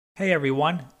Hey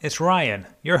everyone, it's Ryan,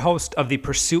 your host of the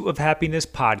Pursuit of Happiness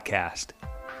podcast.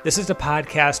 This is a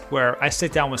podcast where I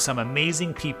sit down with some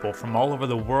amazing people from all over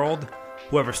the world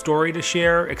who have a story to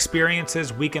share,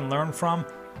 experiences we can learn from,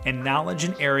 and knowledge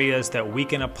in areas that we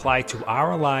can apply to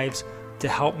our lives to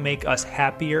help make us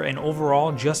happier and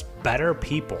overall just better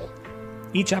people.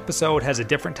 Each episode has a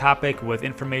different topic with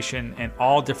information in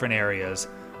all different areas,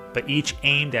 but each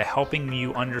aimed at helping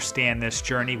you understand this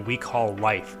journey we call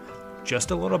life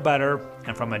just a little better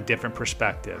and from a different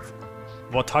perspective.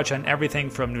 We'll touch on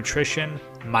everything from nutrition,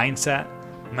 mindset,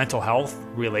 mental health,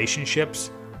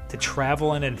 relationships, to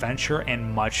travel and adventure,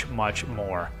 and much, much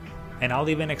more. And I'll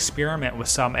even experiment with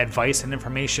some advice and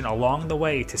information along the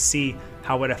way to see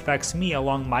how it affects me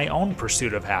along my own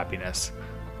pursuit of happiness.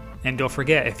 And don't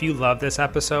forget, if you love this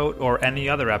episode or any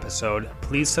other episode,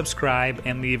 please subscribe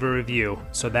and leave a review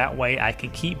so that way I can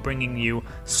keep bringing you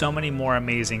so many more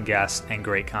amazing guests and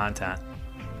great content.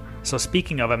 So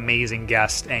speaking of amazing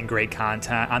guests and great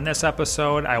content, on this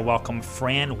episode I welcome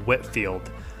Fran Whitfield.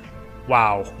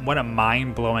 Wow, what a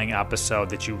mind-blowing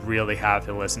episode that you really have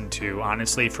to listen to.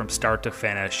 Honestly, from start to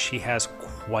finish, she has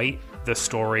quite the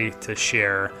story to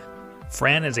share.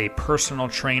 Fran is a personal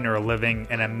trainer living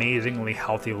an amazingly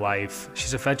healthy life.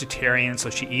 She's a vegetarian, so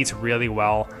she eats really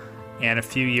well. And a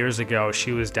few years ago,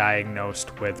 she was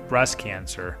diagnosed with breast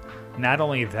cancer. Not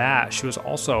only that, she was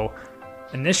also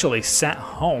initially sent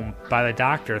home by the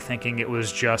doctor thinking it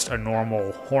was just a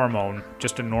normal hormone,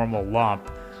 just a normal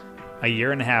lump. A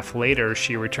year and a half later,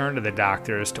 she returned to the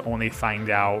doctors to only find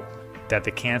out that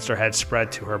the cancer had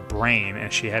spread to her brain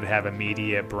and she had to have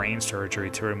immediate brain surgery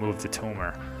to remove the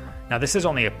tumor. Now, this is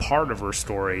only a part of her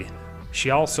story. She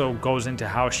also goes into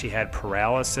how she had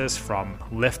paralysis from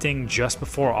lifting just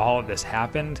before all of this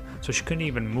happened, so she couldn't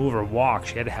even move or walk.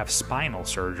 She had to have spinal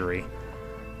surgery.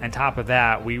 On top of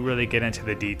that, we really get into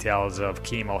the details of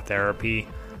chemotherapy,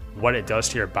 what it does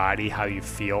to your body, how you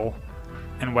feel.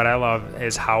 And what I love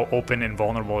is how open and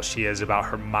vulnerable she is about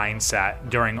her mindset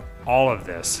during all of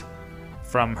this.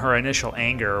 From her initial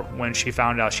anger when she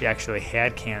found out she actually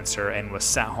had cancer and was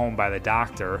sent home by the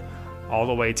doctor, all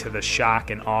the way to the shock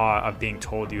and awe of being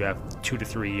told you have 2 to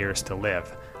 3 years to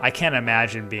live. I can't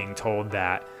imagine being told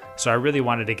that, so I really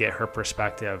wanted to get her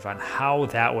perspective on how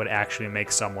that would actually make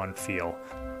someone feel.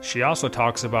 She also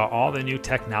talks about all the new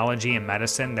technology and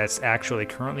medicine that's actually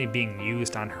currently being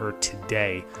used on her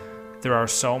today. There are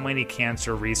so many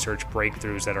cancer research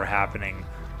breakthroughs that are happening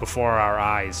before our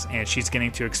eyes, and she's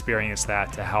getting to experience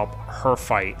that to help her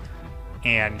fight.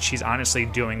 And she's honestly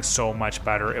doing so much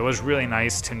better. It was really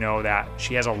nice to know that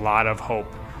she has a lot of hope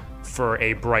for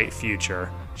a bright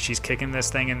future. She's kicking this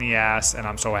thing in the ass, and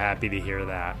I'm so happy to hear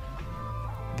that.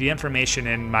 The information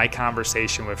in my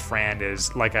conversation with Fran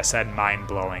is, like I said,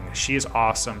 mind-blowing. She is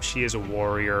awesome. She is a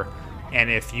warrior. And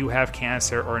if you have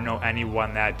cancer or know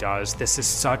anyone that does, this is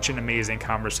such an amazing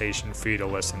conversation for you to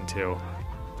listen to.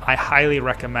 I highly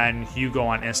recommend you go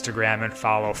on Instagram and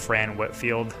follow Fran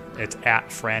Whitfield. It's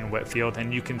at Fran Whitfield,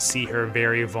 and you can see her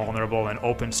very vulnerable and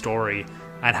open story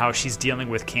on how she's dealing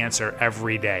with cancer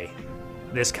every day.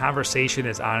 This conversation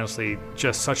is honestly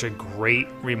just such a great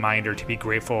reminder to be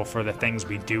grateful for the things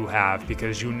we do have,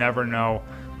 because you never know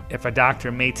if a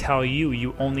doctor may tell you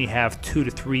you only have 2 to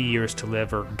 3 years to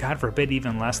live, or God forbid,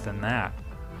 even less than that.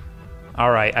 All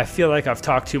right, I feel like I've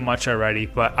talked too much already,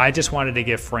 but I just wanted to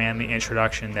give Fran the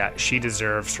introduction that she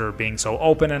deserves for being so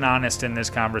open and honest in this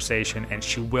conversation, and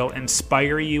she will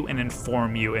inspire you and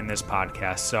inform you in this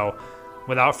podcast. So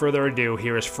without further ado,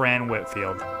 here is Fran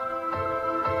Whitfield.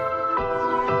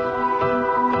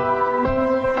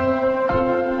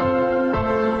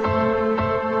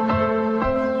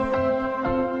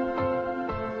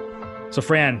 So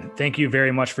Fran, thank you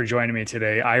very much for joining me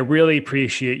today. I really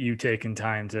appreciate you taking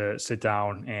time to sit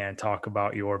down and talk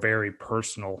about your very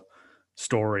personal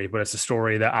story, but it's a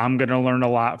story that I'm going to learn a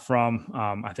lot from.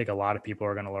 I think a lot of people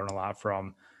are going to learn a lot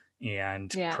from, and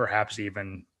perhaps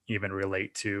even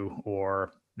relate to,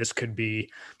 or this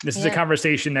is a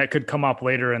conversation that could come up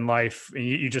later in life.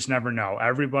 You just never know.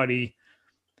 Everybody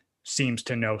seems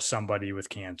to know somebody with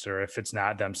cancer. If it's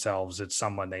not themselves, it's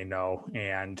someone they know.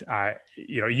 And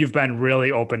you've been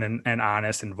really open and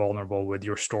honest and vulnerable with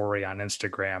your story on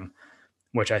Instagram,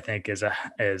 which I think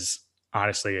is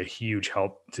honestly a huge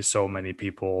help to so many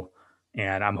people.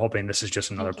 And I'm hoping this is just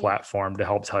another platform to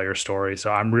help tell your story.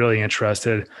 So I'm really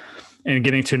interested in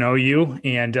getting to know you.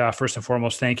 And first and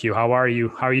foremost, thank you. How are you?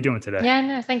 How are you doing today? Yeah,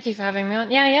 no, thank you for having me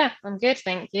on. Yeah, I'm good,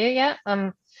 thank you. Yeah,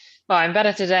 well, I'm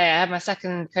better today. I had my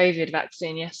second COVID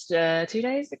vaccine yesterday, 2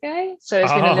 days ago, so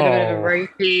it's been a little bit of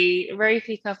a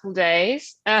ropey couple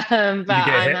days. But Did you get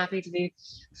I'm hit? happy to be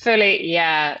fully.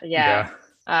 Yeah.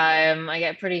 I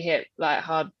get pretty hit like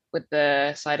hard with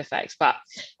the side effects, but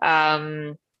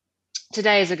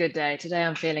today is a good day. Today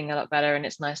I'm feeling a lot better, and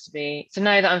it's nice to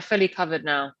know that I'm fully covered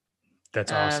now,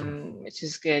 That's awesome. which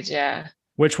is good. Yeah,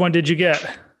 Which one did you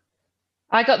get?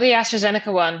 I got the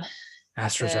AstraZeneca one. The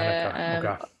AstraZeneca.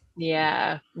 Okay.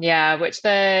 yeah, which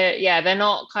they're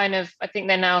not kind of. I think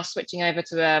they're now switching over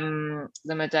to the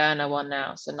Moderna one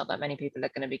now, so not that many people are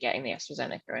going to be getting the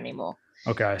AstraZeneca anymore.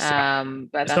 Okay.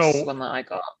 But that's the So one that I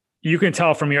got. you can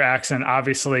tell from your accent,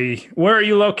 obviously. Where are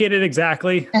you located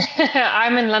exactly?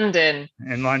 I'm in London.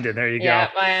 In London. There you go. Yeah,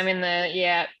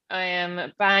 I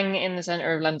am bang in the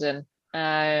center of London.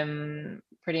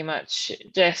 Pretty much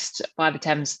just by the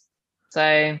Thames.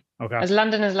 So Okay. as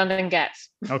London gets.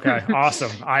 Okay.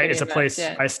 Awesome. It's a Pretty much, place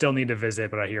yeah. I still need to visit,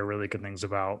 but I hear really good things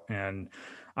about. And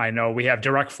I know we have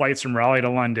direct flights from Raleigh to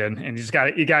London, and you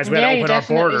guys, we got to Yeah, you open our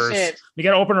definitely borders. should. We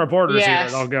got to open our borders here,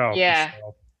 and I'll Yes. go. Yeah.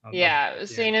 So, Yeah.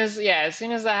 yeah. As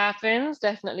soon as that happens,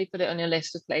 definitely put it on your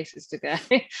list of places to go.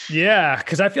 Yeah,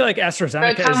 because I feel like But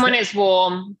AstraZeneca come is when it's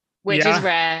warm, which is yeah,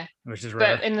 rare, which is but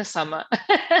rare. in the summer.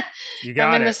 You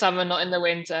Come got in the it. summer, not in the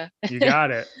winter. You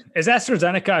got it. Is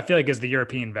AstraZeneca? I feel like is the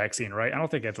European vaccine, right? I don't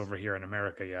think it's over here in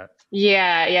America yet.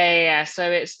 Yeah.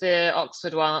 So it's the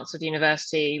Oxford one, Oxford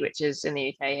University, which is in the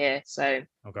UK here. So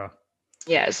Okay.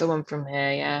 yeah, it's the one from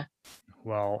here. Yeah.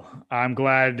 Well, I'm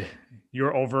glad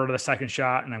you're over the second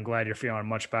shot, and I'm glad you're feeling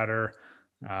much better.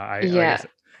 I Yeah. guess,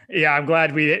 yeah, I'm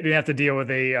glad we didn't have to deal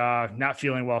with a not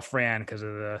feeling well Fran because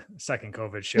of the second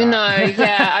COVID shot. No,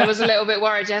 yeah, I was a little bit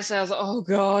worried yesterday. I was like, "Oh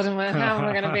God, how am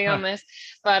I going to be on this?"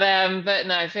 But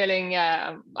no, feeling.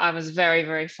 I was very,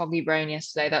 very foggy brain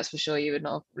yesterday. That's for sure. You would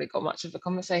not have probably got much of a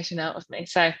conversation out of me.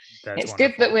 So That's it's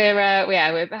good that wonderful.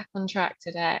 we're back on track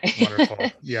today.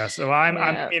 Wonderful. Yeah. So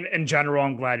Yeah, in general,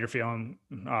 I'm glad you're feeling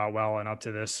well and up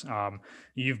to this.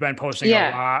 You've been posting a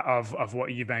yeah, lot of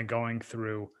what you've been going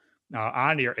through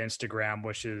on your Instagram,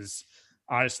 which is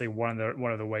honestly one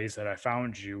of the ways that I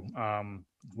found you.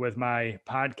 With my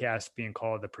podcast being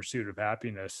called The Pursuit of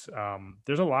Happiness,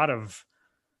 there's a lot of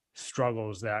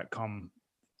struggles that come,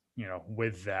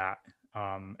 with that.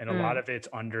 And a lot mm, of it's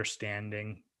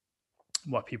understanding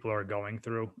what people are going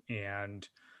through, and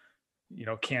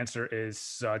cancer is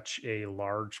such a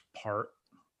large part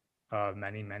of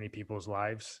many people's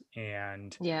lives,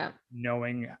 and yeah,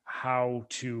 knowing how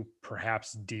to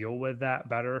perhaps deal with that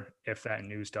better if that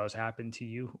news does happen to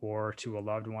you or to a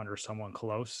loved one or someone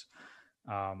close.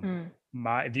 um mm,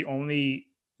 my the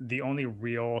only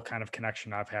real kind of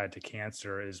connection I've had to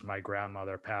cancer is my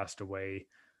grandmother passed away,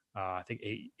 I think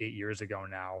 8 years ago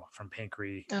now, from okay,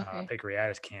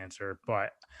 pancreatic cancer.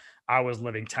 But I was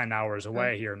living 10 hours oh,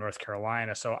 away here in North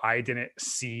Carolina, so I didn't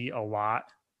see a lot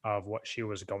of what she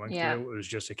was going yeah, through. It was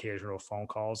just occasional phone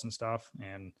calls and stuff.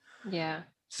 And yeah,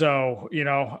 so,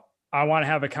 I want to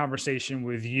have a conversation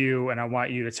with you, and I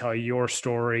want you to tell your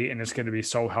story. And it's going to be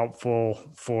so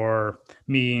helpful for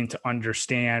me to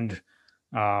understand,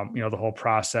 the whole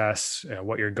process,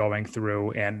 what you're going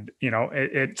through. And,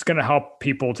 it's going to help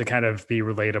people to kind of be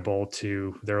relatable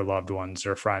to their loved ones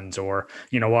or friends, or,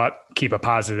 keep a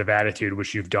positive attitude,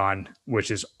 which you've done,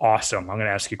 which is awesome. I'm going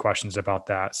to ask you questions about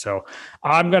that. So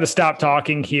I'm going to stop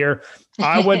talking here.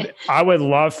 I would, I would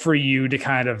love for you to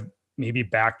kind of maybe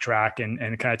backtrack and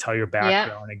kind of tell your yeah,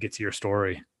 background and get to your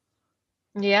story.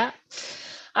 yeah.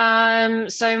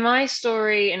 So my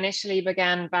story initially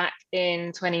began back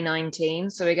in 2019.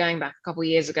 So we're going back a couple of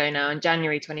years ago now, in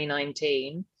January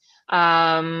 2019.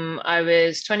 I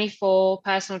was 24,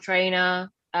 personal trainer,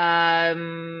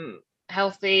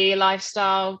 healthy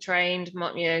lifestyle, trained,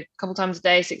 a couple times a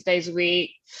day, 6 days a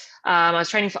week. I was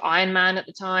training for Ironman at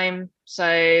the time, so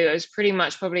I was pretty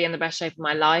much probably in the best shape of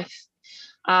my life.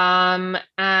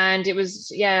 And it was,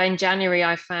 yeah, in January,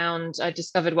 I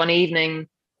discovered one evening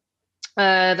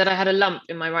that I had a lump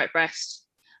in my right breast.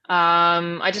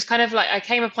 I just kind of I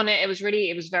came upon it. It was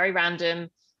very random.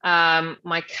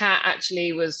 My cat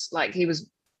actually was he was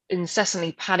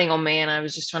incessantly padding on me, and I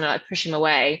was just trying to push him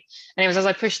away. And it was as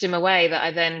I pushed him away that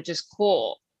I then just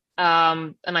caught,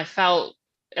 and I felt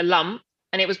a lump,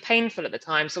 and it was painful at the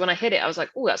time. So when I hit it, I was like,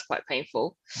 oh, that's quite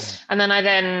painful. Mm. And then I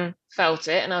then felt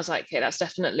it, and I was like, okay, that's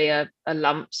definitely a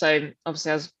lump. So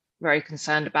obviously I was very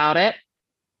concerned about it,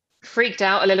 freaked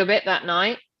out a little bit that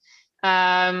night.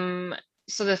 Um,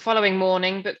 so the following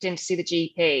morning, booked in to see the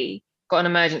GP, got an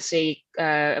emergency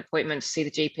appointment to see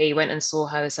the GP, went and saw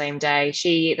her the same day.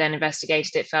 She then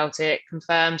investigated it, felt it,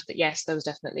 confirmed that yes, there was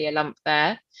definitely a lump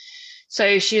there.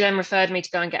 So she then referred me to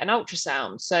go and get an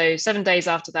ultrasound. So 7 days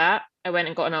after that, I went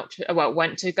and got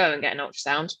went to go and get an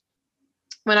ultrasound.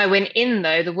 When I went in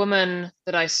though, the woman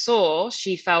that I saw,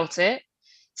 she felt it.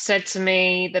 said to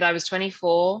me that I was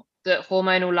 24, that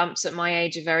hormonal lumps at my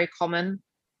age are very common,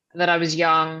 that I was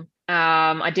young.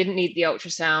 I didn't need the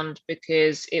ultrasound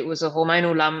because it was a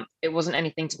hormonal lump. It wasn't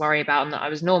anything to worry about, and that I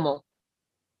was normal.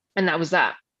 And that was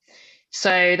that.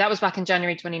 So that was back in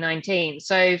January 2019.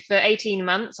 So for 18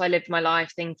 months, I lived my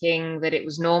life thinking that it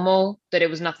was normal, that it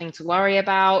was nothing to worry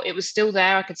about. It was still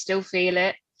there. I could still feel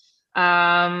it.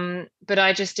 But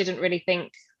I just didn't really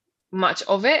think much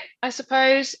of it, I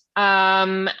suppose.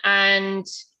 And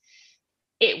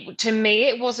it, to me,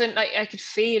 it wasn't like I could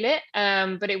feel it,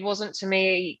 but it wasn't to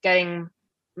me getting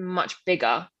much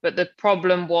bigger. But the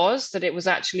problem was that it was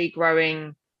actually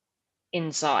growing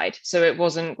inside. So it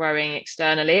wasn't growing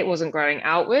externally, it wasn't growing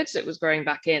outwards, it was growing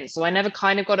back in. So I never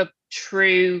kind of got a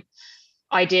true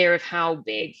idea of how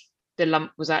big the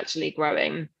lump was actually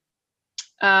growing.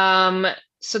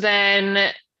 So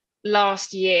then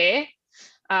last year,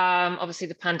 obviously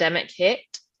the pandemic hit,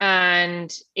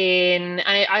 and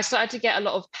I started to get a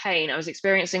lot of pain. I was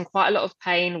experiencing quite a lot of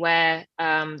pain where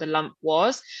the lump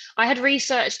was. I had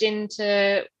researched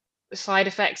into side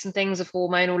effects and things of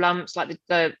hormonal lumps, like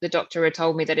the doctor had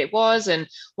told me that it was, and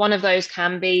one of those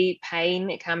can be pain.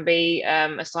 It can be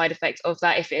a side effect of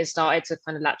that. If it has started to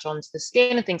kind of latch onto the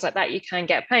skin and things like that, you can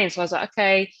get pain. So I was like,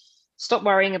 okay, stop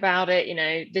worrying about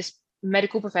it. This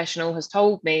medical professional has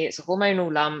told me it's a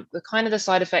hormonal lump. The kind of the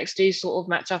side effects do sort of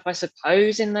match up, I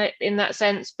suppose, in that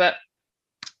sense. But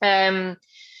then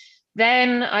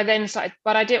I started,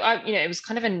 but it was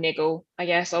kind of a niggle, I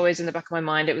guess, always in the back of my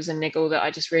mind. It was a niggle that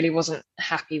I just really wasn't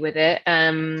happy with it.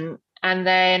 And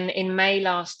then in May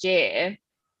last year, it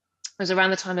was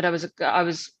around the time that I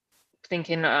was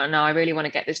thinking, oh, no, I really want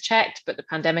to get this checked, but the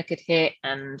pandemic had hit,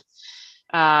 and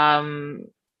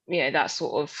that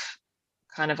sort of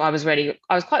kind of I was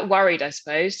quite worried, I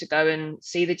suppose, to go and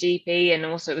see the GP, and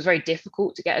also it was very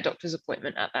difficult to get a doctor's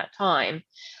appointment at that time.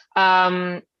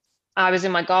 I was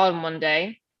in my garden one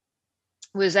day,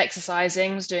 was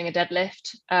exercising, was doing a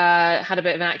deadlift, had a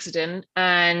bit of an accident,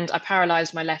 and I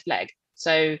paralyzed my left leg.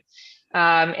 So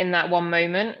in that one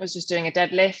moment, was just doing a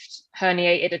deadlift,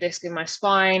 herniated a disc in my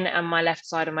spine, and my left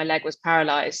side of my leg was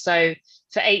paralyzed. So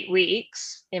for 8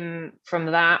 weeks from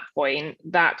that point,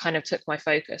 that kind of took my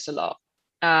focus a lot.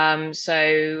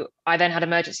 So I then had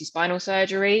emergency spinal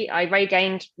surgery. I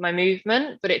regained my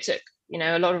movement, but it took,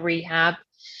 a lot of rehab.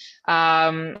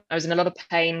 I was in a lot of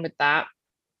pain with that.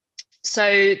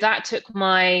 So that took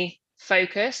my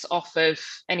focus off of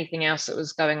anything else that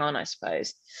was going on, I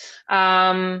suppose.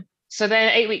 So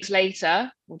then 8 weeks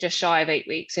later, just shy of 8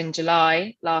 weeks, in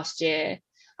July last year,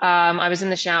 I was in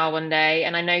the shower one day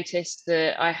and I noticed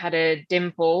that I had a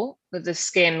dimple with the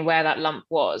skin where that lump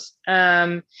was.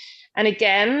 And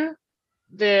again,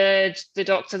 the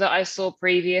doctor that I saw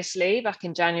previously back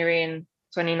in January in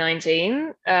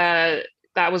 2019,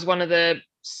 that was one of the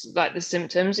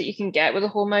symptoms that you can get with a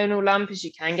hormonal lump, is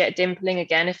you can get dimpling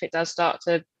again if it does start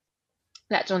to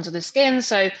latch onto the skin.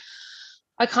 So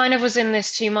I kind of was in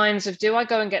this two minds of, do I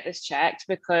go and get this checked?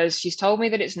 Because she's told me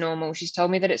that it's normal. She's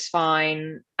told me that it's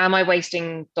fine. Am I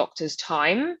wasting doctors'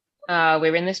 time?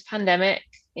 We're in this pandemic.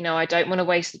 I don't want to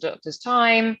waste the doctor's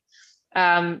time.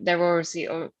 They're obviously,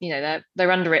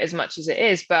 they're under it as much as it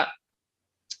is, but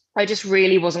I just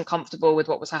really wasn't comfortable with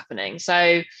what was happening.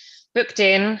 So booked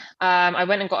in, I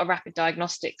went and got a rapid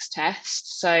diagnostics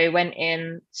test. So went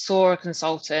in, saw a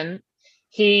consultant,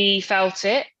 he felt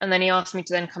it, and then he asked me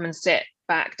to then come and sit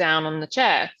back down on the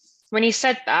chair. When he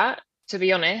said that, to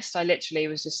be honest, I literally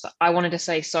was just, I wanted to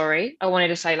say sorry. I wanted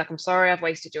to say, I'm sorry, I've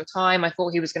wasted your time. I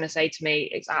thought he was going to say to me,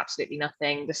 it's absolutely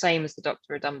nothing, the same as the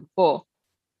doctor had done before.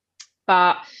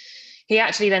 But he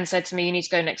actually then said to me, you need to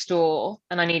go next door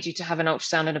and I need you to have an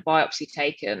ultrasound and a biopsy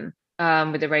taken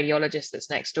with the radiologist that's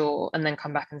next door, and then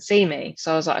come back and see me.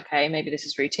 So I was like, okay, maybe this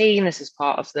is routine. This is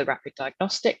part of the rapid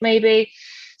diagnostic, maybe.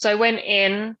 So I went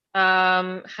in,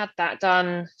 had that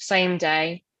done same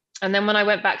day. And then when I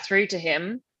went back through to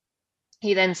him,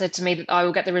 he then said to me that I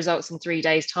will get the results in 3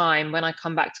 days' time. When I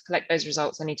come back to collect those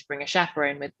results, I need to bring a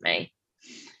chaperone with me.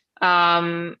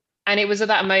 And it was at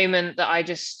that moment that I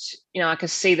just, I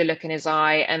could see the look in his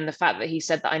eye, and the fact that he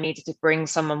said that I needed to bring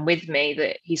someone with me,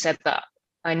 that he said that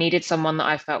I needed someone that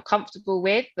I felt comfortable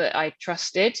with, that I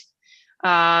trusted,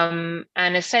 and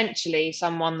essentially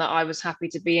someone that I was happy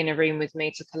to be in a room with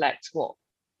me to collect what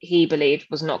he believed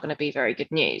was not going to be very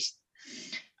good news.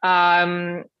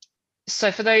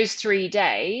 So for those 3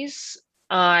 days,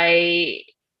 I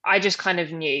just kind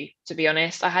of knew, to be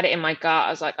honest. I had it in my gut.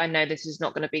 I was like, I know this is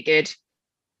not going to be good.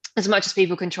 As much as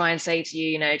people can try and say to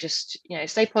you, just,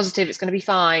 stay positive, it's going to be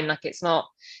fine. It's not,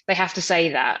 they have to say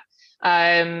that.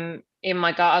 In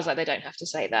my gut, I was like, they don't have to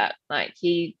say that.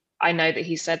 I know that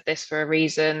he said this for a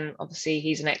reason. Obviously,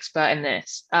 he's an expert in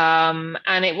this.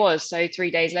 And it was. So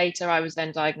 3 days later, I was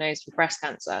then diagnosed with breast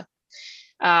cancer.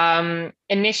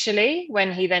 Initially,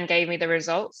 when he then gave me the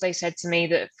results, they said to me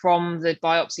that from the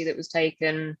biopsy that was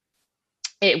taken,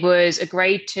 it was a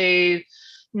grade 2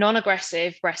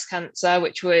 non-aggressive breast cancer,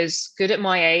 which was good at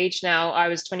my age. Now I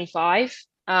was 25.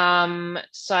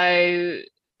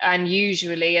 And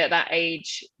usually at that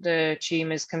age, the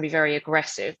tumors can be very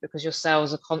aggressive because your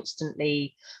cells are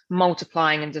constantly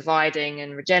multiplying and dividing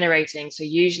and regenerating. So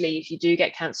usually if you do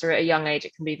get cancer at a young age,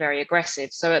 it can be very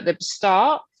aggressive. So at the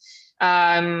start,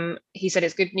 he said,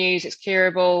 it's good news, it's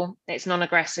curable, it's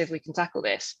non-aggressive, we can tackle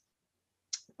this.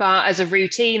 But as a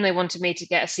routine, they wanted me to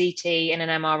get a CT and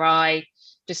an MRI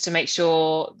just to make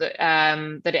sure that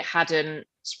that it hadn't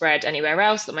spread anywhere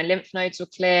else, that my lymph nodes were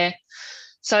clear.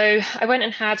 So I went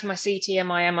and had my CT and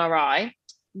my MRI.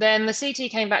 Then the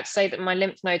CT came back to say that my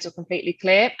lymph nodes were completely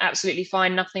clear, absolutely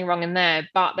fine, nothing wrong in there.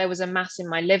 But there was a mass in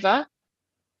my liver,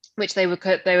 which they were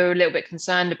a little bit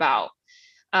concerned about.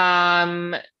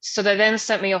 So they then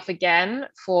sent me off again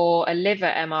for a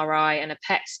liver MRI and a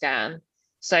PET scan.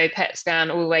 So PET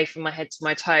scan all the way from my head to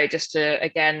my toe, just to,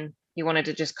 again, he wanted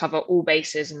to just cover all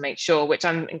bases and make sure, which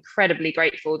I'm incredibly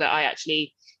grateful that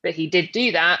he did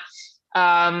do that.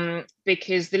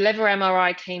 Because the liver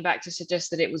MRI came back to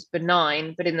suggest that it was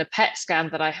benign, but in the PET scan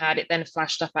that I had, it then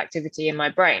flashed up activity in my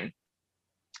brain.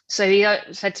 So he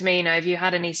said to me, have you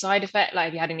had any side effect? Like,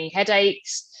 have you had any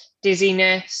headaches,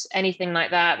 dizziness, anything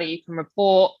like that you can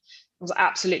report? I was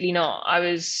absolutely not. I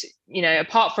was,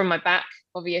 apart from my back,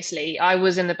 obviously, I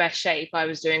was in the best shape. I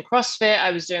was doing CrossFit.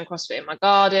 I was doing CrossFit in my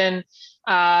garden.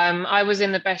 I was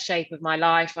in the best shape of my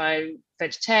life. I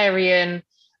vegetarian.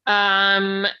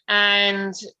 And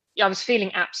I was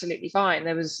feeling absolutely fine.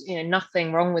 There was,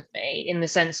 nothing wrong with me in the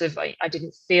sense of I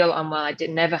didn't feel unwell.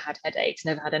 Never had headaches,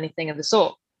 never had anything of the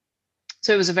sort.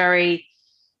 So it was a very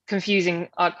confusing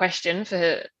question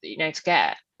for, to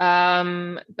get.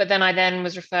 But then I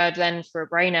was referred for a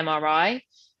brain MRI,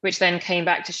 which then came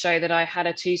back to show that I had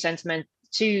a 2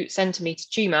 centimeter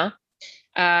tumor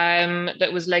that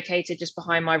was located just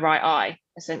behind my right eye,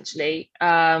 essentially.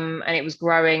 And it was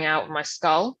growing out of my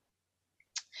skull.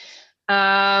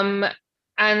 And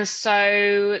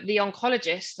so the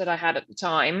oncologist that I had at the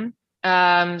time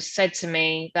said to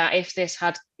me that if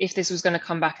this was going to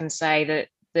come back and say that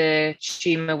the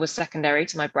tumor was secondary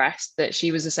to my breast, that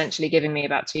she was essentially giving me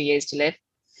about 2 years to live.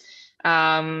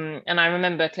 And I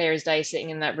remember clear as day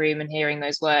sitting in that room and hearing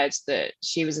those words, that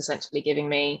she was essentially giving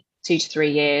me 2 to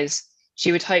 3 years.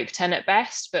 She would hope 10 at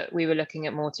best, but we were looking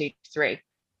at more 2 to 3.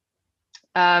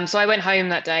 So I went home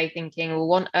that day thinking, well,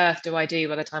 what on earth do I do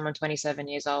by the time I'm 27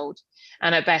 years old?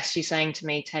 And at best, she's saying to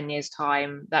me, 10 years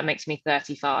time, that makes me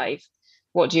 35.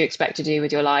 What do you expect to do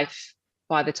with your life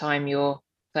by the time you're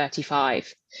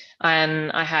 35?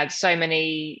 And I had so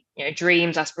many,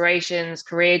 dreams, aspirations,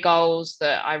 career goals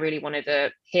that I really wanted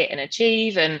to hit and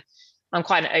achieve. And I'm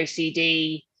quite an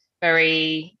OCD,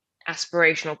 very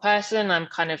aspirational person. I'm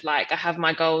kind of like, I have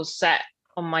my goals set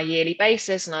on my yearly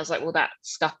basis. And I was like, well, that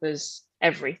scuppers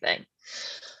everything.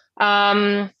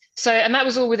 And that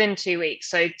was all within 2 weeks.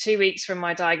 So 2 weeks from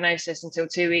my diagnosis until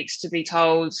 2 weeks to be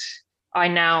told I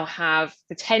now have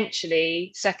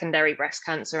potentially secondary breast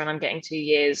cancer, and I'm getting 2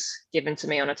 years given to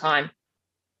me on a time.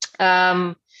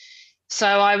 So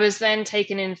I was then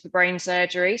taken in for brain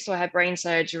surgery. So I had brain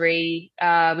surgery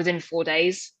within 4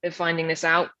 days of finding this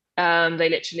out. They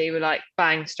literally were like,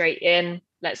 bang, straight in,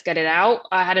 let's get it out.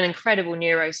 I had an incredible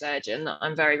neurosurgeon that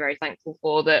I'm very, very thankful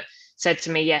for, that said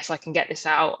to me, yes, I can get this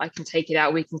out. I can take it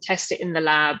out. We can test it in the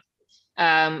lab.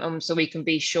 So we can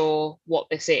be sure what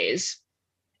this is.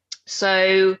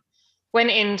 So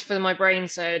went in for my brain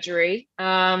surgery,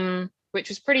 which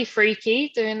was pretty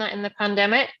freaky doing that in the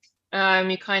pandemic.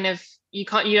 You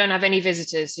don't have any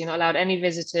visitors. You're not allowed any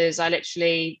visitors. I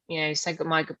literally, said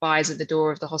my goodbyes at the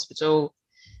door of the hospital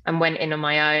and went in on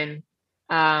my own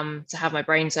to have my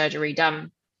brain surgery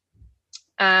done.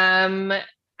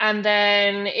 And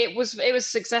then it was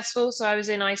successful. So I was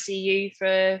in ICU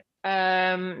for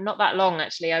not that long,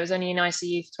 actually. I was only in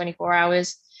ICU for 24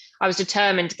 hours. I was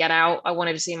determined to get out. I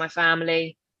wanted to see my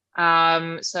family.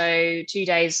 So 2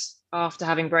 days after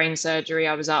having brain surgery,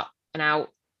 I was up and out.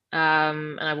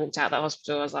 And I walked out that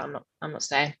hospital. I was like, I'm not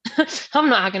staying. I'm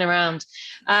not hanging around.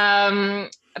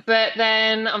 But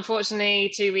then,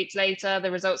 unfortunately, 2 weeks later, the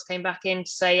results came back in to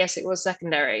say, yes, it was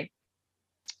secondary.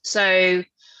 So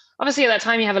obviously at that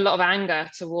time, you have a lot of anger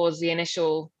towards the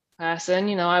initial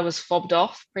person. I was fobbed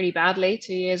off pretty badly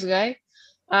 2 years ago.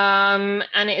 And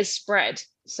it is spread.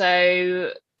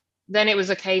 So then it was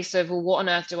a case of, well, what on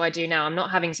earth do I do now? I'm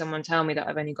not having someone tell me that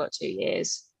I've only got 2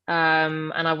 years.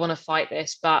 And I want to fight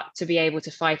this, but to be able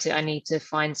to fight it, I need to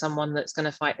find someone that's going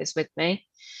to fight this with me.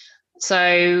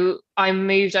 So I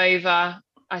moved over.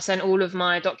 I sent all of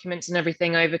my documents and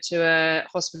everything over to a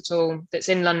hospital that's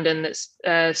in London, that's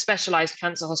a specialized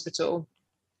cancer hospital.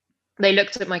 They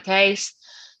looked at my case.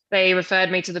 They referred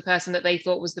me to the person that they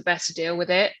thought was the best to deal with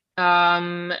it.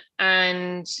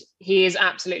 And he is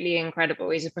absolutely incredible.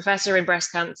 He's a professor in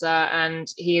breast cancer, and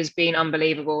he has been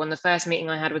unbelievable. And the first meeting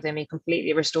I had with him, he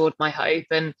completely restored my hope.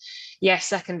 And yes,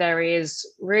 secondary is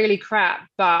really crap,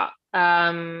 but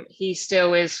he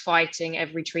still is fighting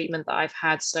every treatment that I've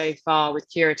had so far with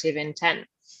curative intent.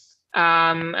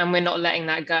 And we're not letting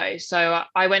that go. So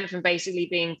I went from basically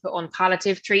being put on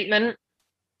palliative treatment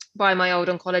by my old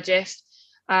oncologist,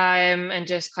 and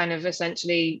just kind of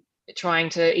essentially trying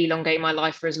to elongate my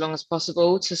life for as long as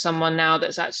possible, to someone now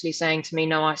that's actually saying to me,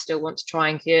 no, I still want to try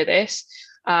and cure this.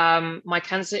 My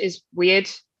cancer is weird.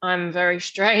 I'm very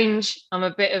strange. I'm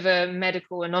a bit of a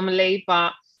medical anomaly,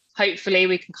 but hopefully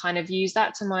we can kind of use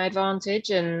that to my advantage,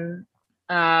 and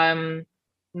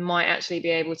might actually be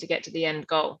able to get to the end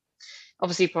goal.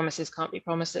 Obviously, promises can't be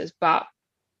promises, but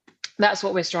that's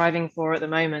what we're striving for at the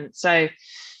moment. So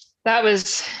that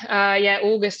was,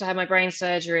 August, I had my brain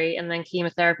surgery, and then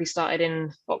chemotherapy started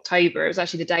in October. It was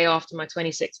actually the day after my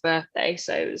 26th birthday.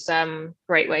 So it was a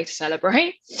great way to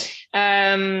celebrate.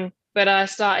 But I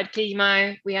started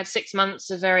chemo. We had 6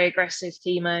 months of very aggressive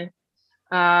chemo.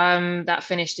 That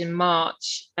finished in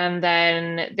March. And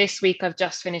then this week, I've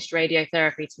just finished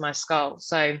radiotherapy to my skull.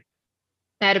 So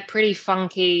I had a pretty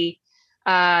funky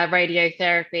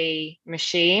radiotherapy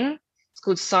machine. It's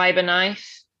called CyberKnife.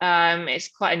 It's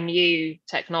quite a new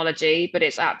technology, but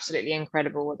it's absolutely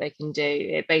incredible what they can do.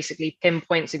 It basically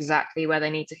pinpoints exactly where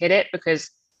they need to hit it, because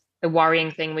the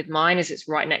worrying thing with mine is it's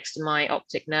right next to my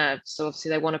optic nerve. So obviously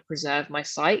they want to preserve my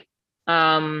sight.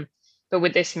 But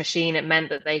with this machine, it meant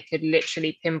that they could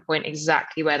literally pinpoint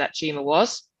exactly where that tumor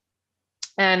was.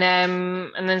 And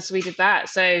then so we did that.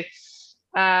 So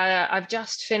I've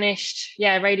just finished,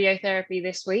 radiotherapy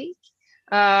this week.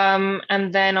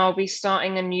 And then I'll be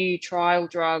starting a new trial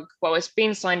drug. Well, it's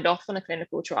been signed off on a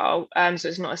clinical trial. So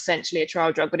it's not essentially a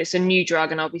trial drug, but it's a new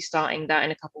drug, and I'll be starting that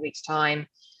in a couple of weeks' time,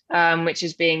 which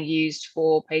is being used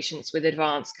for patients with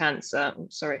advanced cancer.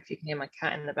 I'm sorry if you can hear my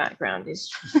cat in the background.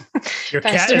 He's your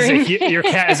cat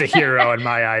is a hero in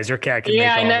my eyes. Your cat can make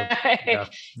all I know.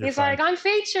 He's like, I'm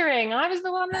featuring. I was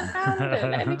the one that found it.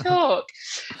 Let me talk.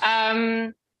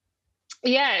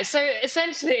 So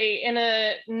essentially,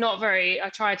 I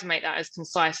tried to make that as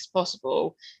concise as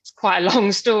possible. It's quite a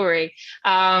long story.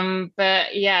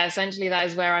 But yeah, essentially that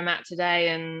is where I'm at today,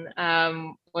 and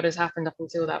what has happened up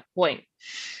until that point.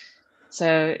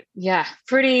 So yeah,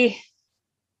 pretty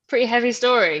heavy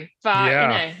story,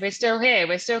 but we're still here,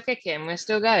 we're still kicking, we're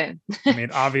still going. I mean,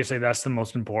 obviously that's the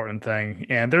most important thing,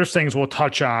 and there's things we'll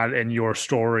touch on in your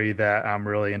story that I'm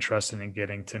really interested in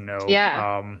getting to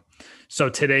know. So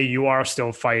today you are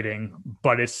still fighting,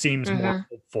 but it seems more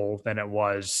hopeful than it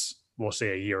was, we'll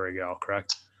say, a year ago,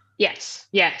 correct? Yes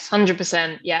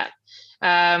 100%.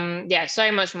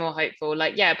 So much more hopeful.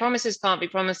 Like, promises can't be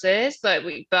promises, but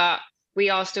we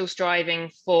are still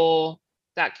striving for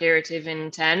that curative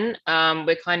intent.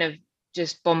 We're kind of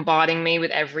just bombarding me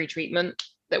with every treatment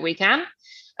that we can,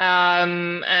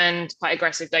 and quite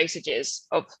aggressive dosages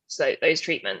of those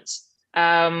treatments,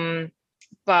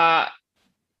 but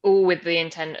all with the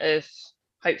intent of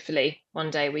hopefully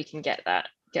one day we can get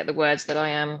the words that I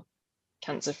am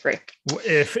cancer free.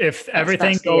 If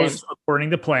everything goes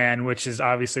according to plan, which is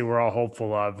obviously we're all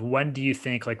hopeful of, when do you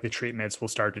think like the treatments will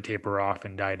start to taper off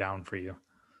and die down for you?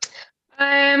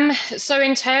 So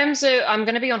in terms of, I'm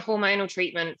going to be on hormonal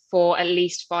treatment for at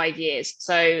least 5 years.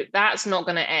 So that's not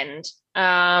going to end.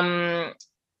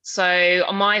 So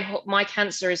my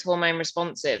cancer is hormone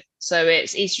responsive. So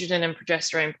it's estrogen and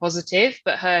progesterone positive,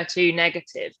 but HER2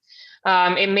 negative.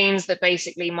 It means that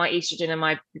basically my estrogen and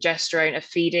my progesterone are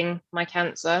feeding my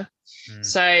cancer.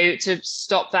 So to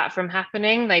stop that from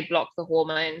happening, they block the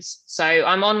hormones. So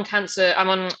I'm on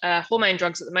hormone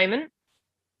drugs at the moment,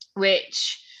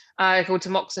 which called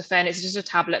tamoxifen. It's just a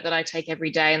tablet that I take every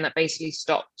day, and that basically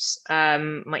stops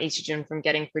my estrogen from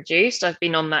getting produced. I've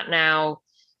been on that now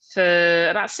for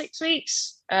about 6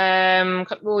 weeks. Coming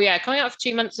out for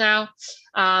 2 months now.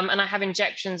 And I have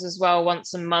injections as well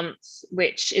once a month,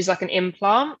 which is like an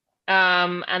implant.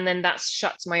 And then that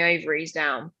shuts my ovaries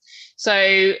down. So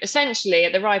essentially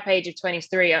at the ripe age of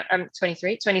 26,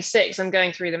 I'm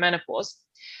going through the menopause.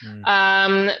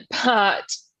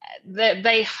 But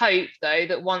they hope though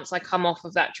that once I come off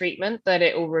of that treatment that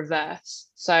it will reverse.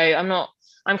 So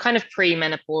I'm kind of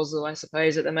pre-menopausal, I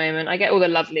suppose, at the moment. I get all the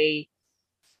lovely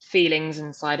feelings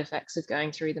and side effects of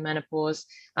going through the menopause.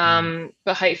 But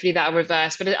hopefully that'll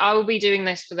reverse. But I will be doing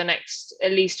this for the next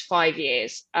at least 5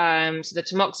 years. So the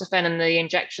tamoxifen and the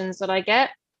injections that I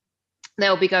get,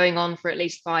 they'll be going on for at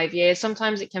least 5 years.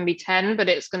 Sometimes it can be 10, but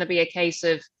it's going to be a case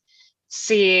of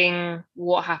seeing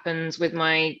what happens with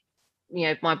my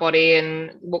body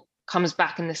and what comes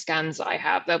back in the scans that I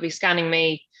have. They'll be scanning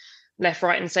me left,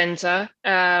 right, and center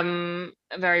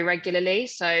very regularly.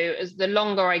 So as the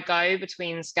longer I go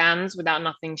between scans without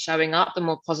nothing showing up, the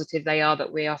more positive they are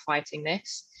that we are fighting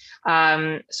this.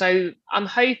 So I'm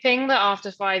hoping that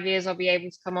after 5 years, I'll be able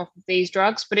to come off of these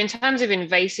drugs. But in terms of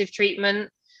invasive treatment,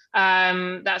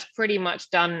 that's pretty much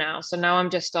done now. So now I'm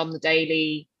just on the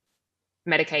daily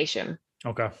medication.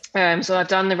 Okay. So I've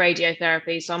done the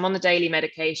radiotherapy, so I'm on the daily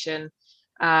medication.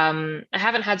 I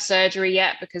haven't had surgery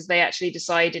yet because they actually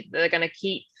decided that they're going to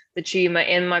keep the tumor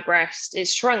in my breast.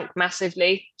 It's shrunk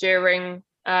massively during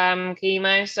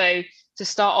chemo. So to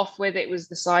start off with, it was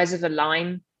the size of a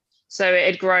lime. So it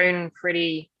had grown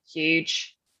pretty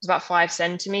huge. It was about 5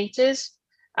 centimeters.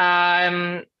 So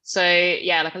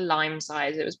yeah, like a lime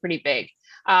size. It was pretty big.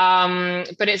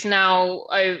 But it's now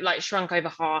like shrunk over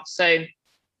half. So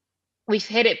we've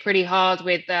hit it pretty hard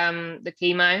with the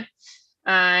chemo,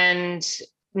 and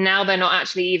now they're not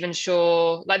actually even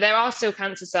sure. Like there are still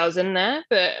cancer cells in there,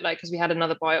 but like because we had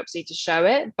another biopsy to show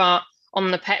it, but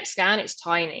on the PET scan it's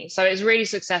tiny. So it's really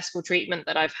successful treatment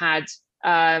that I've had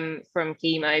from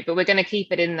chemo, but we're going to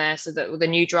keep it in there so that with the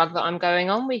new drug that I'm going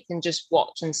on, we can just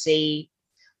watch and see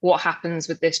what happens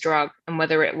with this drug and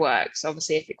whether it works.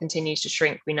 Obviously, if it continues to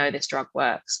shrink, we know this drug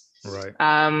works. Right.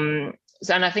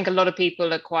 So, and I think a lot of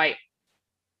people are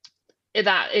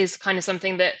that is kind of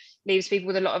something that leaves people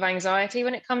with a lot of anxiety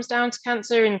when it comes down to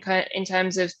cancer in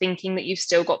terms of thinking that you've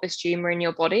still got this tumor in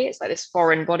your body. It's like this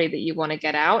foreign body that you want to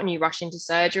get out and you rush into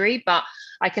surgery. But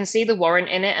I can see the warrant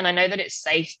in it. And I know that it's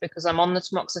safe because I'm on the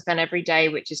tamoxifen every day,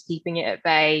 which is keeping it at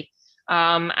bay.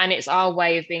 And it's our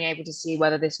way of being able to see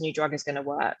whether this new drug is going to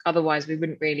work. Otherwise, we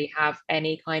wouldn't really have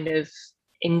any kind of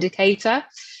indicator.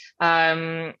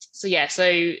 So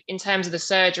in terms of the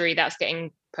surgery, that's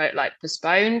getting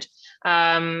postponed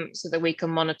so that we can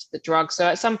monitor the drug. So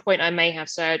at some point I may have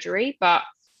surgery, but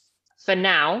for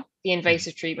now the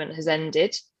invasive treatment has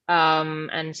ended.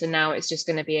 And so now it's just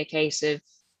going to be a case of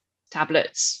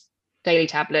tablets, daily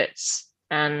tablets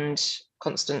and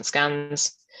constant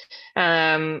scans.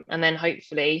 And then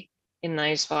hopefully in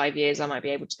those 5 years, I might be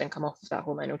able to then come off of that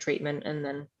hormonal treatment and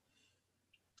then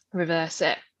reverse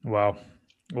it. Well,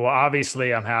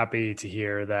 obviously, I'm happy to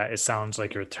hear that it sounds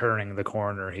like you're turning the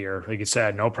corner here. Like you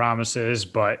said, no promises,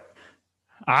 but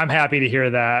I'm happy to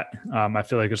hear that. I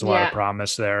feel like there's a lot of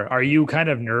promise there. Are you kind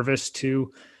of nervous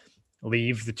to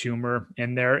leave the tumor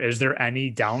in there? Is there any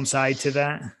downside to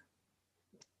that?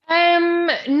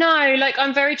 No, like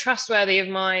I'm very trustworthy of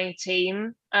my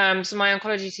team. So my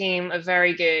oncology team are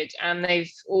very good, and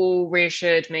they've all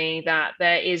reassured me that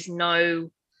there is no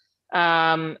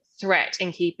threat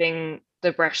in keeping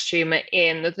the breast tumor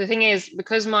in. The thing is,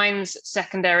 because mine's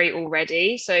secondary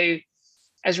already, so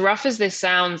as rough as this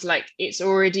sounds, like it's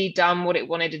already done what it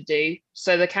wanted to do.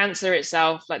 So the cancer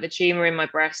itself, like the tumor in my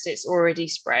breast, it's already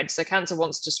spread. So cancer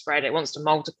wants to spread, it wants to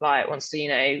multiply, it wants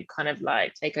to, kind of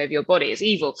like take over your body. It's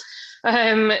evil.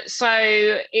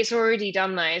 So it's already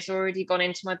done that. It's already gone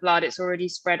into my blood. It's already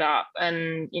spread up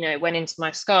and, went into my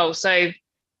skull. So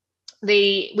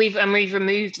we've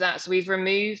removed that. So we've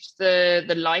removed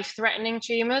the life-threatening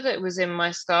tumor that was in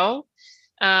my skull.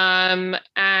 And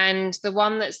the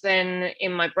one that's then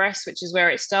in my breast, which is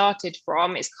where it started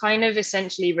from, it's kind of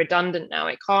essentially redundant now.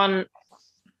 It can't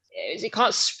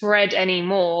spread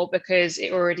anymore because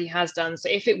it already has done. So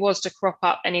if it was to crop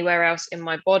up anywhere else in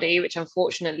my body, which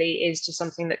unfortunately is just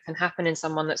something that can happen in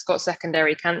someone that's got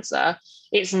secondary cancer,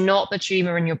 it's not the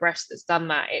tumor in your breast that's done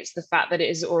that. It's the fact that it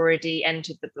has already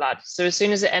entered the blood. So as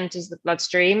soon as it enters the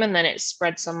bloodstream and then it's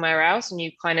spread somewhere else, and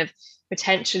you kind of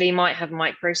potentially might have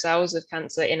microcells of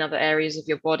cancer in other areas of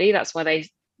your body. That's why they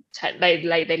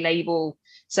label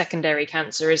secondary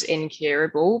cancer as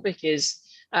incurable, because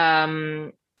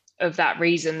of that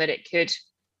reason, that it could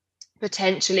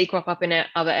potentially crop up in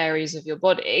other areas of your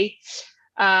body.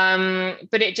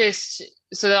 But it just,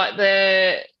 so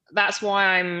that that's why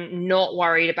I'm not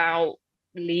worried about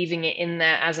leaving it in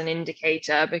there as an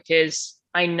indicator, because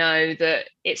I know that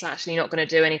it's actually not going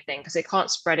to do anything because it can't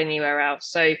spread anywhere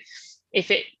else. So if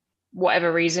it,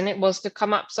 whatever reason it was to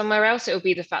come up somewhere else, it would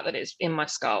be the fact that it's in my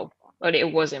skull. Well,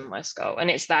 it was in my skull, and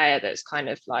it's there that's kind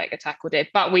of like tackled it.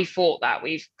 But we fought that.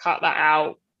 We've cut that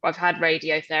out. I've had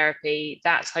radiotherapy.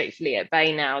 That's hopefully at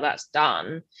bay now. That's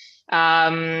done.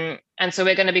 And so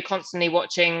we're going to be constantly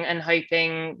watching and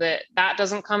hoping that that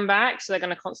doesn't come back. So they're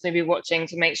going to constantly be watching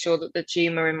to make sure that the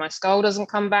tumor in my skull doesn't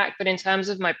come back. But in terms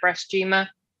of my breast tumor,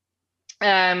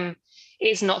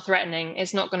 it's not threatening.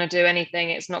 It's not going to do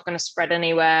anything. It's not going to spread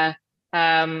anywhere.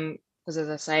 Because as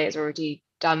I say, it's already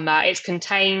done that. It's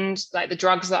contained, like the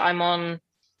drugs that I'm on,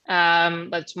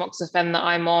 the tamoxifen that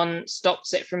I'm on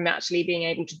stops it from actually being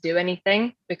able to do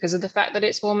anything because of the fact that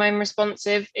it's hormone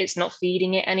responsive. It's not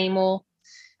feeding it anymore.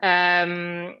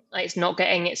 It's not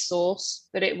getting its source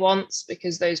that it wants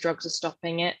because those drugs are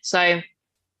stopping it. So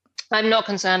I'm not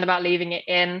concerned about leaving it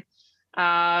in.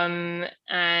 And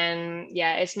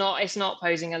yeah, it's not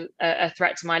posing a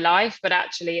threat to my life, but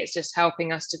actually it's just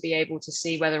helping us to be able to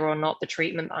see whether or not the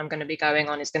treatment that I'm going to be going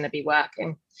on is going to be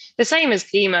working. The same as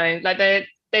chemo. Like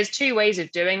there's two ways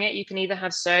of doing it. You can either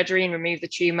have surgery and remove the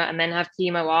tumor and then have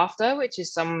chemo after, which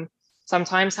is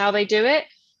sometimes how they do it.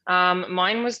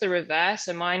 Mine was the reverse.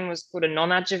 So mine was called a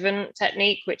non-adjuvant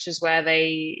technique, which is where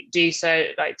they do so,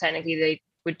 like technically they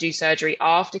would do surgery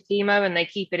after chemo and they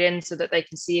keep it in so that they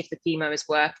can see if the chemo is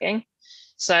working.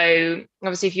 So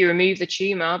obviously if you remove the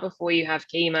tumor before you have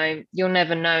chemo, you'll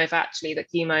never know if actually the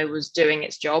chemo was doing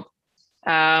its job.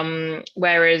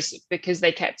 Whereas because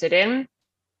they kept it in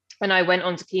and I went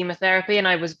on to chemotherapy and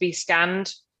I was be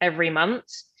scanned every month.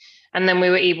 And then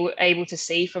we were able to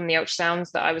see from the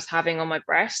ultrasounds that I was having on my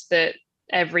breast that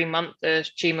every month the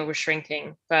tumor was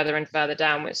shrinking further and further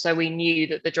downwards. So we knew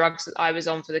that the drugs that I was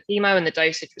on for the chemo and the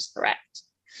dosage was correct.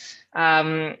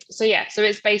 So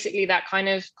it's basically that kind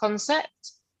of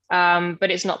concept,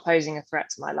 but it's not posing a threat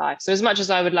to my life. So as much as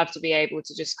I would love to be able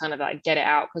to just kind of like get it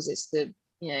out because it's the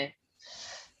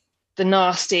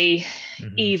nasty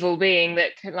evil being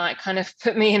that could like kind of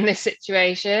put me in this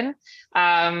situation,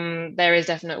 there is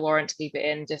definite warrant to keep it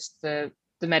in just for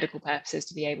the medical purposes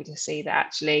to be able to see that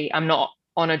actually I'm not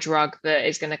on a drug that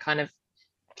is going to kind of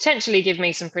potentially give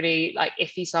me some pretty like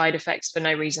iffy side effects for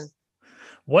no reason.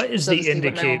 What is the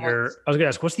indicator? I was going to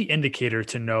ask, what's the indicator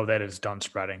to know that it's done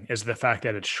spreading? Is it the fact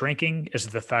that it's shrinking? Is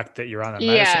it the fact that you're on the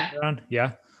medicine you're on?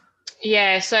 Yeah.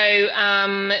 Yeah. So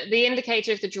the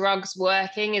indicator if the drug's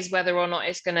working is whether or not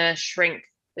it's going to shrink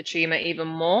the tumor even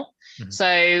more. So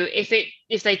if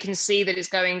they can see that it's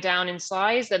going down in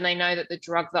size, then they know that the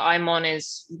drug that I'm on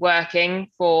is working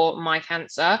for my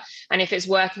cancer. And if it's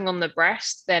working on the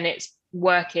breast, then it's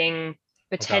working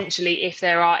potentially if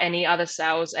there are any other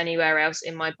cells anywhere else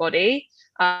in my body,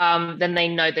 then they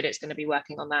know that it's going to be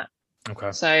working on that.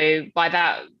 Okay. So by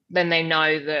that, then they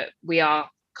know that we are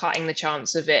cutting the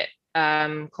chance of it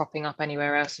cropping up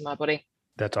anywhere else in my body.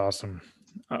 That's awesome.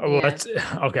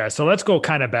 So let's go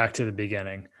kind of back to the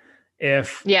beginning.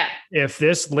 If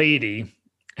this lady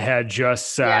had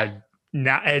just said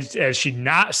not as she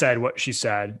not said what she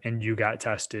said and you got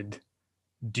tested,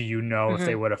 do you know if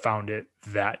they would have found it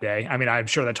that day? I mean, I'm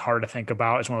sure that's hard to think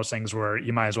about. It's one of those things where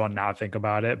you might as well not think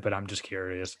about it, but I'm just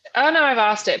curious. Oh no, I've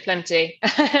asked it plenty.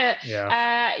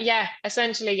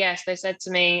 Essentially, yes. They said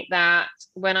to me that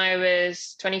when I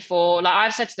was 24, like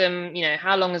I've said to them,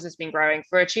 how long has this been growing?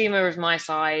 For a tumor of my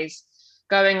size,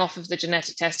 going off of the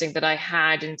genetic testing that I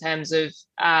had in terms of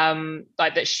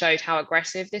that showed how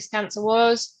aggressive this cancer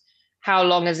was, how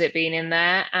long has it been in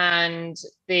there? And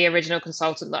the original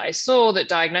consultant that I saw that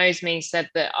diagnosed me said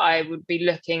that I would be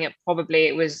looking at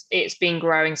it's been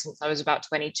growing since I was about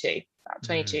 22,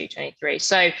 23.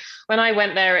 So when I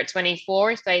went there at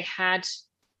 24, if they had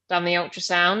done the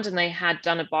ultrasound and they had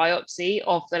done a biopsy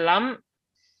of the lump,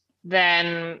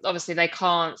 then obviously they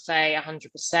can't say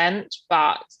 100%,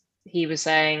 but he was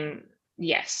saying,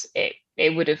 yes, it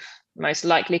would have most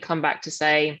likely come back to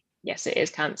say, yes, it is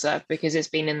cancer because it's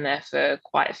been in there for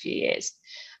quite a few years.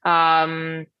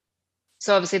 So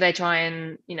obviously they try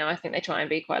and, I think they try and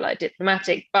be quite like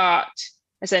diplomatic, but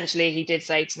essentially he did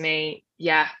say to me,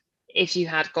 yeah, if you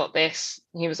had got this,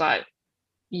 he was like,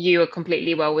 you are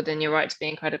completely well within your right to be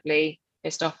incredibly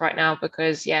pissed off right now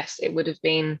because yes, it would have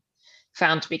been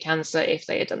found to be cancer if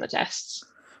they had done the tests.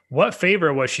 What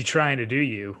favor was she trying to do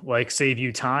you? Like save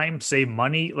you time, save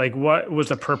money? Like what was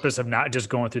the purpose of not just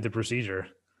going through the procedure?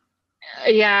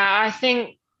 Yeah, I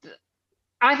think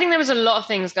there was a lot of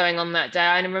things going on that day.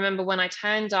 I remember when I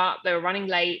turned up, they were running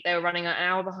late. They were running an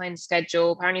hour behind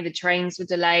schedule. Apparently the trains were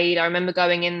delayed. I remember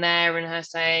going in there and her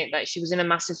saying that she was in a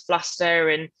massive fluster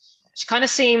and she kind of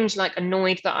seemed like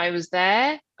annoyed that I was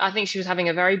there. I think she was having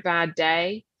a very bad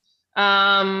day.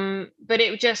 But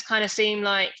it just kind of seemed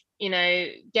like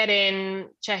get in,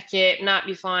 check it, nope,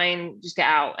 you're fine, just get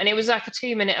out. And it was like a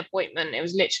 2-minute appointment. It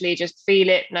was literally just feel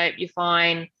it, nope, you're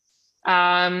fine.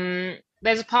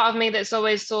 There's a part of me that's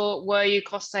always thought, were you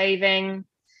cost saving?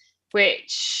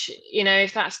 Which,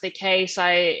 if that's the case,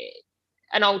 an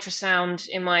ultrasound,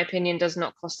 in my opinion, does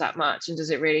not cost that much. And does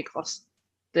it really cost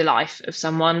the life of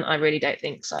someone? I really don't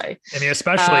think so. I mean,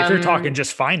 especially if you're talking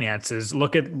just finances,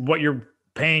 look at what you're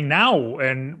paying now.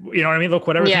 And you know what I mean? Look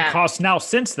what everything costs now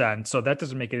since then. So that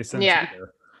doesn't make any sense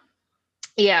either.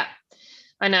 Yeah,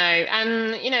 I know.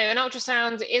 And, an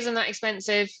ultrasound isn't that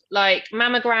expensive. Like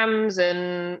mammograms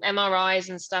and MRIs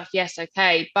and stuff. Yes.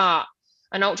 Okay. But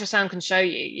an ultrasound can show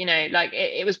you, like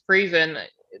it was proven,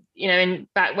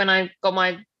 back when I got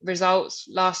my results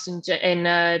in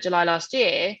July last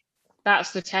year,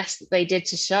 that's the test that they did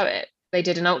to show it. They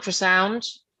did an ultrasound.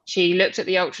 She looked at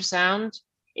the ultrasound.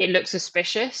 It looked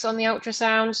suspicious on the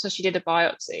ultrasound. So she did a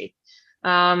biopsy.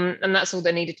 And that's all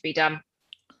that needed to be done.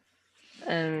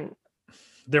 And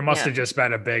there must have just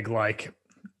been a big, like,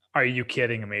 are you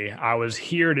kidding me? I was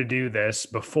here to do this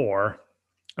before,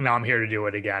 and now I'm here to do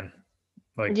it again.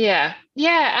 Like, yeah.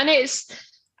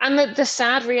 And the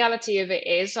sad reality of it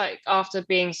is, like, after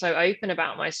being so open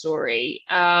about my story,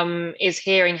 is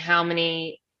hearing how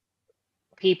many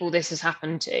people this has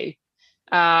happened to,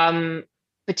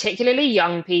 particularly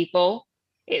young people.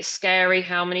 It's scary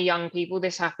how many young people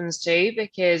this happens to,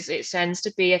 because it tends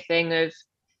to be a thing of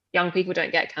young people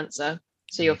don't get cancer,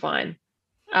 so you're fine.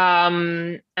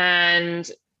 And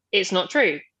it's not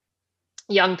true.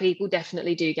 Young people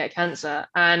definitely do get cancer.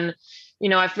 And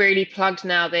I've really plugged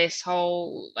now this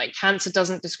whole, like, cancer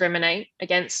doesn't discriminate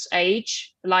against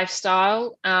age,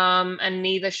 lifestyle, and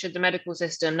neither should the medical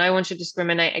system. No one should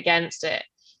discriminate against it.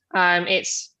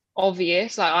 It's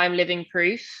obvious, like, I'm living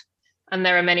proof, and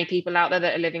there are many people out there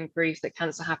that are living proof that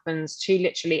cancer happens to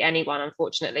literally anyone.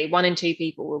 Unfortunately, 1 in 2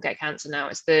 people will get cancer now.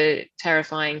 It's the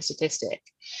terrifying statistic.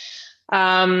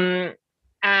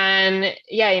 And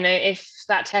if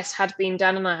that test had been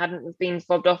done and I hadn't been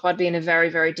fobbed off, I'd be in a very,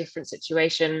 very different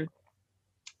situation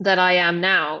that I am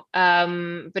now.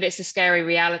 But it's a scary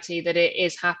reality that it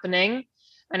is happening,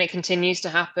 and it continues to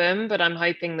happen. But I'm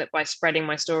hoping that by spreading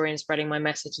my story and spreading my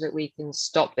message, that we can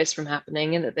stop this from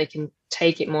happening, and that they can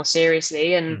take it more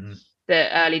seriously, and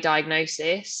that early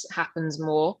diagnosis happens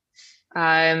more.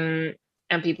 And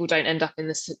people don't end up in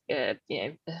this,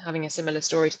 having a similar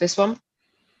story to this one.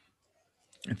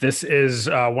 This is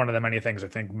one of the many things I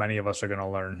think many of us are going to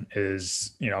learn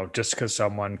is, just because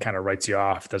someone kind of writes you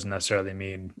off doesn't necessarily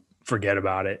mean forget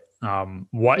about it.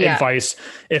 What advice,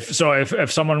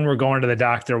 if someone were going to the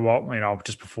doctor,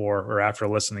 just before or after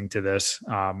listening to this,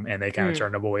 and they kind of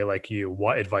turned away like you,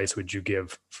 what advice would you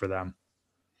give for them?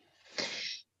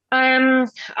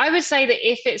 I would say that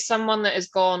if it's someone that has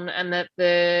gone and that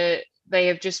they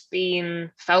have just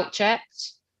been felt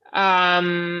checked,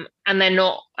 and they're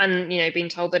not, and being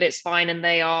told that it's fine and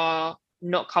they are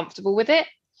not comfortable with it,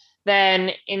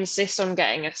 then insist on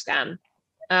getting a scan.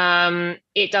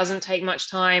 It doesn't take much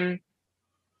time,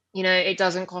 it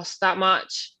doesn't cost that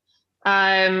much,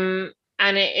 and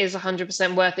it is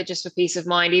 100% worth it just for peace of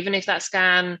mind. Even if that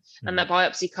scan and that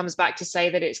biopsy comes back to say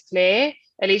that it's clear,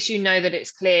 at least that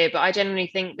it's clear. But I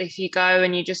generally think that if you go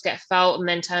and you just get felt and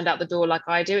then turned out the door like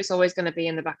I do, it's always going to be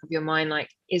in the back of your mind, like,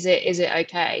 is it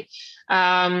okay?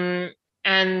 And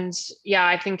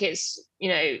I think it's,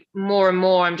 more and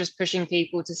more I'm just pushing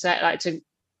people to say, like, to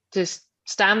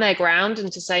stand their ground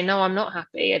and to say, no, I'm not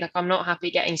happy. Like, I'm not happy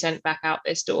getting sent back out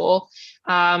this door.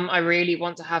 I really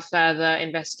want to have further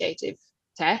investigative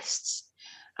tests.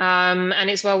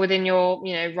 And it's well within your,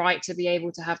 right to be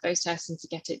able to have those tests and to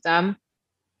get it done.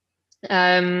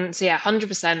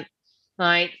 100%.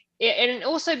 Like, and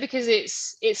also because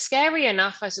it's scary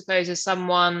enough, I suppose, as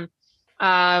someone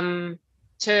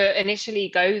to initially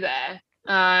go there.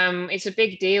 It's a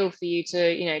big deal for you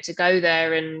to go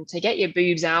there and to get your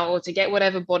boobs out, or to get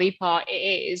whatever body part it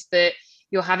is that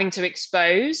you're having to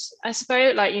expose, I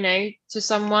suppose, like, to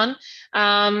someone.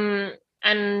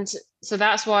 And so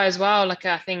that's why as well, like,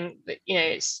 I think that,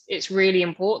 it's really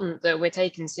important that we're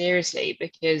taken seriously,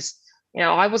 because,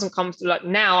 I wasn't comfortable. Like,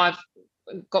 now I've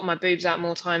got my boobs out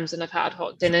more times than I've had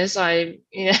hot dinners. I'm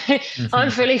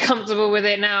fully comfortable with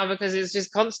it now because it's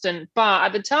just constant. But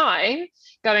at the time,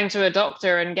 going to a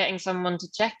doctor and getting someone to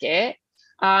check it,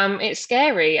 it's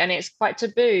scary and it's quite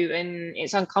taboo and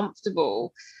it's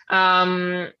uncomfortable.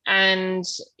 And,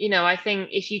 I think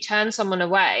if you turn someone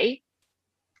away,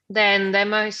 then they're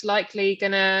most likely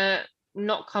gonna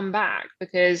not come back,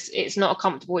 because it's not a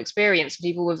comfortable experience.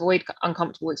 People avoid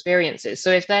uncomfortable experiences.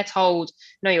 So if they're told,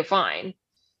 no, you're fine,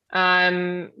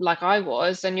 like I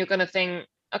was, then you're going to think,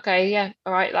 okay, yeah,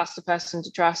 all right, that's the person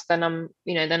to trust, then I'm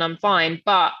fine.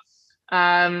 But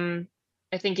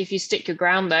I think if you stick your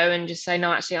ground though and just say,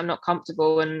 no, actually I'm not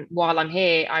comfortable, and while I'm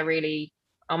here, I'm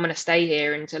going to stay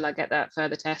here until I get that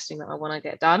further testing that I want to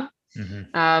get done.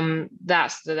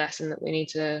 That's the lesson that we need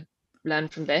to learn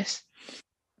from this.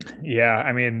 Yeah,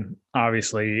 I mean,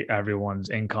 obviously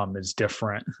everyone's income is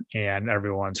different and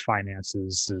everyone's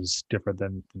finances is different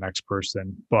than the next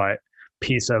person, but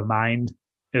peace of mind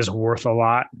is worth a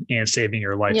lot, and saving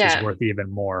your life is worth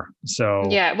even more. So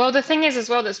yeah, well, the thing is as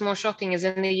well that's more shocking is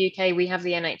in the UK we have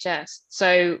the NHS,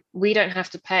 so we don't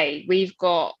have to pay. We've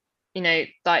got,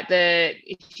 like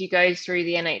if you go through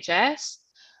the NHS,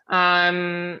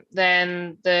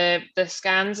 then the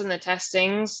scans and the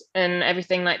testings and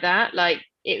everything like that, like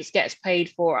it gets paid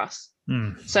for us.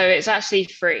 So it's actually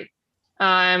free.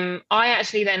 I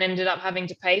actually then ended up having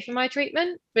to pay for my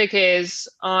treatment because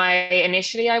I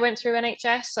went through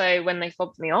NHS. So when they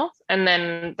fobbed me off, and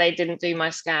then they didn't do my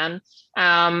scan.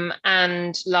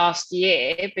 And last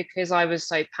year, because I was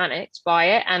so panicked by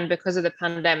it, and because of the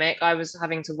pandemic, I was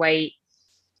going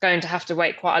to have to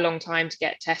wait quite a long time to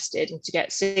get tested and to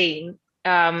get seen.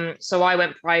 So I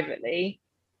went privately,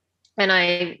 and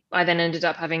I then ended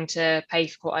up having to pay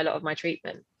for quite a lot of my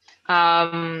treatment,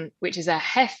 which is a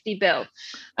hefty bill.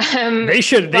 They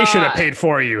should have paid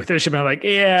for you. They should have been like,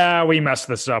 yeah, we messed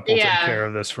this up. We'll take care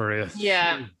of this for you.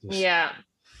 Yeah.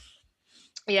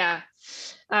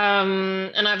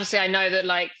 And obviously I know that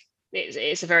like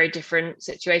it's a very different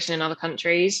situation in other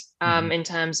countries, in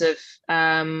terms of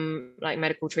like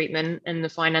medical treatment and the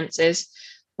finances.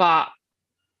 But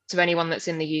to anyone that's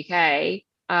in the UK,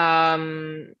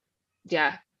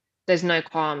 there's no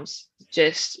qualms.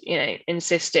 Just,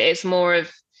 insist it. It's more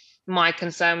of my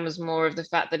concern was more of the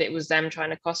fact that it was them trying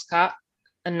to cost cut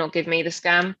and not give me the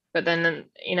scan. But then,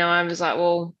 I was like,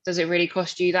 well, does it really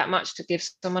cost you that much to give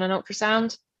someone an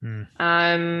ultrasound?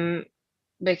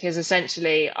 Because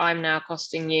essentially I'm now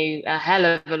costing you a hell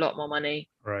of a lot more money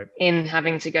in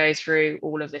having to go through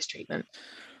all of this treatment.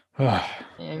 I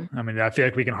mean, I feel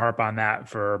like we can harp on that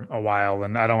for a while,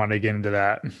 and I don't want to get into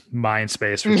that mind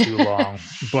space for too long.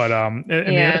 But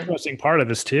the interesting part of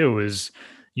this too is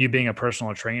you being a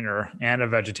personal trainer and a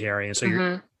vegetarian. So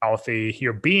you're healthy,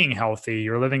 you're being healthy,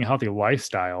 you're living a healthy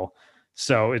lifestyle.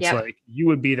 So it's like you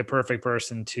would be the perfect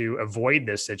person to avoid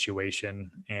this situation,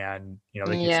 and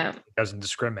it doesn't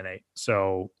discriminate.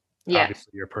 So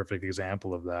obviously you're a perfect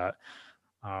example of that.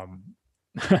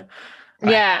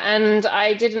 And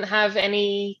I didn't have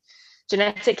any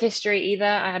genetic history either.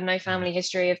 I had no family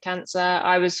history of cancer.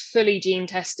 I was fully gene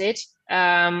tested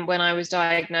when I was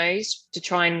diagnosed to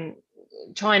try and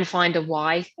find a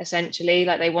why, essentially.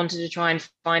 Like they wanted to try and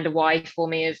find a why for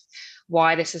me of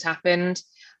why this has happened.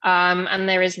 And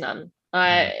there is none.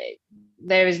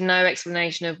 There is no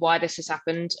explanation of why this has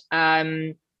happened.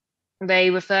 They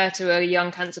refer to a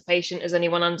young cancer patient as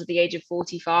anyone under the age of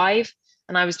 45,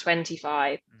 and I was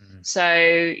 25. So,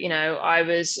 I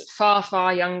was far,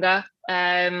 far younger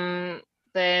than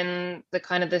the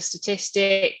kind of the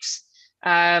statistics.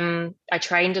 I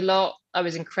trained a lot. I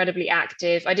was incredibly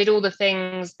active. I did all the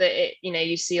things that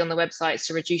you see on the websites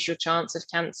to reduce your chance of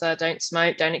cancer. Don't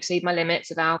smoke, don't exceed my limits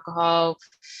of alcohol,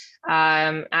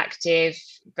 active,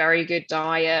 very good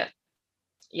diet.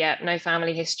 No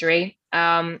family history.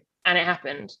 And it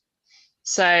happened.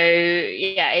 So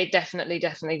it definitely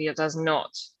does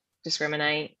not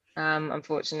discriminate.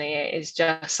 Unfortunately, it is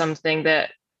just something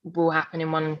that will happen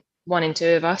in one in two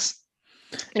of us,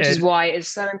 which is why it is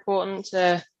so important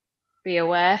to be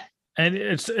aware.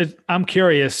 And I'm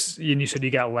curious, you said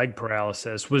you got leg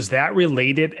paralysis. Was that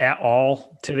related at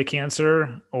all to the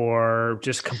cancer, or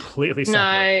just completely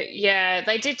separate? No,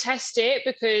 they did test it,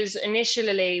 because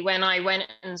initially when I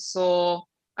went and saw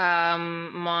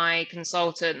my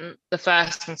consultant, the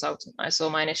first consultant, I saw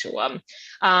my initial one,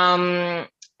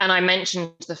 and I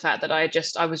mentioned the fact that I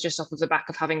was just off of the back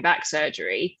of having back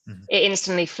surgery. It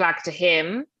instantly flagged to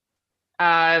him,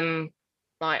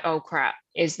 like, oh crap,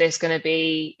 is this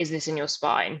in your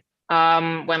spine?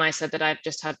 When I said that I'd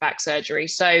just had back surgery.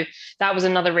 So that was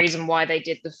another reason why they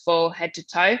did the full head to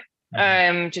toe,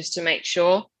 just to make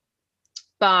sure.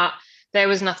 But there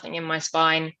was nothing in my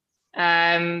spine.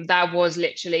 That was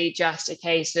literally just a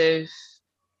case of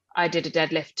I did a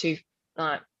deadlift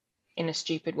in a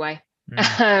stupid way.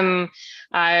 And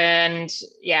I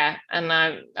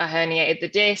herniated the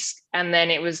disc, and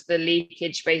then it was the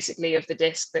leakage basically of the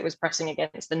disc that was pressing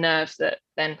against the nerve that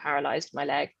then paralyzed my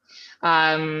leg.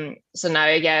 That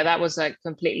was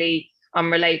completely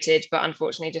unrelated, but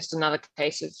unfortunately just another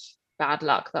case bad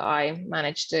luck that I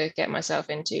managed to get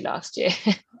myself into last year.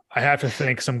 I have to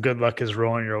think some good luck is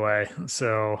rolling your way.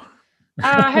 So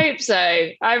I hope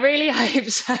so. I really hope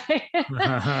so.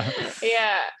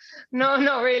 Yeah,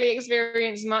 not really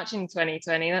experienced much in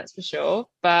 2020, that's for sure.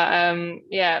 But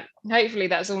yeah, hopefully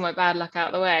that's all my bad luck out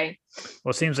of the way. Well,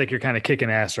 it seems like you're kind of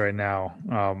kicking ass right now.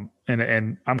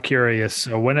 And I'm curious.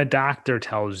 So when a doctor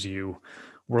tells you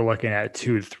we're looking at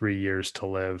 2 to 3 years to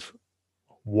live,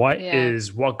 what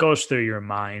goes through your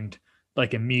mind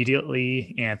like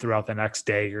immediately and throughout the next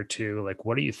day or two? Like,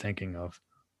 what are you thinking of?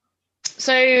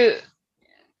 So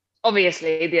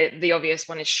obviously the obvious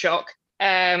one is shock.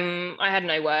 I had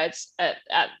no words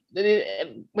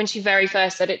when she very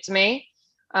first said it to me.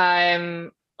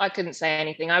 I couldn't say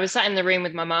anything. I was sat in the room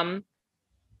with my mum.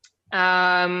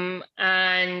 And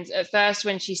at first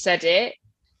when she said it,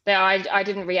 I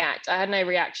didn't react. I had no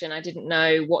reaction. I didn't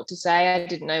know what to say. I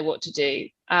didn't know what to do.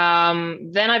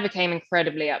 Then I became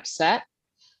incredibly upset.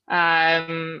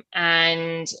 And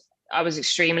I was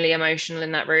extremely emotional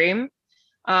in that room.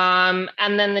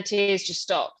 And then the tears just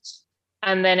stopped.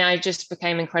 And then I just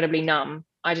became incredibly numb.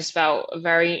 I just felt a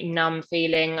very numb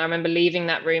feeling. I remember leaving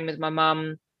that room with my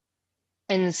mum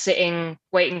and sitting,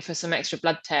 waiting for some extra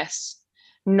blood tests,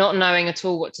 not knowing at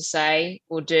all what to say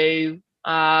or do.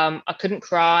 I couldn't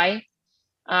cry.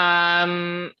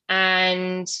 And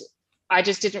I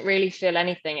just didn't really feel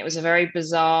anything. It was a very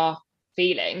bizarre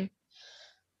feeling.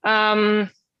 And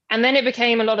then it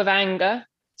became a lot of anger.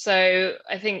 So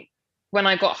I think when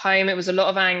I got home, it was a lot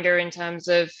of anger in terms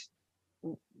of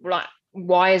like,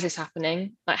 why is this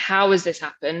happening? Like, how has this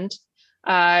happened?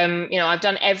 I've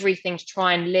done everything to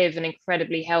try and live an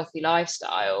incredibly healthy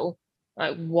lifestyle.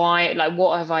 Like, why? Like,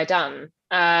 what have I done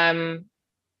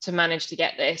to manage to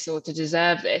get this or to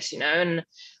deserve this? And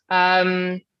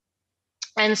so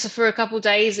for a couple of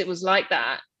days, it was like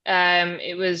that.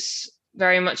 It was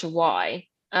very much a why.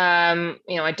 I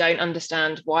don't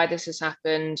understand why this has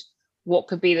happened. What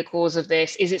could be the cause of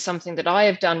this? Is it something that I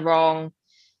have done wrong?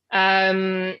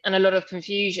 And a lot of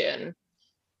confusion.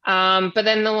 But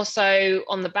then also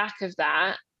on the back of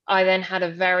that, I then had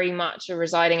a very much a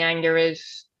residing anger of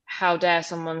how dare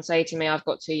someone say to me, I've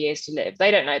got 2 years to live.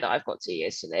 They don't know that I've got 2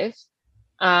 years to live.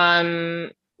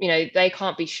 They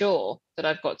can't be sure that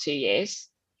I've got 2 years.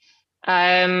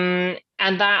 And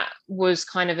that was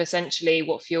kind of essentially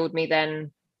what fueled me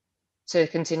then to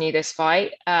continue this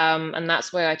fight. And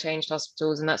that's why I changed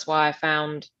hospitals. And that's why I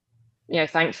found,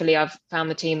 thankfully I've found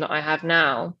the team that I have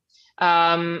now.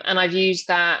 And I've used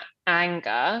that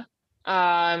anger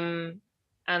and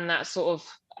that sort of,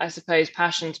 I suppose,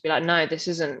 passion to be like, no, this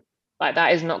isn't like,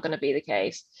 that is not going to be the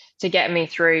case, to get me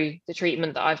through the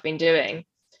treatment that I've been doing.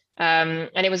 And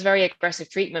it was very aggressive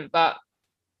treatment, but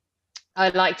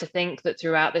I'd like to think that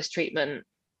throughout this treatment,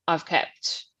 I've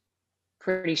kept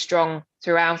pretty strong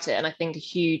throughout it. And I think a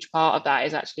huge part of that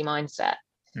is actually mindset.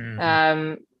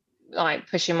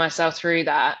 Like pushing myself through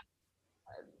that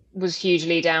was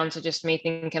hugely down to just me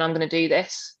thinking, I'm going to do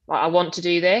this. Like, I want to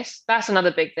do this. That's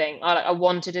another big thing. I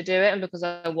wanted to do it. And because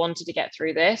I wanted to get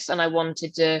through this and I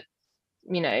wanted to,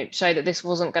 show that this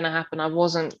wasn't going to happen. I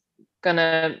wasn't going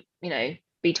to,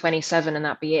 be 27 and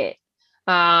that be it.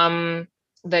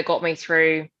 That got me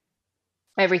through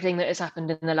everything that has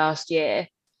happened in the last year.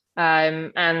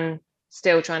 And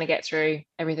still trying to get through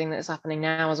everything that's happening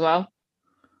now as well.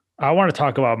 I want to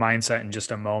talk about mindset in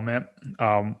just a moment.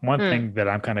 One thing that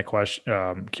I'm kind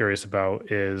of curious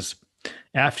about is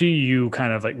after you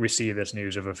kind of like receive this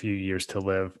news of a few years to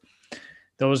live,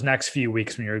 those next few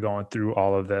weeks when you're going through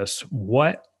all of this,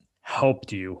 what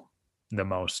helped you the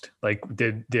most? Like,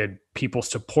 did people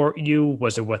support you?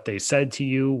 Was it what they said to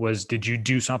you? Did you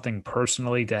do something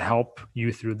personally to help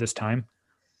you through this time?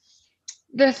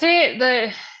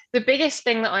 The biggest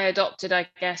thing that I adopted, I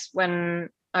guess, when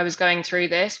I was going through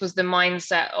this was the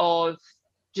mindset of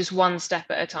just one step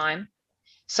at a time.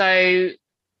 So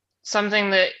something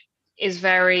that is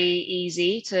very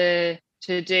easy to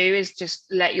do is just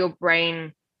let your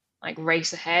brain like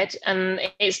race ahead. And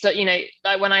it's that,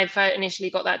 like when I initially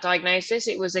got that diagnosis,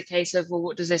 it was a case of, well,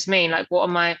 what does this mean? Like, how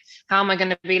am I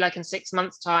going to be like in 6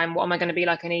 months' time? What am I going to be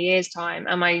like in a year's time?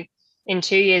 Am I in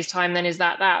 2 years' time? Then is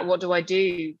that? What do I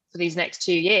do for these next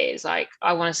 2 years? Like,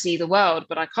 I want to see the world,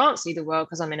 but I can't see the world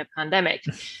because I'm in a pandemic.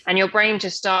 And your brain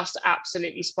just starts to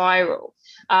absolutely spiral.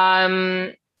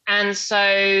 And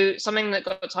so something that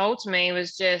got told to me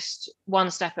was just one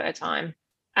step at a time.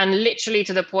 And literally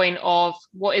to the point of,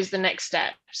 what is the next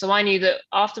step? So I knew that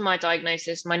after my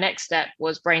diagnosis, my next step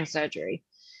was brain surgery.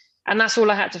 And that's all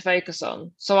I had to focus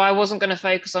on. So I wasn't going to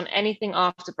focus on anything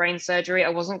after brain surgery. I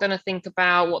wasn't going to think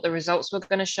about what the results were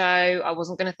going to show. I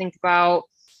wasn't going to think about,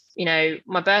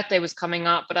 my birthday was coming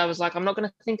up, but I was like, I'm not going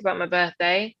to think about my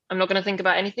birthday. I'm not going to think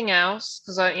about anything else,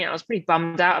 because I was pretty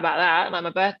bummed out about that. Like, my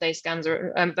birthday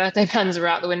plans are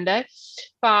out the window.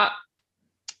 But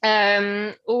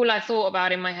all I thought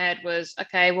about in my head was,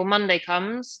 okay, well, Monday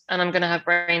comes and I'm going to have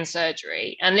brain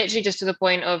surgery. And literally just to the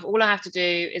point of, all I have to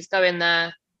do is go in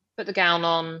there, put the gown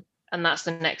on, and that's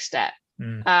the next step.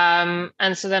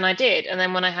 And so then I did. And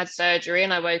then when I had surgery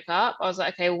and I woke up, I was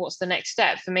like, okay, well, what's the next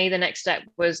step? For me, the next step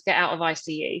was get out of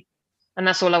ICU. And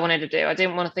that's all I wanted to do. I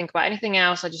didn't want to think about anything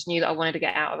else. I just knew that I wanted to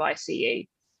get out of ICU.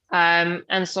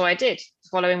 And so I did. The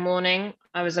following morning,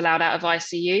 I was allowed out of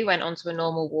ICU, went onto a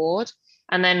normal ward.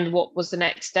 And then what was the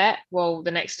next step? Well, the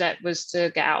next step was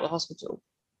to get out of the hospital.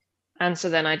 And so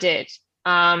then I did.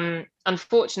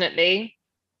 Unfortunately,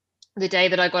 the day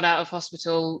that I got out of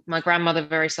hospital, my grandmother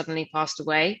very suddenly passed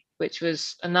away, which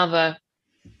was another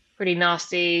pretty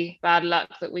nasty bad luck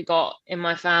that we got in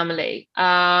my family.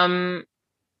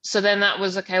 So then that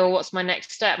was, okay, well, what's my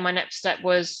next step? My next step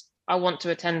was, I want to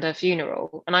attend her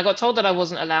funeral. And I got told that I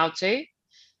wasn't allowed to,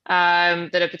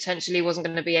 that I potentially wasn't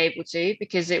going to be able to,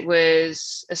 because it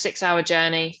was a 6-hour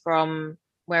journey from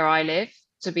where I live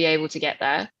to be able to get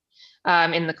there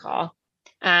in the car.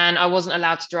 And I wasn't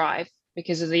allowed to drive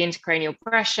because of the intracranial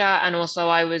pressure. And also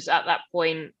I was at that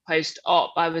point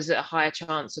post-op, I was at a higher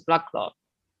chance of blood clot.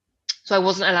 So I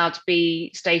wasn't allowed to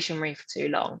be stationary for too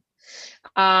long.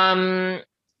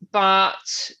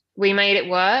 But we made it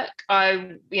work.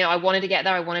 I wanted to get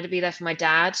there. I wanted to be there for my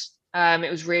dad.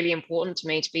 It was really important to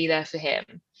me to be there for him,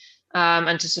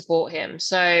 and to support him.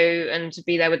 And to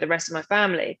be there with the rest of my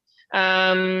family.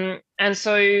 And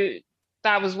so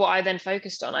that was what I then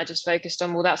focused on. I just focused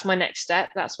on, well, that's my next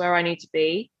step. That's where I need to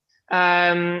be. So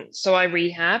I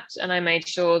rehabbed, and I made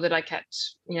sure that I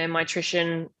kept, my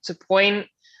nutrition to point.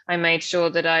 I made sure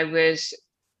that I was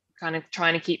kind of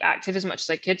trying to keep active as much as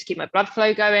I could to keep my blood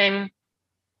flow going.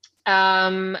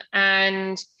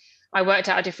 And I worked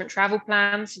out a different travel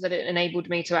plan so that it enabled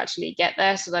me to actually get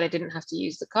there, so that I didn't have to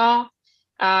use the car.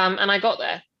 And I got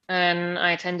there, and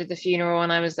I attended the funeral,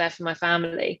 and I was there for my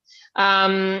family.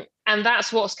 And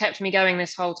that's what's kept me going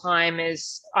this whole time.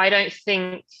 Is I don't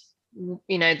think,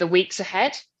 the weeks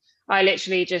ahead. I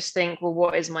literally just think, well,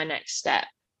 what is my next step?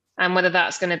 And whether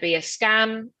that's going to be a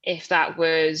scan, if that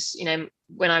was,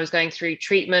 when I was going through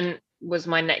treatment, was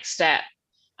my next step,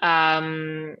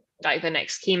 like the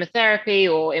next chemotherapy,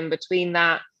 or in between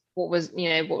that,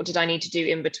 what did I need to do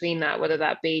in between that? Whether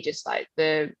that be just like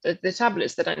the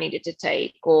tablets that I needed to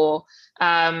take, or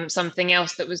something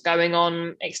else that was going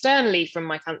on externally from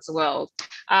my cancer world.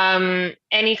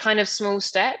 Any kind of small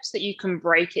steps that you can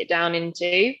break it down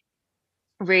into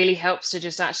really helps to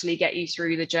just actually get you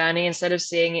through the journey, instead of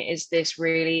seeing it as this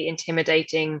really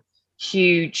intimidating,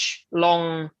 huge,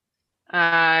 long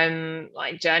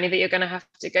journey that you're going to have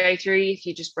to go through. If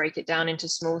you just break it down into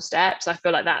small steps, I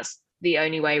feel like that's the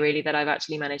only way really that I've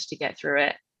actually managed to get through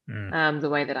it the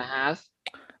way that I have.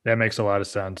 That makes a lot of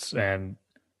sense. And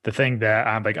the thing that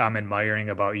I'm admiring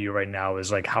about you right now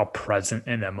is like how present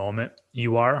in that moment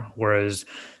you are. Whereas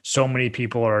so many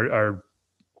people are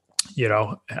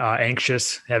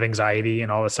anxious, have anxiety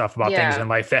and all this stuff about things in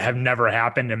life that have never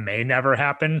happened and may never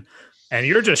happen. And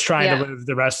you're just trying to live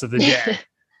the rest of the day,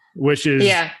 which is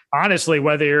honestly,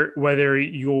 whether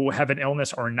you have an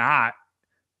illness or not,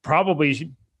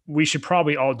 we should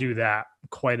probably all do that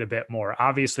quite a bit more.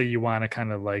 Obviously you want to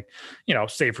kind of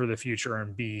save for the future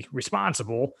and be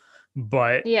responsible,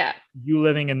 but you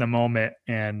living in the moment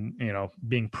and,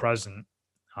 being present,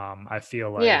 I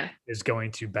feel like is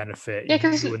going to benefit you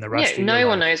and the rest of your life. No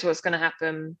one knows what's going to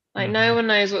happen. No one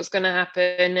knows what's going to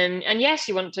happen. And yes,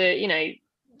 you want to,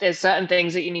 there's certain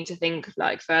things that you need to think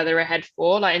further ahead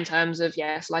for, in terms of,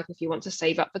 if you want to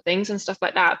save up for things and stuff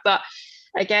like that. But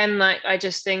again, I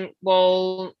just think,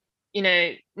 well,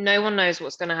 no one knows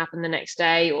what's going to happen the next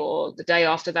day or the day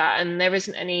after that. And there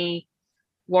isn't any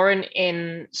warrant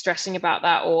in stressing about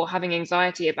that or having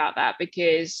anxiety about that,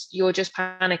 because you're just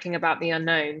panicking about the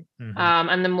unknown.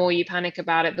 And the more you panic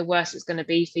about it, the worse it's going to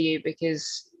be for you,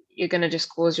 because you're going to just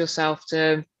cause yourself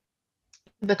to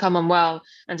become unwell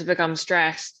and to become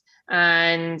stressed.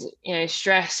 And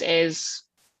stress is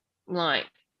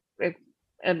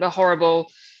a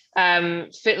horrible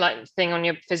thing on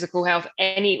your physical health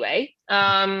anyway.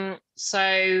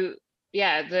 So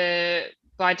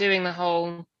by doing the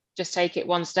whole just take it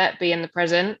one step, be in the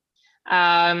present,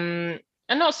 and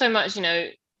not so much,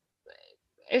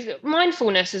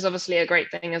 mindfulness is obviously a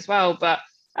great thing as well, but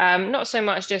not so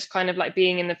much just kind of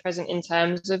being in the present in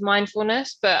terms of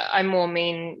mindfulness, but I more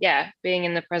mean being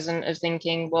in the present of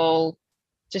thinking, well,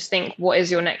 just think, what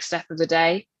is your next step of the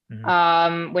day?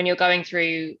 when you're going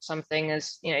through something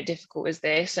as, difficult as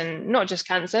this, and not just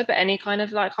cancer, but any kind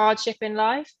of like hardship in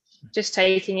life, just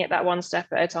taking it that one step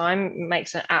at a time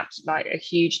makes a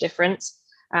huge difference.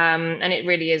 And it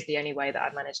really is the only way that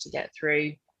I've managed to get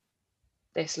through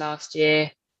this last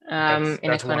year.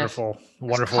 That's wonderful.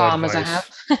 Wonderful calm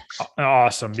advice. As I have.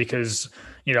 Awesome. Because,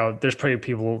 there's probably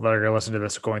people that are going to listen to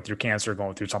this going through cancer,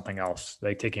 going through something else.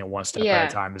 Like taking it one step at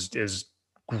a time is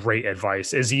great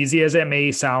advice. As easy as it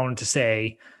may sound to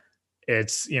say,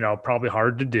 it's, probably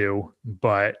hard to do,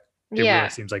 but it really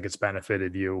seems like it's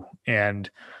benefited you. And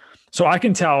so I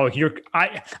can tell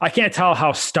I can't tell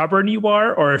how stubborn you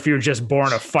are or if you're just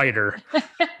born a fighter,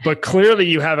 but clearly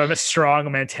you have a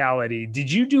strong mentality.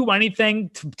 Did you do anything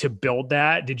to build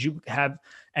that? Did you have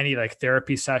any like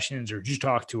therapy sessions, or did you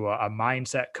talk to a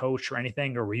mindset coach or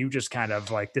anything? Or were you just kind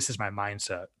of like, this is my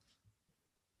mindset?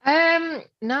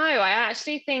 No, I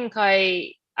actually think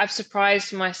I've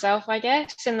surprised myself, I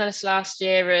guess, in this last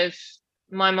year of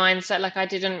my mindset. Like I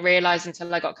didn't realize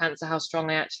until I got cancer how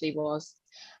strong I actually was.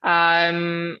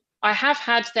 I have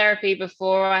had therapy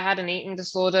before. I had an eating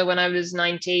disorder when I was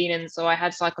 19, and so I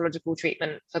had psychological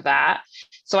treatment for that.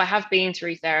 So I have been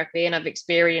through therapy and I've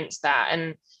experienced that.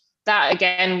 And that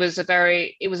again was a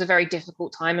very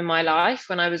difficult time in my life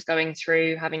when I was going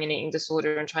through having an eating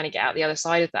disorder and trying to get out the other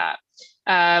side of that.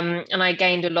 And I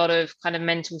gained a lot of kind of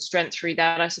mental strength through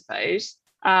that, I suppose.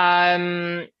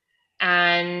 And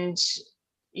kind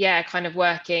of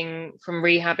working from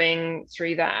rehabbing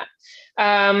through that.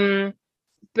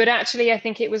 But actually, I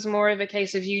think it was more of a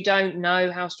case of you don't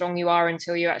know how strong you are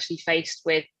until you're actually faced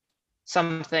with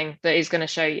something that is going to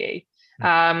show you.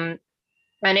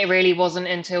 And it really wasn't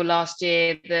until last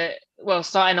year that,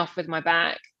 starting off with my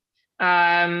back,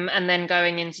 and then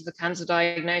going into the cancer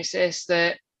diagnosis,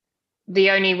 that the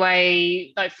only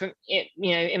way, like from it,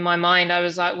 in my mind, I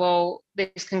was like, well,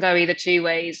 this can go either two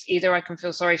ways. Either I can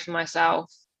feel sorry for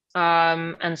myself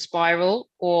and spiral,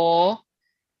 or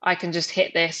I can just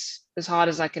hit this as hard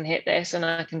as I can hit this, and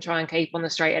I can try and keep on the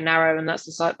straight and narrow. And that's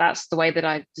the way that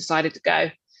I decided to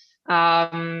go.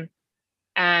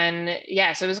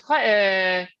 So it was quite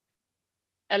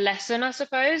a lesson, I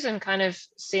suppose, and kind of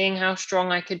seeing how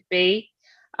strong I could be.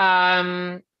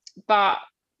 But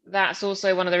that's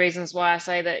also one of the reasons why I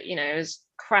say that, as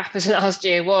crap as last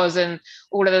year was, and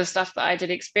all of the stuff that I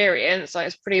did experience, like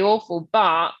it's pretty awful.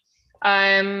 But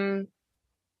I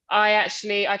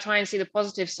try and see the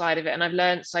positive side of it, and I've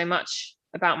learned so much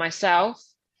about myself,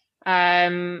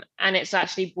 and it's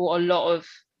actually brought a lot of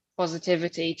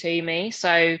positivity to me.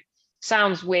 So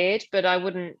sounds weird, but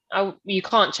you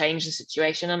can't change the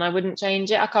situation, and I wouldn't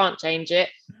change it. I can't change it,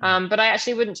 but I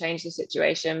actually wouldn't change the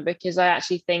situation, because I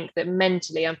actually think that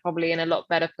mentally I'm probably in a lot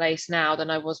better place now than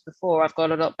I was before. I've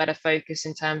got a lot better focus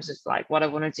in terms of like what I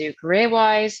want to do career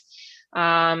wise.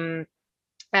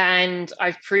 And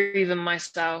I've proven to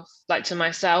myself that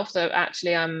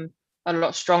actually I'm a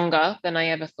lot stronger than I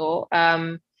ever thought.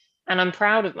 And I'm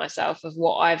proud of myself, of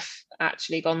what I've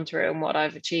actually gone through and what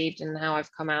I've achieved and how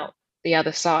I've come out the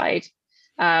other side,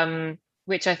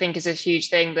 which I think is a huge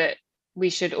thing that we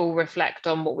should all reflect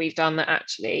on, what we've done that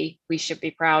actually we should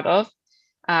be proud of.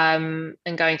 And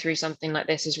going through something like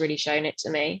this has really shown it to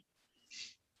me.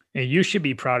 And you should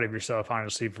be proud of yourself,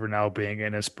 honestly, for now being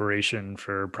an inspiration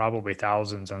for probably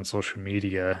thousands on social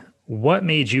media. What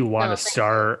made you want to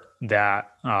start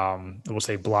that, we'll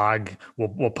say blog,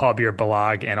 we'll pub your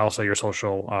blog and also your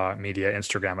social media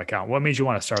Instagram account? What made you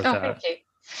want to start that? Thank you.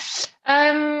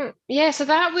 So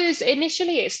that was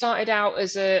initially, it started out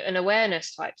as an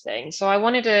awareness type thing. So I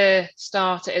wanted to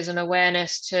start it as an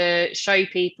awareness to show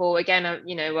people, again,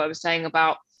 what I was saying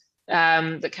about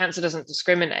that cancer doesn't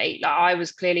discriminate. Like I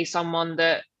was clearly someone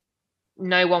that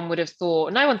no one would have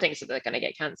thought, no one thinks that they're going to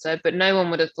get cancer, but no one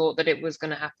would have thought that it was going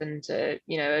to happen to,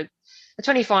 a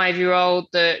 25-year-old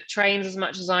that trains as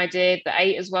much as I did, that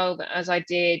ate as well as I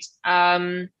did.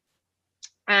 And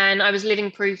I was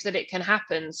living proof that it can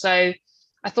happen. So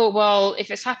I thought, well,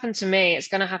 if it's happened to me, it's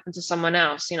going to happen to someone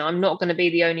else. I'm not going to be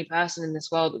the only person in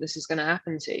this world that this is going to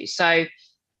happen to. So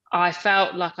I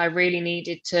felt like I really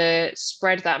needed to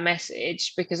spread that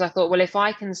message, because I thought, well, if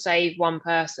I can save one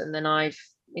person, then I've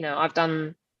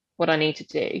done what I need to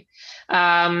do.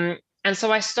 And so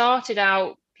I started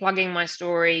out plugging my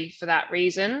story for that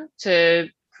reason, to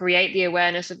create the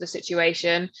awareness of the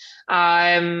situation,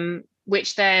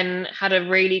 which then had a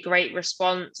really great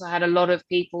response. I had a lot of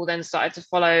people then started to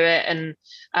follow it and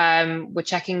were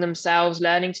checking themselves,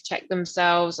 learning to check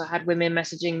themselves. I had women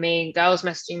messaging me and girls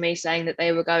messaging me saying that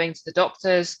they were going to the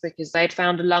doctors because they'd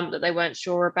found a lump that they weren't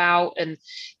sure about, and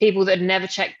people that had never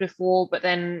checked before but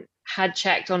then had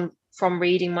checked on from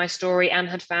reading my story and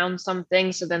had found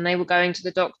something. So then they were going to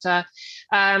the doctor.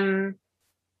 And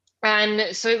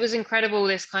so it was incredible,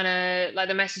 this kind of like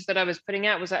the message that I was putting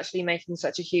out was actually making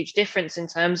such a huge difference in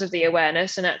terms of the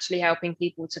awareness and actually helping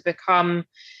people to become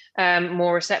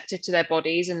more receptive to their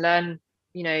bodies and learn,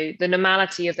 you know, the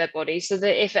normality of their bodies, so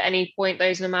that if at any point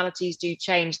those normalities do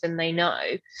change, then they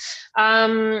know.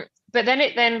 But then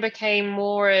it then became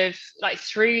more of like,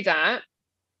 through that,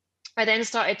 I then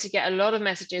started to get a lot of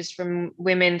messages from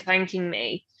women thanking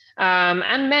me,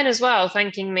 and men as well,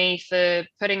 thanking me for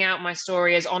putting out my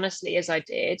story as honestly as I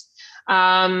did,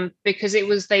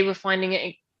 because they were finding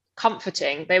it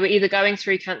comforting. They were either going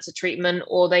through cancer treatment,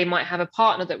 or they might have a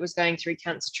partner that was going through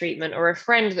cancer treatment, or a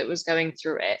friend that was going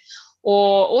through it,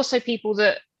 or also people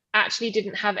that actually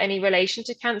didn't have any relation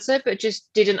to cancer, but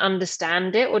just didn't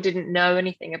understand it or didn't know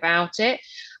anything about it.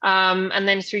 And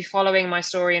then through following my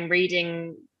story and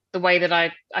reading the way that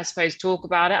I suppose talk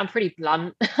about it, I'm pretty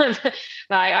blunt. Like,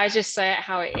 I just say it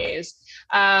how it is.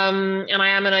 And I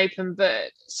am an open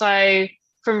book. So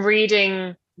from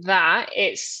reading that,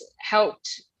 it's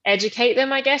helped educate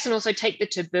them, I guess, and also take the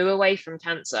taboo away from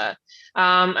cancer.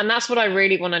 And that's what I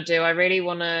really want to do. I really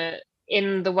want to,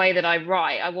 in the way that I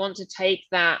write, I want to take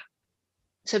that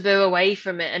taboo away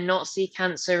from it and not see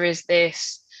cancer as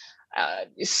this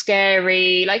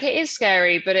scary, like, it is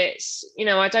scary, but it's, you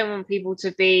know, I don't want people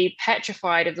to be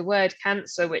petrified of the word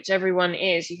cancer, which everyone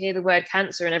is. You hear the word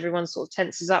cancer and everyone sort of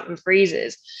tenses up and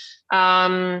freezes.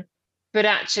 But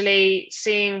actually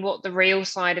seeing what the real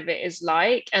side of it is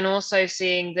like, and also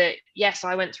seeing that, yes,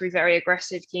 I went through very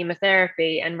aggressive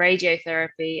chemotherapy and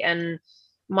radiotherapy, and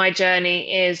my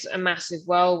journey is a massive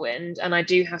whirlwind, and I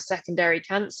do have secondary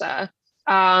cancer.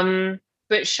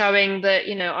 But showing that,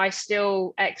 you know, I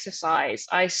still exercise,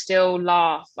 I still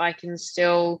laugh, I can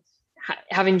still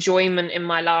have enjoyment in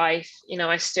my life. You know,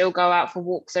 I still go out for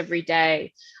walks every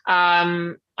day.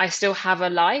 I still have a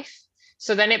life.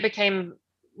 So then it became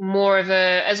more of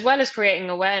a, as well as creating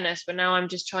awareness, but now I'm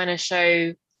just trying to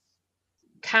show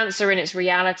cancer in its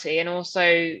reality, and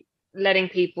also letting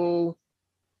people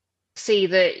see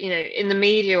that, you know, in the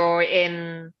media or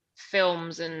in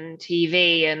films and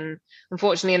TV, and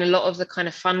unfortunately in a lot of the kind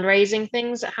of fundraising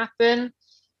things that happen,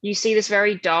 you see this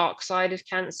very dark side of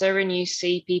cancer, and you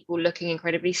see people looking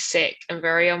incredibly sick and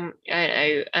very you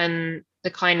know, and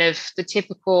the kind of the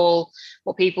typical,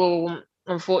 what people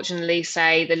unfortunately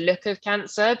say, the look of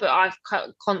cancer. But I've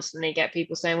constantly get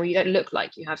people saying, well, you don't look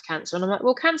like you have cancer. And I'm like,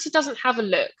 well, cancer doesn't have a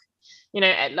look. You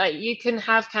know, like, you can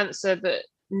have cancer but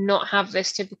not have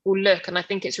this typical look. And I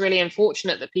think it's really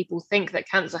unfortunate that people think that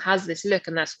cancer has this look,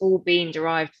 and that's all being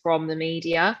derived from the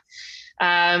media.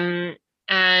 And,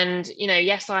 you know,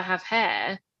 yes, I have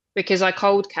hair because I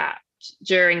cold capped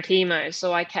during chemo,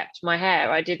 so I kept my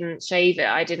hair. I didn't shave it.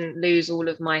 I didn't lose all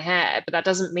of my hair, but that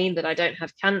doesn't mean that I don't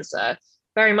have cancer.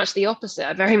 Very much the opposite.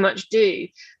 I very much do.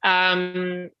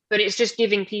 But it's just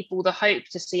giving people the hope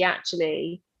to see,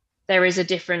 actually, there is a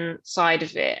different side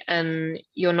of it, and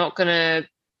you're not going to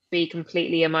be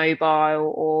completely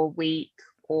immobile or weak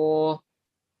or,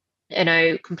 you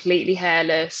know, completely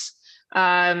hairless.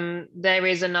 There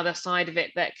is another side of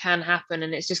it that can happen,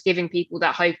 and it's just giving people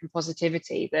that hope and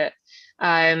positivity that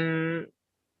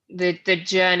the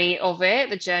journey of it,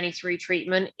 the journey through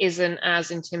treatment, isn't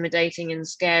as intimidating and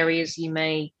scary as you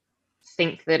may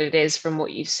think that it is from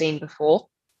what you've seen before.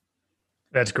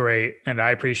 That's great. And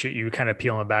I appreciate you kind of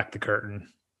peeling back the curtain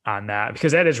on that,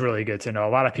 because that is really good to know. A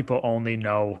lot of people only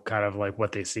know kind of like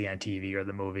what they see on TV or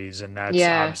the movies. And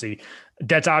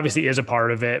that's obviously is a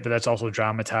part of it, but that's also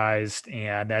dramatized,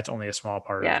 and that's only a small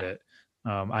part of it.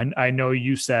 I know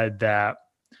you said that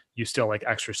you still like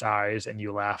exercise and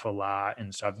you laugh a lot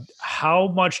and stuff. How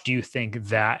much do you think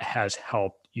that has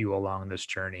helped you along this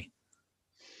journey?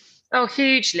 Oh,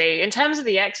 hugely. In terms of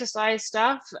the exercise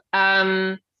stuff,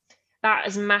 that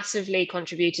has massively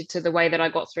contributed to the way that I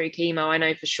got through chemo, I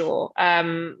know for sure.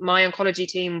 My oncology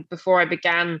team, before I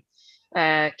began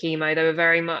chemo, they were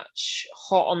very much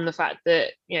hot on the fact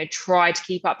that, you know, try to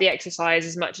keep up the exercise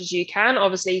as much as you can,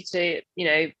 obviously, to, you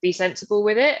know, be sensible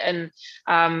with it, and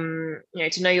you know,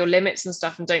 to know your limits and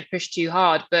stuff, and don't push too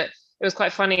hard. But it was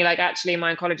quite funny, like, actually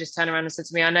my oncologist turned around and said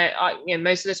to me, you know,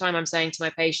 most of the time I'm saying to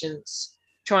my patients,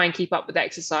 try and keep up with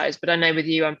exercise, but I know with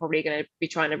you, I'm probably going to be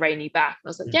trying to rein you back. And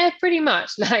I was like, yeah, pretty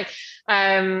much. Like,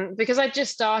 because I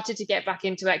just started to get back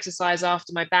into exercise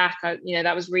after my back. You know,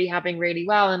 that was rehabbing really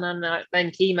well. And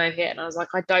then chemo hit, and I was like,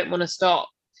 I don't want to stop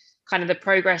kind of the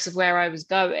progress of where I was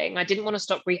going. I didn't want to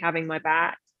stop rehabbing my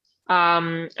back.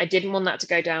 I didn't want that to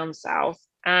go down south.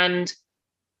 And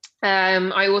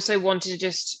I also wanted to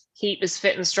just keep as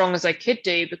fit and strong as I could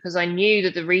do, because I knew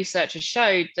that the research has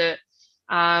showed that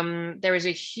there is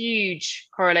a huge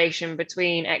correlation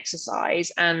between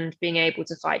exercise and being able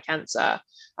to fight cancer,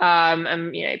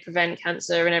 and prevent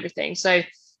cancer and everything. So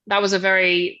that was a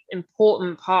very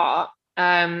important part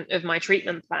of my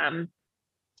treatment plan.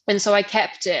 And so I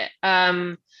kept it.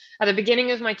 At the beginning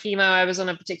of my chemo, I was on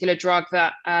a particular drug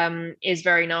that is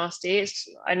very nasty.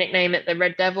 I nickname it the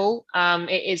Red Devil.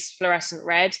 It is fluorescent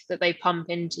red that they pump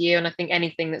into you. And I think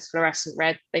anything that's fluorescent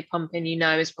red they pump in,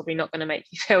 is probably not going to make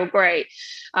you feel great.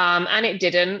 And it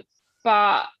didn't.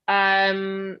 But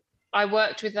I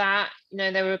worked with that.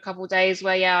 There were a couple of days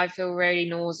where, I feel really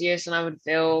nauseous, and I would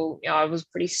feel, I was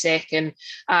pretty sick and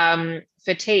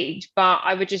fatigued, but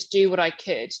I would just do what I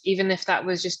could, even if that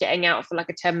was just getting out for like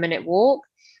a 10-minute walk.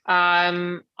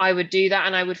 I would do that,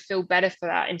 and I would feel better for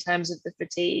that in terms of the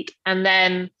fatigue. And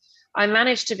then I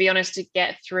managed, to be honest, to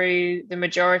get through the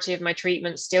majority of my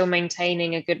treatment, still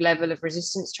maintaining a good level of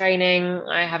resistance training.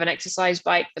 I have an exercise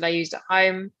bike that I used at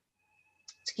home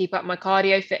to keep up my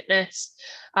cardio fitness.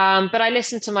 But I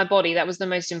listened to my body. That was the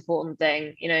most important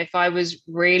thing. If I was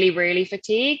really, really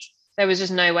fatigued, there was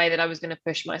just no way that I was going to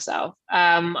push myself.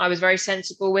 I was very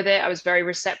sensible with it. I was very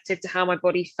receptive to how my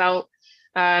body felt.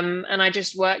 And I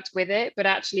just worked with it, but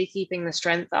actually keeping the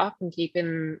strength up and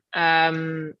keeping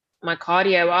my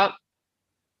cardio up,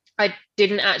 I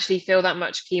didn't actually feel that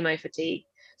much chemo fatigue.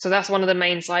 So that's one of the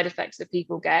main side effects that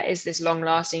people get, is this long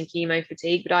lasting chemo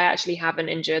fatigue, but I actually haven't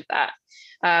endured that.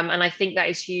 And I think that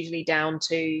is hugely down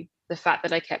to the fact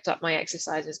that I kept up my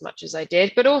exercise as much as I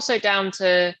did, but also down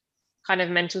to kind of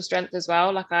mental strength as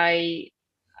well. Like I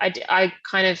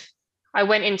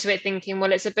went into it thinking,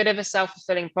 well, it's a bit of a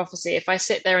self-fulfilling prophecy. If I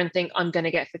sit there and think I'm going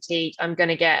to get fatigued, I'm going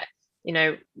to get,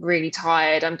 really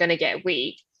tired, I'm going to get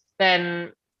weak,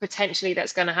 then potentially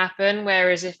that's going to happen.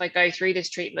 Whereas if I go through this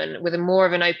treatment with a more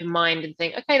of an open mind and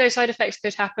think, okay, those side effects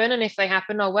could happen, and if they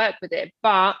happen, I'll work with it,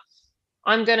 but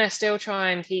I'm going to still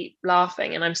try and keep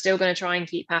laughing, and I'm still going to try and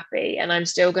keep happy, and I'm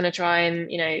still going to try and,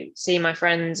 see my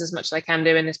friends as much as I can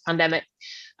do in this pandemic.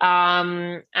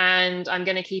 And I'm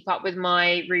going to keep up with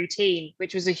my routine,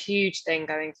 which was a huge thing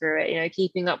going through it,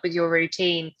 keeping up with your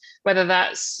routine, whether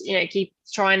that's, keep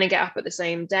trying to get up at the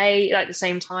same day, like the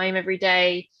same time every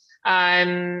day,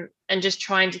 and just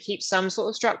trying to keep some sort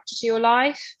of structure to your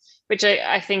life, which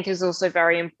I think is also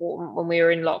very important when we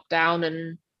were in lockdown.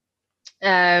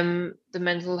 And the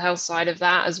mental health side of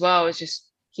that as well is just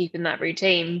keeping that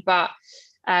routine. But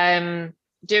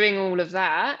doing all of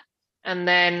that, and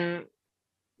then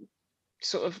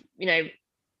sort of,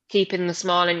 keeping the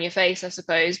smile in your face, I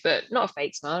suppose, but not a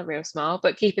fake smile, a real smile,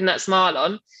 but keeping that smile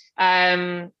on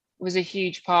was a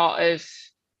huge part of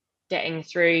getting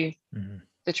through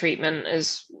the treatment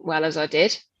as well as I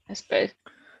did, I suppose.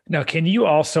 Now, can you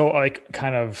also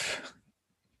kind of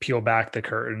peel back the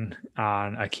curtain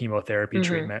on a chemotherapy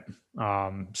treatment?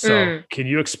 Can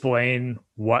you explain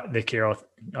what the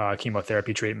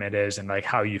chemotherapy treatment is, and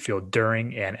how you feel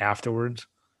during and afterwards?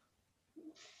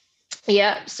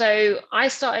 Yeah, so I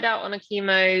started out on a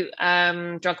chemo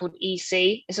drug called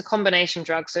EC. It's a combination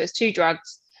drug, so it's 2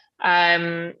 drugs.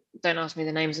 Don't ask me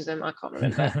the names of them, I can't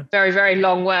remember. Very, very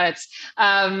long words.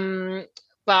 But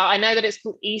I know that it's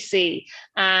called EC,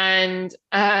 and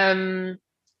and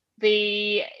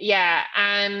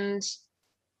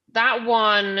that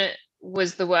one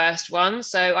was the worst one.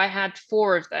 So I had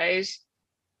 4 of those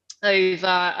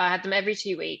I had them every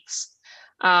 2 weeks.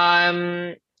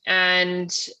 And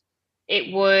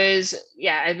it was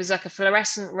like a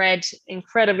fluorescent red,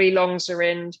 incredibly long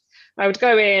syringe. I would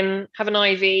go in, have an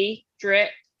IV drip,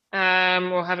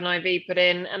 or have an IV put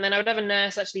in, and then I would have a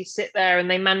nurse actually sit there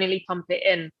and they manually pump it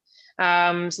in.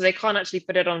 So they can't actually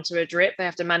put it onto a drip. They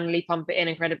have to manually pump it in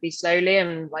incredibly slowly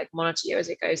and monitor you as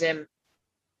it goes in.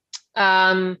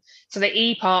 So the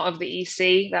E part of the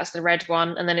EC, that's the red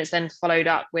one, and then it's then followed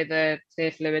up with a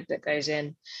clear fluid that goes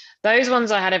in. Those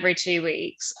ones I had every 2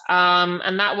 weeks.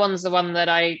 And that one's the one that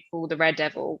I call the Red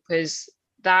Devil, because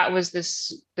that was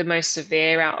the most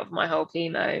severe out of my whole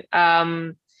chemo.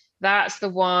 That's the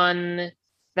one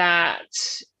that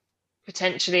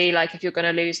potentially, if you're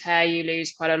going to lose hair, you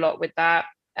lose quite a lot with that.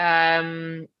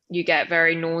 You get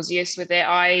very nauseous with it.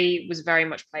 I was very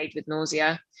much plagued with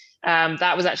nausea.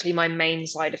 That was actually my main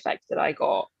side effect that I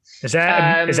got. Is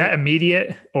that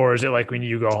immediate, or is it when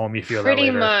you go home you feel pretty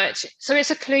that later? Much? So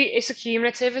it's a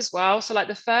cumulative as well. So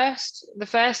the first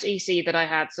EC that I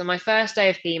had, so my first day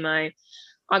of chemo,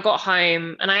 I got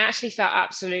home and I actually felt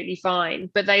absolutely fine.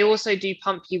 But they also do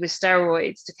pump you with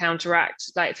steroids to counteract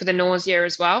for the nausea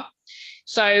as well.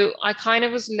 So I kind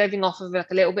of was living off of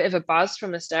like a little bit of a buzz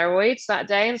from the steroids that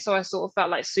day. And so I sort of felt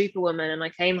like Superwoman, and I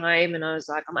came home and I was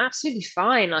like, I'm absolutely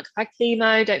fine. Like, I've had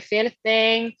chemo, don't feel a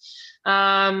thing,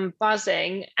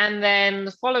 buzzing. And then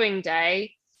the following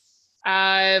day,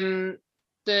 that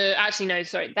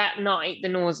night, the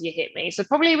nausea hit me. So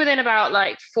probably within about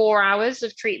like 4 hours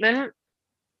of treatment,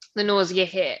 the nausea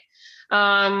hit.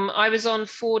 I was on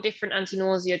 4 different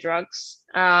anti-nausea drugs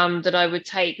that I would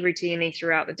take routinely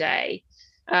throughout the day,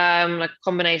 like a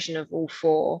combination of all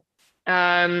 4.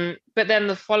 But then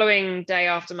the following day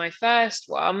after my first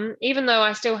one, even though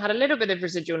I still had a little bit of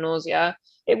residual nausea,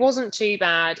 it wasn't too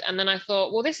bad. And then I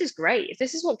thought, well, this is great. If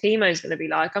this is what chemo is going to be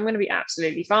like, I'm going to be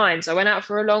absolutely fine. So I went out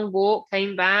for a long walk,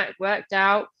 came back, worked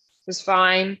out, was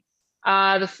fine.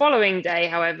 The following day,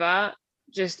 however,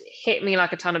 just hit me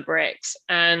like a ton of bricks,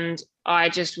 and I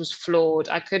just was floored.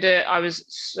 I was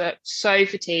so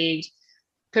fatigued,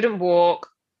 couldn't walk,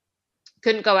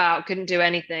 couldn't go out, couldn't do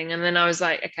anything. And then I was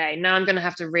like, okay, now I'm going to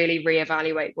have to really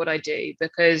reevaluate what I do,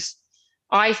 because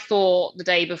I thought the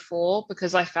day before,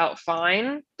 because I felt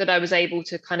fine, that I was able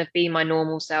to kind of be my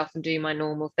normal self and do my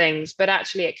normal things. But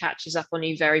actually it catches up on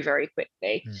you very, very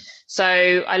quickly. So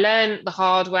I learned the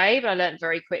hard way, but I learned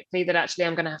very quickly that actually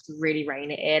I'm going to have to really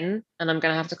rein it in, and I'm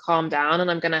going to have to calm down,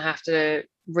 and I'm going to have to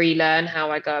relearn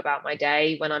how I go about my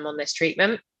day when I'm on this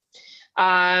treatment.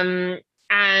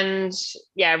 And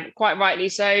yeah, quite rightly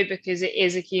so, because it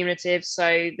is accumulative.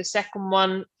 So the second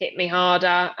one hit me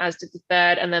harder, as did the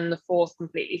third, and then the fourth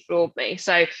completely floored me.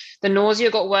 So the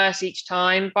nausea got worse each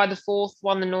time. By the fourth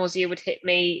one, the nausea would hit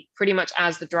me pretty much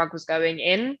as the drug was going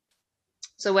in.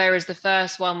 So whereas the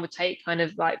first one would take kind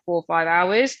of like 4 or 5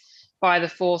 hours, by the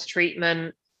fourth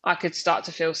treatment, I could start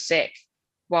to feel sick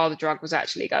while the drug was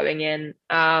actually going in.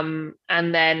 And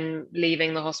then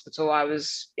leaving the hospital, I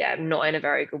was not in a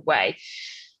very good way.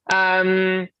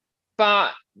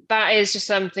 But that is just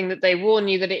something that they warn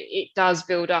you that it does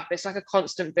build up. It's like a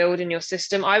constant build in your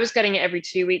system. I was getting it every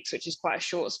 2 weeks, which is quite a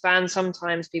short span.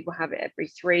 Sometimes people have it every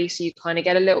 3, so you kind of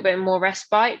get a little bit more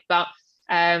respite, but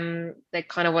they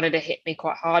kind of wanted to hit me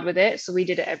quite hard with it. So we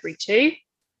did it every 2.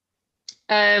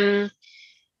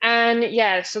 And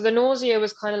yeah, so the nausea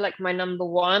was kind of like my number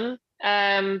one.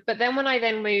 But then when I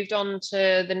then moved on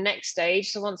to the next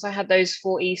stage, so once I had those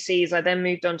 4 ECs, I then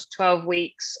moved on to 12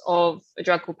 weeks of a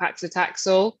drug called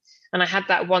paclitaxel. And I had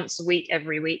that once a week,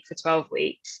 every week for 12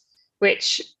 weeks,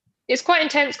 which is quite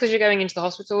intense because you're going into the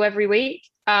hospital every week.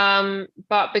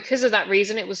 But because of that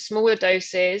reason, it was smaller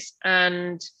doses,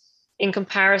 and in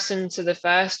comparison to the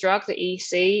first drug, the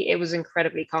EC, it was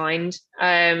incredibly kind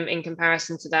in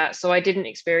comparison to that. So I didn't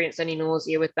experience any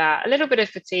nausea with that. A little bit of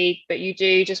fatigue, but you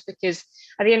do, just because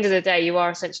at the end of the day, you are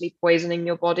essentially poisoning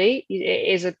your body. It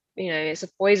is it's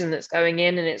a poison that's going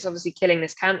in, and it's obviously killing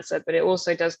this cancer, but it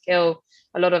also does kill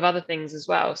a lot of other things as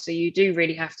well. So you do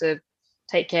really have to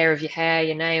take care of your hair,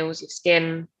 your nails, your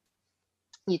skin,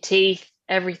 your teeth,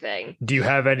 everything. Do you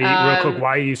have any, real quick,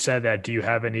 why you said that, do you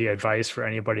have any advice for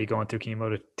anybody going through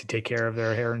chemo to take care of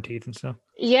their hair and teeth and stuff?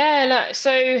 Yeah,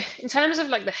 so in terms of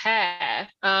like the hair,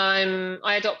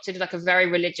 I adopted like a very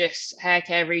religious hair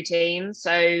care routine.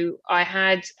 So I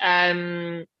had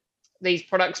these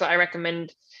products that I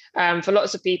recommend for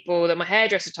lots of people that my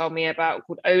hairdresser told me about,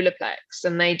 called Olaplex,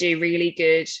 and they do really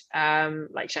good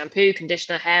like shampoo,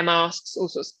 conditioner, hair masks, all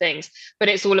sorts of things. But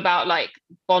it's all about like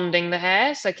bonding the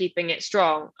hair, so keeping it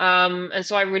strong. And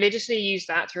so I religiously used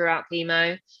that throughout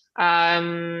chemo.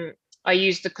 I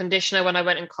used the conditioner when I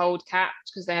went and cold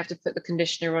capped, because they have to put the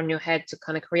conditioner on your head to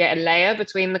kind of create a layer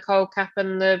between the cold cap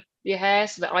and your hair,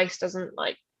 so the ice doesn't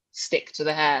like stick to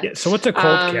the hair. Yeah. So what's a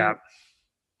cold cap?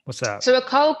 What's that? So a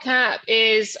cold cap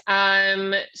is,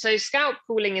 so scalp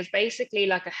cooling is basically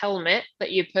like a helmet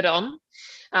that you put on.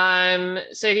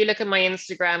 So if you look at my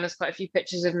Instagram, there's quite a few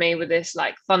pictures of me with this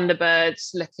like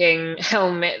Thunderbirds looking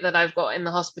helmet that I've got in the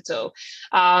hospital.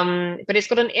 But it's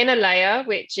got an inner layer,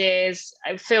 which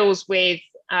fills with,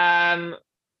 I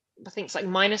think it's like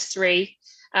 -3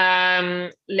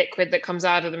 liquid that comes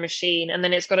out of the machine. And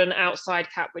then it's got an outside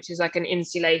cap, which is like an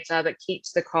insulator that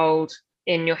keeps the cold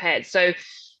in your head. So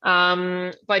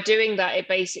by doing that, it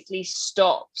basically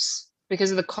stops, because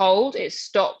of the cold, it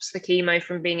stops the chemo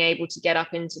from being able to get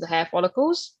up into the hair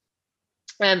follicles,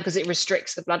 because it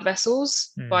restricts the blood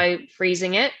vessels by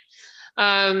freezing it.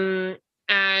 And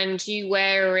you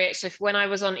wear it. So when I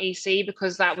was on EC,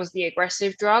 because that was the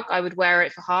aggressive drug, I would wear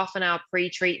it for half an hour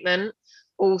pre-treatment,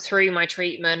 all through my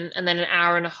treatment, and then an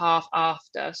hour and a half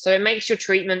after. So it makes your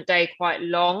treatment day quite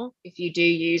long if you do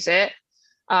use it.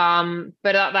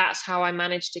 But that's how I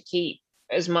managed to keep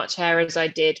as much hair as I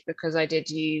did, because I did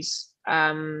use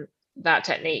that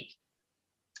technique.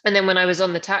 And then when I was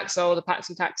on the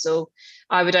paclitaxel,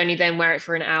 I would only then wear it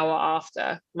for an hour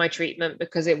after my treatment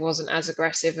because it wasn't as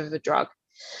aggressive of a drug.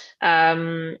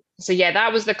 So yeah,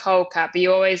 that was the cold cap. But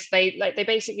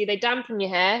they dampen your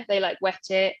hair, they like wet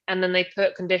it, and then they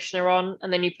put conditioner on,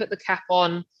 and then you put the cap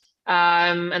on,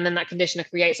 and then that conditioner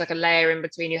creates like a layer in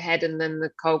between your head and then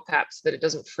the cold cap so that it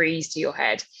doesn't freeze to your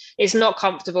head. It's not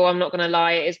comfortable, I'm not going to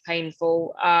lie, it is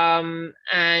painful.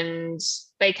 And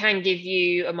they can give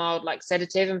you a mild like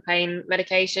sedative and pain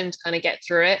medication to kind of get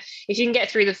through it. If you can get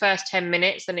through the first 10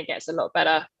 minutes, then it gets a lot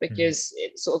better because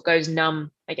it sort of goes numb,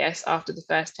 I guess, after the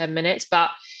first 10 minutes. But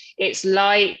it's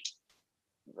like,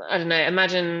 I don't know,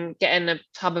 imagine getting a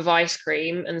tub of ice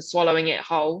cream and swallowing it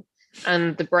whole,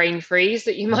 and the brain freeze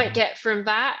that you might get from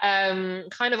that,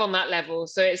 kind of on that level.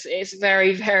 So it's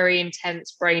very, very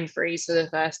intense brain freeze for the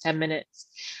first 10 minutes.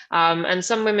 And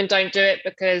some women don't do it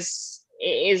because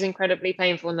it is incredibly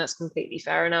painful, and that's completely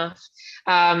fair enough.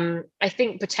 I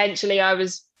think potentially I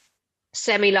was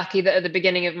semi-lucky that at the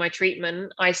beginning of my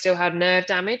treatment, I still had nerve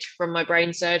damage from my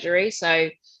brain surgery. So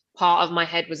part of my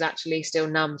head was actually still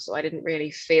numb. So I didn't really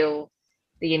feel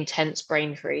the intense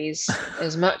brain freeze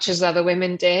as much as other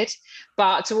women did.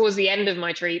 But towards the end of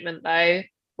my treatment, though,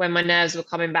 when my nerves were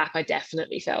coming back, I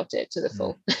definitely felt it to the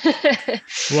full.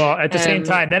 Well, at the same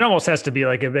time, that almost has to be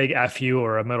like a big F you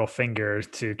or a middle finger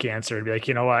to cancer and be like,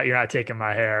 you know what, you're not taking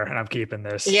my hair and I'm keeping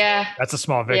this. Yeah. That's a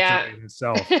small victory in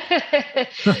itself.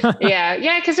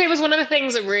 Yeah. Because it was one of the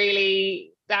things that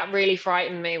really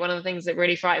frightened me. One of the things that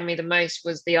really frightened me the most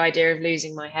was the idea of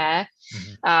losing my hair.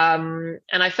 And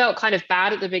I felt kind of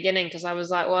bad at the beginning because I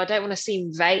was like, well, I don't want to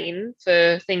seem vain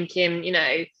for thinking, you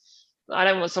know, I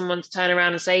don't want someone to turn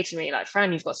around and say to me like,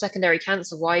 Fran, you've got secondary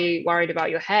cancer. Why are you worried about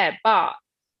your hair? But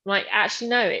like,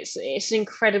 actually, no, it's an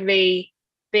incredibly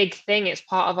big thing. It's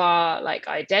part of our like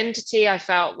identity. I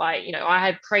felt like, you know, I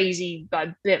had crazy,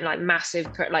 like massive,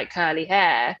 like curly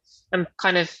hair, and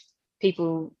kind of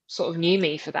people sort of knew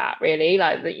me for that, really,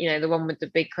 like the, you know, the one with the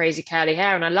big crazy curly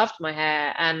hair. And I loved my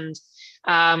hair, and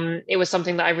it was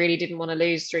something that I really didn't want to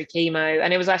lose through chemo.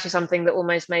 And it was actually something that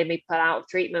almost made me pull out of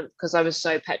treatment because I was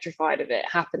so petrified of it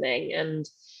happening. And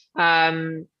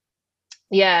and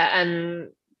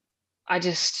I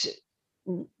just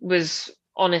was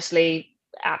honestly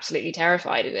absolutely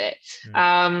terrified of it.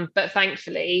 But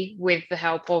thankfully, with the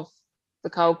help of the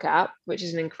cold cap, which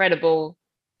is an incredible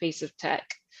piece of tech,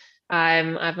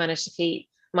 I've managed to keep,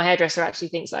 my hairdresser actually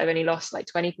thinks that I've only lost like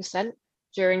 20%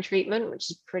 during treatment, which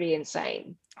is pretty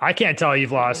insane. I can't tell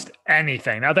you've lost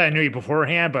anything. Not that I knew you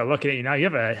beforehand, but looking at you now, you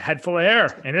have a head full of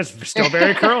hair and it's still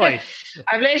very curly.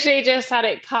 I've literally just had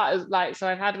it cut, like, so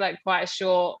I've had like quite a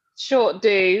short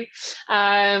do,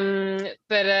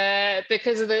 but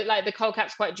because of the cold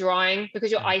cap's quite drying,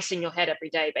 because you're icing your head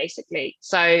every day basically.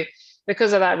 So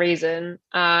because of that reason,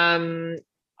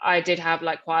 I did have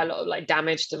like quite a lot of like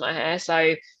damage to my hair. So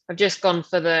I've just gone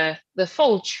for the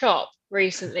full chop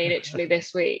recently, literally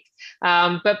this week.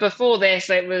 But before this,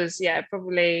 it was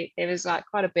like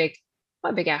quite a big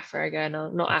afro going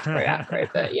on. Not afro,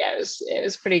 but yeah, it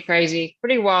was pretty crazy,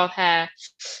 pretty wild hair.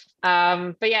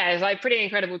 But yeah, it's like pretty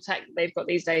incredible tech they've got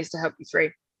these days to help you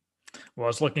through. Well,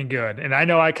 it's looking good. And I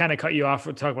know I kind of cut you off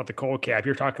to talk about the cold cap.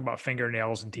 You're talking about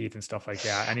fingernails and teeth and stuff like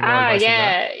that. Any more advice on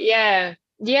that? Yeah.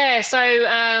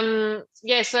 So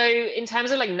in terms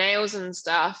of like nails and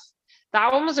stuff,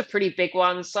 that one was a pretty big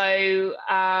one. So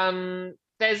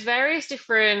there's various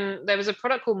different, there was a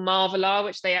product called Marvala,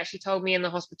 which they actually told me in the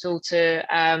hospital to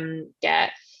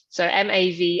get. So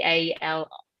Mavala,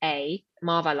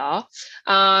 Marvala.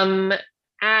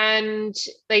 And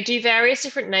they do various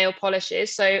different nail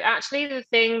polishes. So actually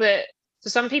so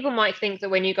some people might think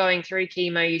that when you're going through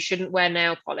chemo, you shouldn't wear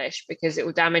nail polish because it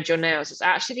will damage your nails. It's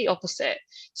actually the opposite.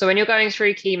 So when you're going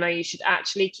through chemo, you should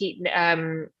actually keep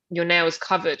your nails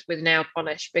covered with nail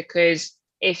polish, because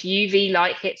if UV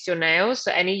light hits your nails,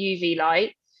 so any UV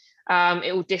light,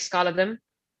 it will discolor them.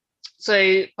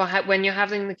 So when you're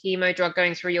having the chemo drug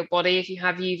going through your body, if you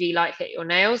have UV light hit your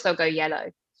nails, they'll go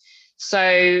yellow.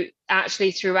 So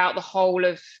actually throughout the whole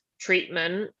of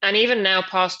treatment, and even now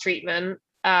past treatment,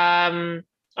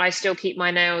 I still keep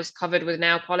my nails covered with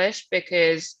nail polish,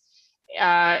 because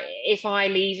if I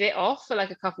leave it off for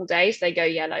like a couple of days, they go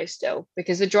yellow still,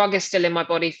 because the drug is still in my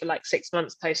body for like 6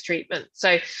 months post-treatment.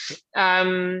 So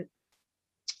I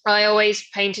always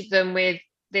painted them with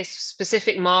this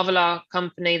specific Marvala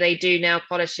company. They do nail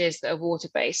polishes that are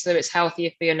water-based, so it's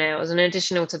healthier for your nails. And in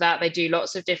addition to that, they do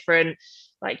lots of different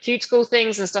like cuticle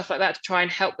things and stuff like that to try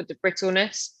and help with the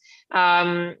brittleness,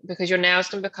 because your nails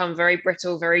can become very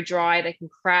brittle, very dry, they can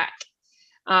crack.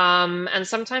 And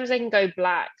sometimes they can go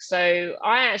black. So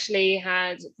I actually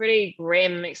had a pretty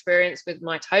grim experience with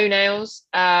my toenails,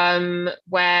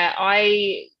 where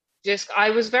I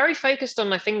was very focused on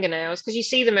my fingernails, because you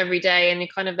see them every day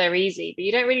and they're easy, but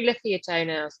you don't really look at your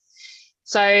toenails.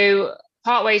 So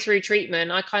partway through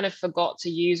treatment, I kind of forgot to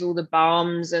use all the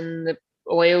balms and the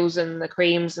oils and the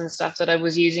creams and stuff that I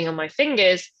was using on my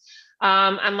fingers.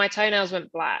 And my toenails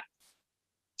went black.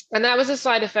 And that was a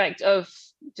side effect of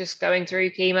just going through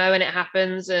chemo, and it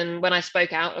happens. And when I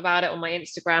spoke out about it on my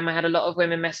Instagram, I had a lot of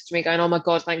women message me going, "Oh my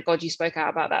God, thank God you spoke out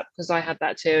about that, because I had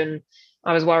that too. And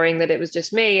I was worrying that it was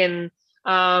just me." And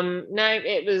no,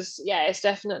 it was, yeah, it's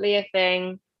definitely a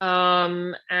thing.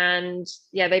 And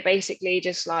yeah, they basically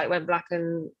just like went black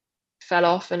and fell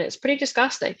off, and it's pretty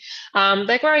disgusting.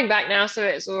 They're growing back now, so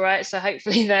it's all right. So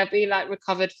hopefully they'll be like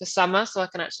recovered for summer, so I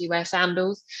can actually wear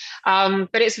sandals. But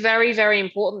it's very, very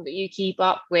important that you keep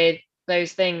up with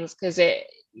those things, because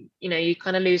you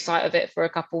kind of lose sight of it for a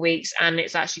couple of weeks, and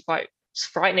it's actually quite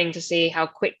frightening to see how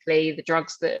quickly the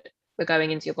drugs that were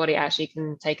going into your body actually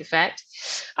can take effect.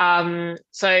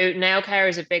 So nail care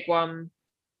is a big one,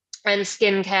 and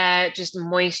skincare, just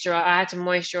moisturize. I had to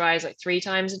moisturize like 3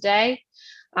 times a day.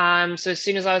 So as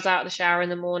soon as I was out of the shower in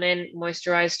the morning,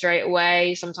 moisturize straight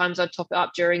away. Sometimes I'd top it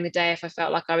up during the day if I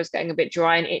felt like I was getting a bit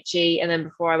dry and itchy, and then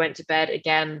before I went to bed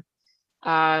again,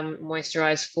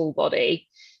 moisturize full body,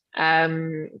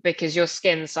 because your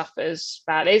skin suffers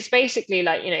bad. It's basically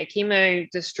like, chemo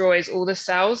destroys all the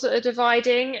cells that are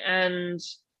dividing, and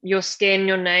your skin,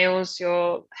 your nails,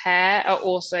 your hair are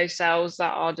also cells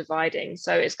that are dividing.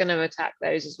 So it's going to attack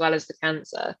those as well as the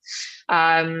cancer.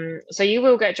 So you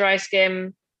will get dry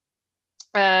skin,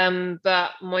 but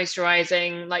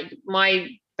moisturizing, like my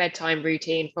bedtime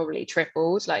routine probably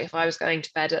tripled. Like if I was going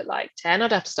to bed at like 10,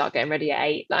 I'd have to start getting ready at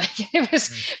 8. Like it was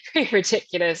pretty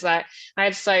ridiculous. Like I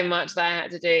had so much that I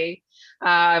had to do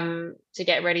to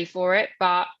get ready for it,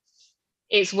 but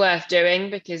it's worth doing,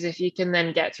 because if you can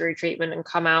then get through treatment and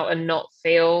come out and not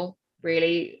feel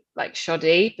really like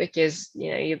shoddy, because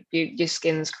your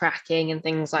skin's cracking and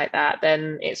things like that,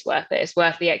 then it's worth it. It's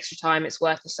worth the extra time. It's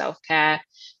worth the self-care.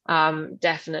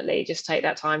 Definitely just take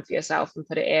that time for yourself and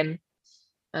put it in,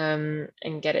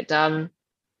 and get it done.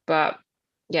 But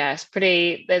yeah,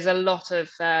 there's a lot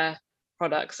of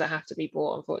products that have to be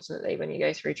bought, unfortunately, when you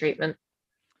go through treatment.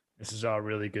 This is all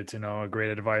really good to know.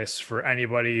 Great advice for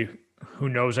anybody who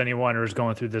knows anyone or is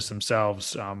going through this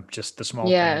themselves. Just the small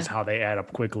things, how they add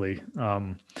up quickly.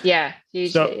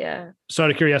 Hugely, yeah. So out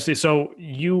of curiosity, so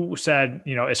you said,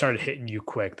 it started hitting you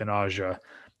quick, the nausea.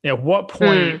 At what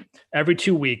point, every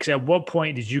 2 weeks, at what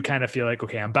point did you kind of feel like,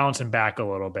 okay, I'm bouncing back a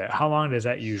little bit? How long does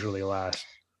that usually last?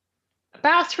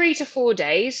 About 3 to 4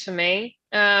 days for me.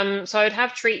 So I'd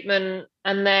have treatment,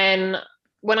 and then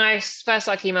when I first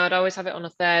started chemo, I'd always have it on a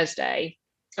Thursday.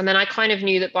 And then I kind of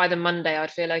knew that by the Monday I'd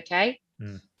feel okay.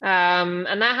 And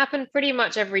that happened pretty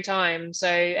much every time. So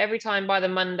every time by the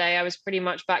Monday, I was pretty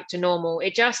much back to normal.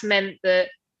 It just meant that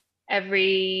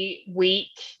every week,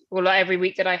 or like every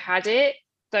week that I had it,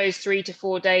 those 3 to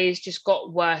 4 days just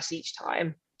got worse each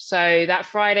time. So that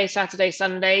Friday, Saturday,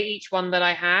 Sunday, each one that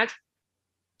I had,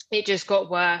 it just got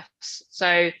worse.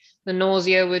 So the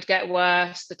nausea would get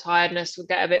worse, the tiredness would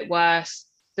get a bit worse,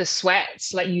 the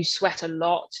sweats, like you sweat a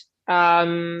lot,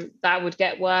 that would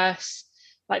get worse,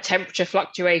 like temperature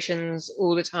fluctuations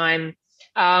all the time.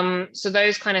 So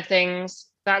those kind of things,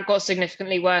 that got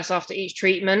significantly worse after each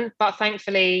treatment. But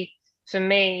thankfully for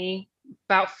me,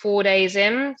 about 4 days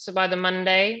in, so by the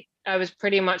Monday, I was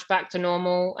pretty much back to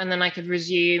normal, and then I could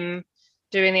resume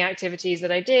doing the activities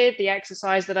that I did, the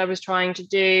exercise that I was trying to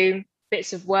do,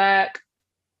 bits of work.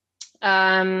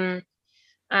 And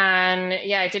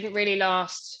yeah, it didn't really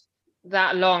last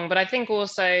that long, but I think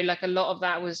also like a lot of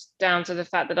that was down to the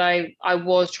fact that I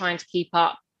was trying to keep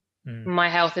up my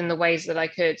health in the ways that I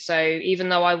could. So even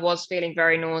though I was feeling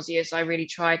very nauseous, I really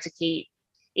tried to keep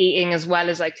eating as well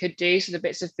as I could do. So the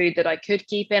bits of food that I could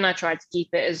keep in, I tried to keep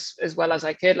it as well as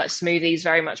I could. Like smoothies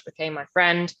very much became my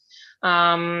friend.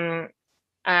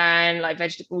 And like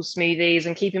vegetable smoothies,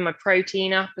 and keeping my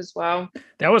protein up as well.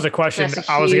 That was a question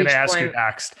I was going to ask you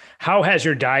next. How has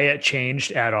your diet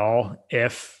changed at all,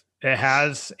 if it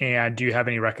has? And do you have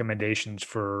any recommendations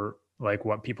for like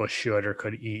what people should or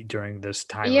could eat during this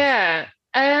time? Yeah.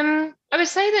 I would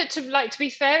say that to be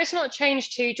fair, it's not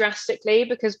changed too drastically,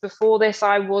 because before this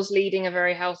I was leading a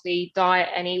very healthy diet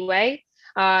anyway.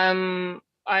 I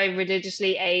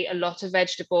religiously ate a lot of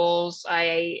vegetables. I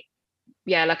ate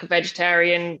like a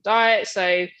vegetarian diet.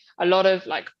 So a lot of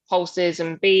like pulses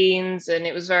and beans, and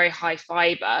it was very high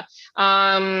fiber.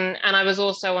 And I was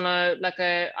also on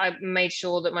I made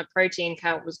sure that my protein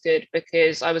count was good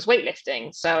because I was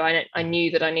weightlifting. So I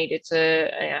knew that I needed to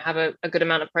have a good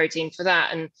amount of protein for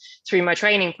that, and through my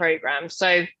training program.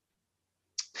 So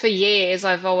for years,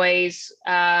 I've always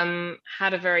had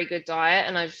a very good diet,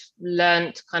 and I've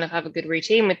learned to kind of have a good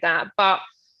routine with that. But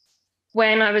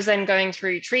when I was then going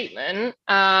through treatment,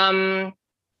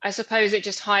 I suppose it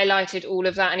just highlighted all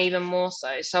of that and even more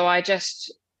so. So I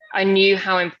knew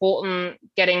how important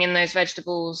getting in those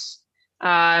vegetables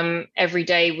every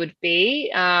day would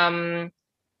be.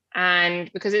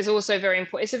 And because it's also very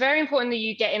important, it's very important that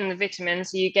you get in the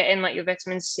vitamins. So you get in like your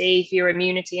vitamin C for your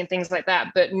immunity and things like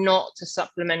that, but not to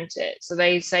supplement it. So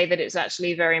they say that it's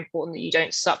actually very important that you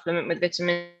don't supplement with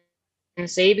vitamin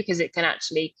C, because it can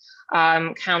actually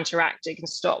counteract, it can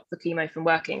stop the chemo from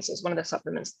working. So it's one of the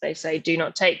supplements that they say do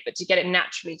not take, but to get it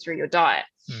naturally through your diet,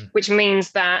 which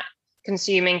means that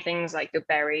consuming things like your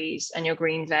berries and your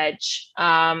green veg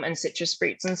and citrus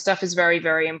fruits and stuff is very,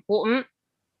 very important.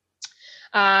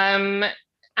 And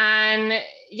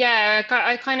yeah,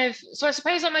 so I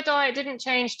suppose that my diet didn't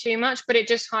change too much, but it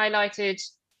just highlighted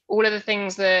all of the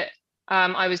things that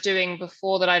I was doing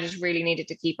before that I just really needed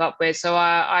to keep up with. So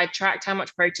I tracked how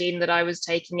much protein that I was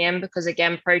taking in, because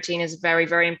again, protein is very,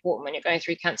 very important when you're going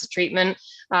through cancer treatment.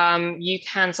 You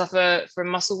can suffer from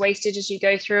muscle wastage as you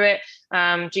go through it,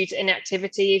 due to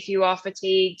inactivity if you are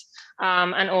fatigued.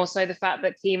 And also the fact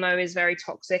that chemo is very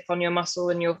toxic on your muscle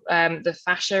and your the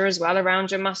fascia as well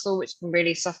around your muscle, which can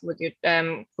really suffer with your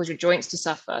cause your joints to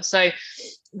suffer. So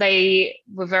they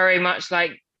were very much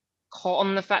like hot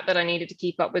on the fact that I needed to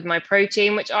keep up with my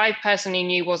protein, which I personally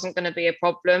knew wasn't going to be a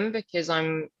problem because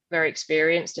I'm very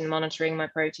experienced in monitoring my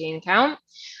protein count.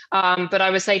 But I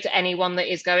would say to anyone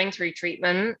that is going through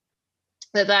treatment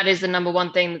that is the number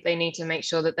one thing that they need to make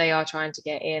sure that they are trying to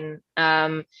get in,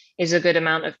 is a good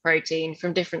amount of protein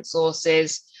from different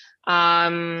sources.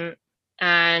 And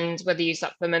whether you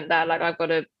supplement that, like I've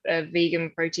got a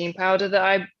vegan protein powder that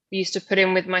I used to put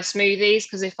in with my smoothies,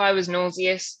 because if I was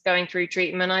nauseous going through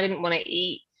treatment, I didn't want to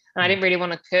eat and I didn't really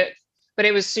want to cook, but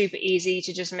it was super easy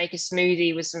to just make a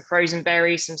smoothie with some frozen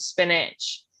berries, some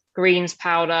spinach, greens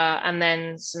powder, and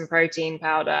then some protein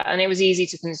powder. And it was easy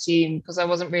to consume because I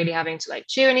wasn't really having to like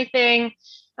chew anything.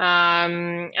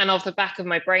 And off the back of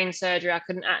my brain surgery, I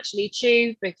couldn't actually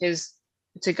chew, because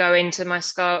to go into my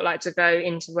skull, like to go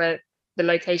into where the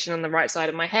location on the right side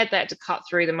of my head, they had to cut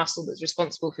through the muscle that's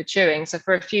responsible for chewing. So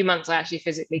for a few months, I actually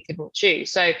physically couldn't chew.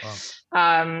 So,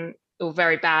 or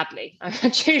very badly. I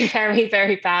chewed very,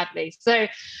 very badly. So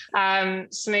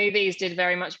smoothies did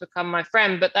very much become my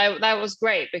friend, but that was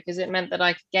great because it meant that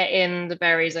I could get in the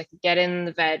berries, I could get in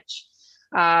the veg.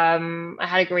 I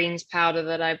had a greens powder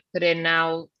that I put in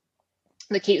now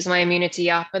that keeps my immunity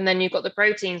up. And then you've got the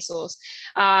protein source.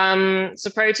 So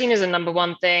protein is a number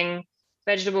one thing.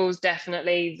 Vegetables,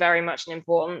 definitely very much an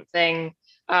important thing.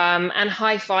 And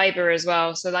high fiber as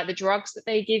well. So like the drugs that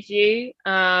they give you,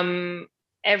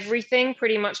 everything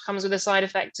pretty much comes with a side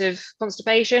effect of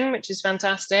constipation, which is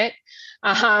fantastic.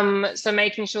 So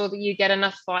making sure that you get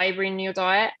enough fiber in your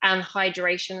diet and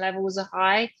hydration levels are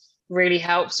high really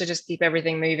helps to just keep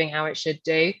everything moving how it should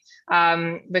do.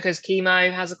 Because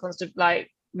chemo has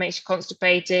makes you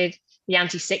constipated. The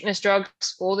anti-sickness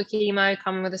drugs for the chemo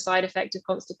come with a side effect of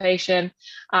constipation.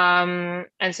 And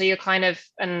so you're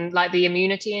and like the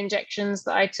immunity injections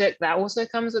that I took, that also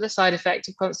comes with a side effect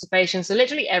of constipation. So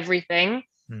literally everything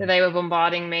that they were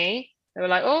bombarding me, they were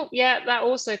like, oh yeah, that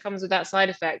also comes with that side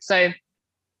effect. So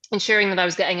ensuring that I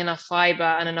was getting enough fiber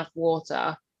and enough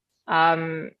water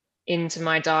into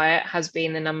my diet has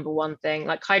been the number one thing.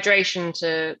 Like hydration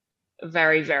to a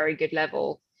very, very good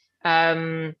level.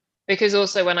 Because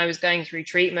also when I was going through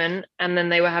treatment and then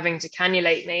they were having to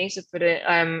cannulate me, so put it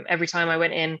every time I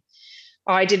went in,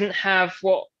 I didn't have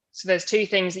so there's two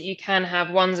things that you can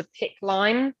have. One's a PICC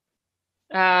line,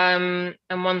 and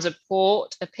one's a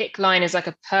port. A PICC line is like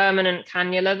a permanent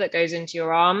cannula that goes into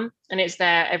your arm and it's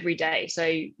there every day. So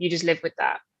you just live with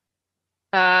that.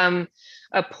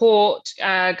 A port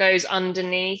goes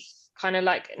underneath, kind of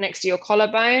like next to your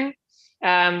collarbone.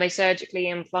 They surgically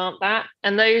implant that,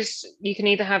 and those you can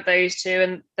either have those two,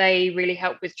 and they really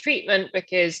help with treatment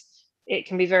because it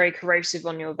can be very corrosive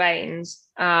on your veins.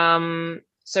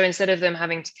 So instead of them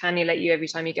having to cannulate you every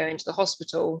time you go into the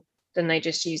hospital, then they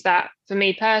just use that. For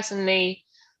me personally,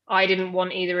 I didn't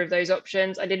want either of those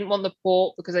options. I didn't want the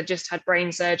port because I just had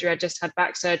brain surgery, I just had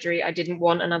back surgery. I didn't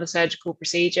want another surgical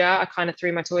procedure. I kind of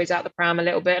threw my toys out the pram a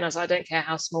little bit, and I was like, I don't care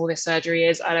how small this surgery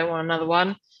is, I don't want another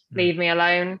one. Leave me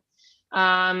alone.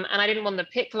 And I didn't want the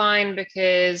PICC line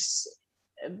because,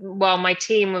 well, my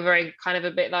team were very kind of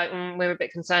a bit like, we were a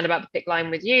bit concerned about the PICC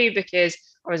line with you because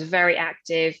I was very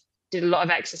active, did a lot of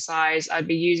exercise. I'd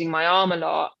be using my arm a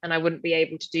lot, and I wouldn't be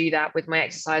able to do that with my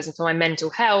exercise. And for my mental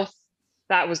health,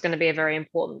 that was going to be a very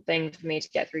important thing for me to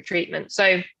get through treatment.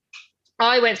 So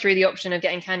I went through the option of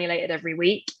getting cannulated every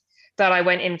week that I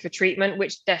went in for treatment,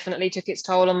 which definitely took its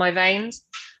toll on my veins.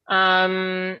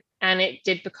 And it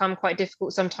did become quite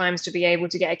difficult sometimes to be able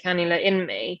to get a cannula in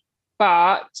me.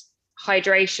 But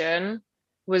hydration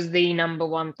was the number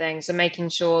one thing. So making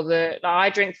sure that I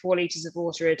drink 4 liters of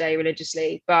water a day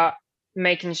religiously, but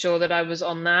making sure that I was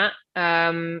on that.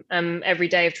 Every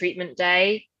day of treatment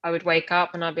day, I would wake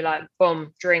up and I'd be like,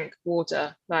 boom, drink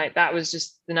water. Like that was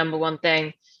just the number one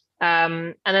thing.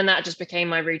 And then that just became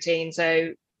my routine.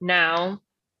 So now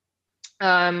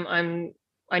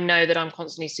I know that I'm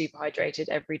constantly super hydrated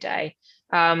every day.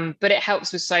 But it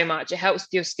helps with so much. It helps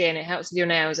with your skin, it helps with your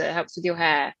nails, it helps with your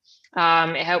hair.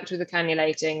 It helped with the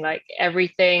cannulating, like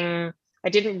everything. I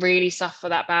didn't really suffer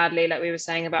that badly, like we were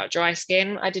saying about dry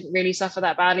skin. I didn't really suffer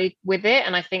that badly with it.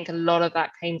 And I think a lot of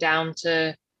that came down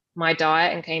to my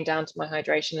diet and came down to my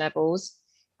hydration levels.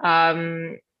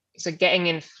 So getting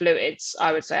in fluids,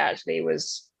 I would say actually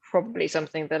was probably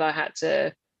something that I had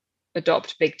to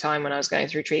adopt big time when I was going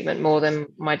through treatment, more than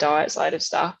my diet side of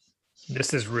stuff.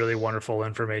 This is really wonderful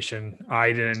information.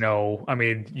 I didn't know. I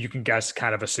mean, you can guess,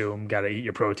 kind of assume, got to eat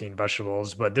your protein,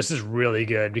 vegetables, but this is really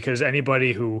good because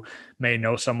anybody who may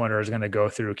know someone or is going to go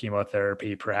through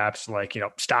chemotherapy, perhaps like,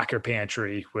 stock your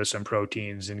pantry with some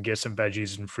proteins and get some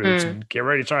veggies and fruits and get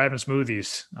ready to start having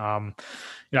smoothies.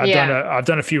 I've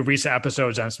done a few recent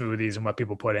episodes on smoothies and what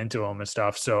people put into them and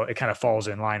stuff. So it kind of falls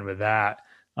in line with that.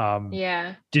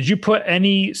 Did you put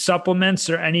any supplements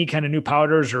or any kind of new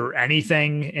powders or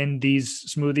anything in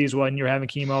these smoothies when you're having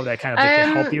chemo that kind of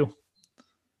to help you?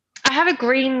 I have a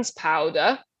greens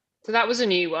powder. So that was a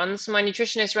new one. So my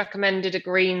nutritionist recommended a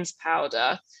greens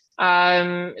powder.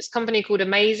 It's a company called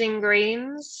Amazing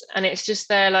Greens, and it's just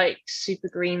their like super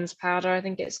greens powder, I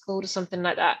think it's called, or something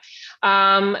like that.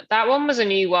 That one was a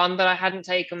new one that I hadn't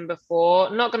taken before.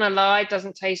 Not gonna lie,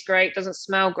 doesn't taste great, doesn't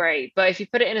smell great, but if you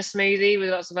put it in a smoothie with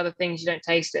lots of other things, you don't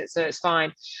taste it, so it's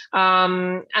fine.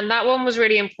 And that one was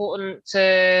really important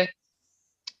to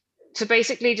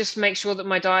basically just make sure that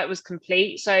my diet was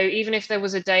complete. So even if there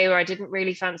was a day where I didn't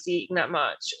really fancy eating that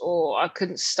much, or I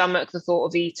couldn't stomach the thought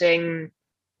of eating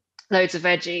loads of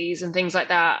veggies and things like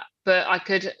that, but I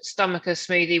could stomach a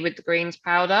smoothie with the greens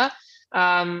powder,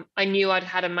 I knew I'd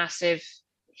had a massive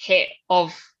hit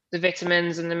of the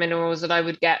vitamins and the minerals that I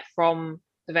would get from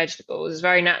the vegetables. It's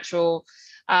very natural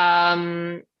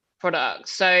product.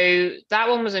 So that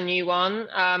one was a new one,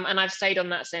 and I've stayed on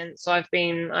that since. So I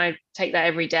take that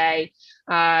every day.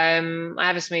 I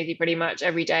have a smoothie pretty much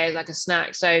every day as like a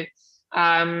snack. So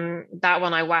that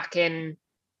one I whack in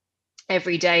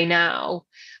every day now.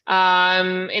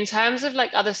 In terms of like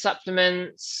other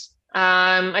supplements,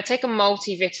 I take a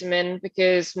multivitamin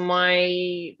because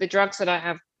the drugs that I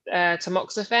have,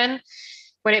 tamoxifen,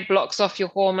 when it blocks off your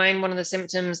hormone, one of the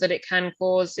symptoms that it can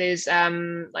cause is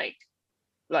like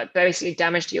basically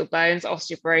damage to your bones.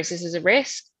 Osteoporosis is a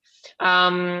risk.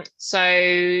 So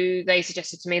they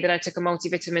suggested to me that I took a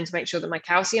multivitamin to make sure that my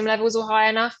calcium levels were high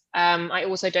enough. I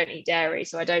also don't eat dairy,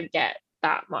 so I don't get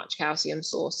that much calcium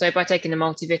source. So by taking the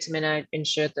multivitamin, I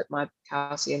ensured that my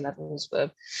calcium levels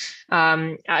were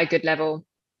at a good level.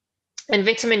 And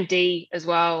vitamin D as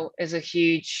well is a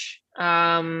huge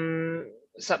supplement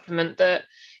that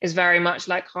is very much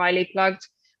like highly plugged.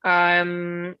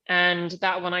 And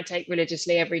that one I take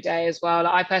religiously every day as well.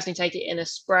 I personally take it in a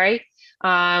spray.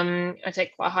 I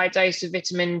take quite a high dose of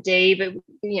vitamin D,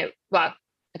 but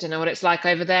I don't know what it's like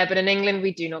over there, but in England,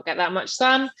 we do not get that much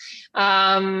sun.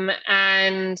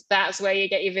 And that's where you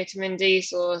get your vitamin D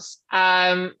source.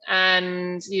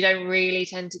 And you don't really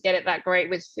tend to get it that great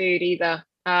with food either.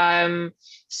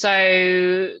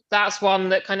 So that's one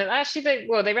that kind of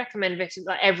they recommend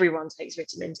like everyone takes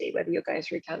vitamin D, whether you're going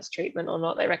through cancer treatment or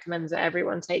not. They recommend that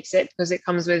everyone takes it because it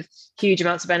comes with huge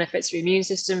amounts of benefits for your immune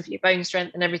system, for your bone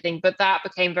strength and everything. But that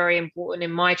became very important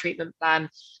in my treatment plan,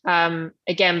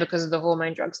 again, because of the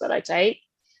hormone drugs that I take,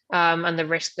 and the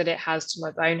risk that it has to my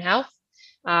bone health,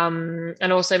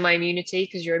 and also my immunity,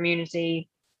 because your immunity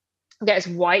gets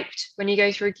wiped when you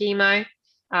go through chemo.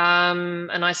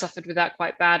 And I suffered with that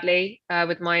quite badly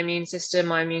with my immune system.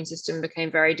 My immune system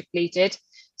became very depleted.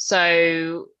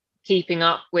 So keeping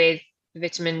up with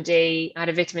vitamin D, I had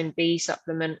a vitamin B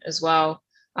supplement as well.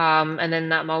 And then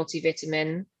that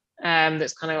multivitamin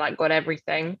that's kind of like got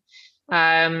everything.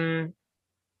 They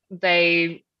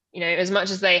as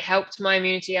much as they helped my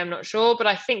immunity, I'm not sure, but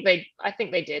I think they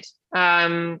did,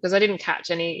 because I didn't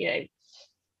catch any,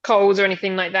 colds or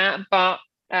anything like that. But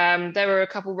there were a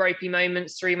couple ropey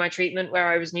moments through my treatment where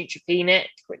I was neutropenic,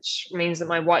 which means that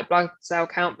my white blood cell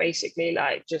count basically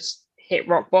like just hit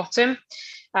rock bottom.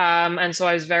 And so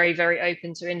I was very, very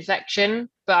open to infection,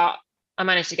 but I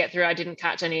managed to get through. I didn't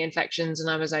catch any infections and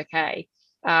I was okay.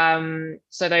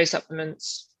 So those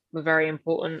supplements were very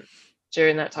important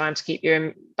during that time to keep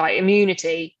your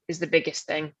immunity is the biggest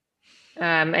thing.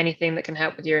 Anything that can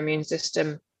help with your immune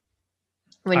system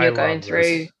when you're going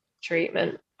through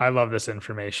treatment. I love this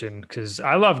information because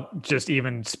I love just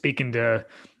even speaking to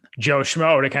Joe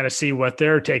Schmo to kind of see what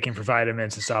they're taking for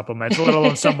vitamins and supplements, let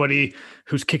alone somebody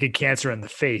who's kicking cancer in the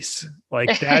face.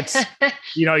 Like that's,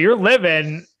 you're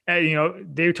living,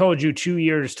 they told you 2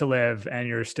 years to live and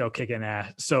you're still kicking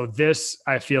ass. So this,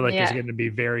 I feel like is going to be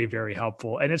very, very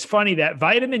helpful. And it's funny that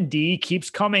vitamin D keeps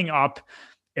coming up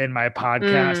in my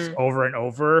podcast over and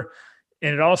over.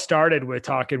 And it all started with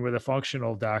talking with a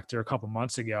functional doctor a couple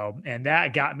months ago. And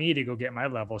that got me to go get my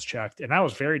levels checked. And I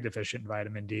was very deficient in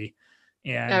vitamin D.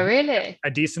 And really?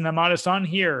 A decent amount of sun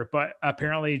here, but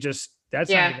apparently just that's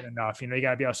not even enough. You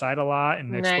got to be outside a lot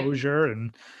and exposure.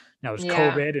 And now there's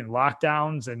COVID and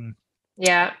lockdowns. And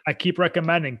I keep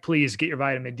recommending, please get your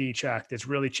vitamin D checked. It's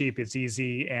really cheap. It's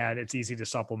easy and it's easy to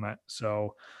supplement.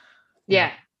 So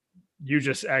you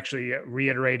just actually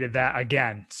reiterated that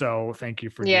again. So thank you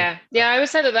for I would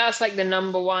say that that's like the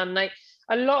number one. Like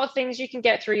a lot of things you can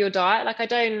get through your diet. Like I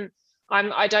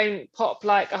don't pop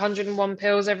like 101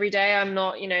 pills every day. I'm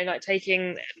not, like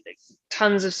taking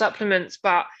tons of supplements,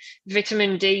 but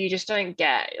vitamin D you just don't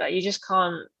get. Like you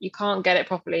can't get it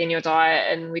properly in your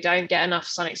diet, and we don't get enough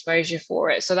sun exposure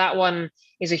for it. So that one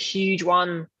is a huge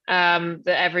one that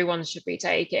everyone should be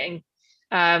taking.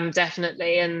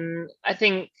 Definitely. And I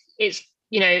think it's,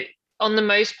 on the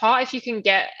most part, if you can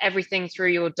get everything through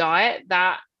your diet,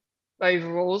 that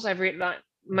overrules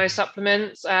most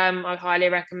supplements. I highly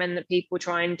recommend that people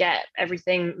try and get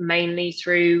everything mainly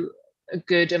through a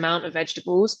good amount of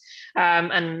vegetables,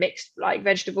 and mixed like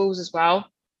vegetables as well.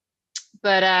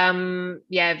 But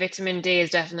vitamin D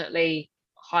is definitely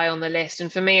high on the list.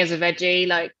 And for me as a veggie,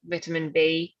 like vitamin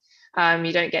B,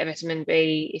 you don't get vitamin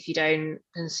B if you don't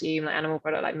consume like animal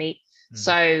product like meat.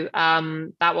 So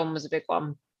that one was a big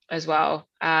one as well,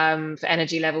 for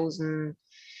energy levels, and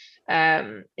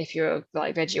if you're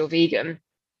like veggie or vegan.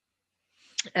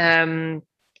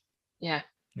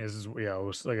 This is,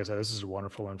 like I said, this is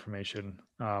wonderful information.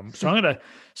 So I'm going to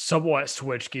somewhat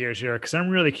switch gears here because I'm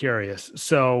really curious.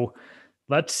 So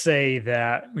let's say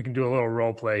that we can do a little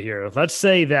role play here. Let's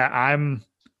say that I'm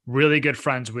really good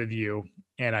friends with you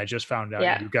and I just found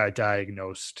out you got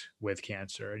diagnosed with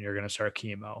cancer and you're going to start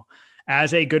chemo.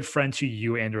 As a good friend to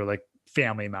you and or like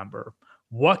family member,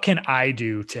 what can I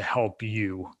do to help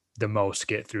you the most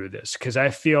get through this? Because I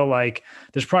feel like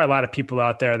there's probably a lot of people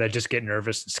out there that just get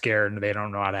nervous and scared and they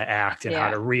don't know how to act and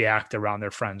how to react around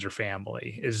their friends or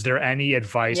family. Is there any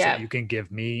advice that you can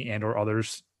give me and or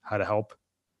others how to help?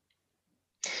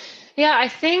 Yeah, I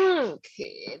think,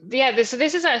 so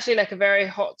this is actually like a very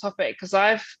hot topic because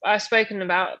I've spoken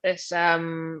about this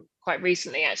quite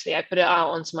recently. Actually, I put it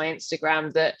out onto my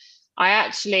Instagram that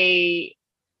I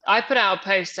put out a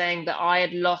post saying that I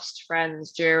had lost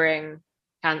friends during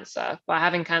cancer. By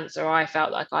having cancer, I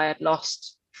felt like I had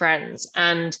lost friends,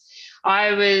 and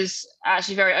I was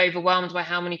actually very overwhelmed by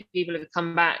how many people have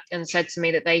come back and said to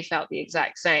me that they felt the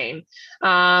exact same.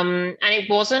 And it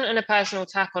wasn't a personal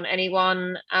attack on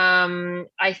anyone.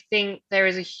 I think there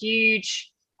is a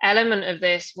huge element of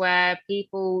this where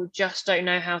people just don't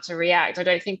know how to react. I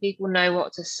don't think people know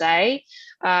what to say.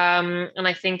 And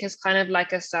I think it's kind of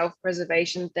like a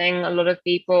self-preservation thing. A lot of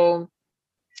people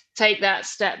take that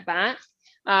step back,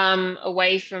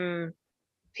 away from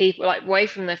people, like away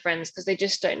from their friends, because they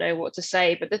just don't know what to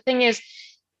say. But the thing is,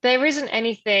 there isn't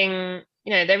anything,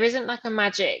 there isn't like a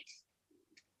magic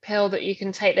pill that you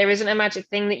can take. There isn't a magic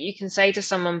thing that you can say to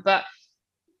someone. But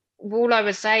all I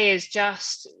would say is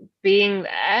just being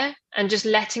there and just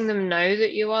letting them know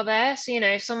that you are there. So,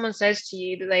 if someone says to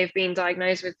you that they've been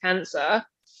diagnosed with cancer,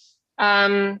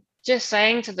 just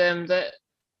saying to them that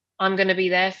I'm going to be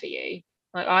there for you.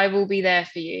 Like, I will be there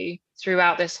for you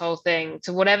throughout this whole thing.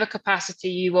 To whatever capacity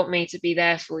you want me to be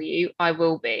there for you, I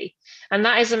will be. And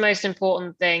that is the most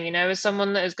important thing. As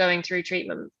someone that is going through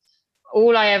treatment,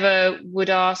 all I ever would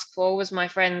ask for was my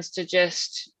friends to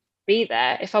just be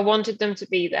there. If I wanted them to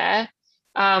be there,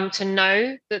 to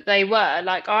know that they were.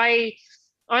 Like,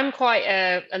 I'm quite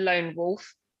a lone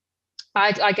wolf.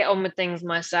 I get on with things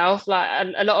myself. Like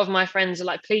a lot of my friends are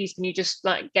like, please, can you just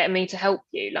like get me to help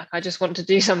you? Like, I just want to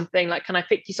do something. Like, can I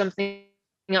pick you something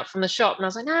up from the shop? And I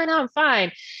was like, no, I'm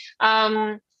fine.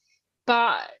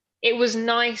 But it was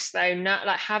nice though, not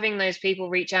like having those people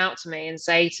reach out to me and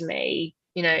say to me,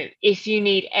 you know, if you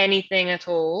need anything at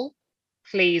all,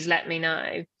 please let me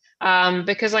know.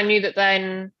 Because I knew that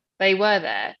then they were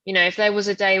there. You know, if there was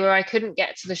a day where I couldn't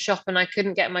get to the shop and I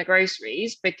couldn't get my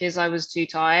groceries because I was too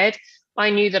tired, I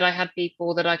knew that I had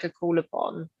people that I could call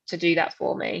upon to do that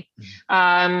for me.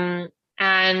 And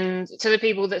to the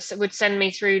people that would send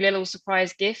me through little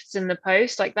surprise gifts in the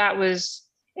post, like that was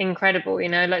incredible. You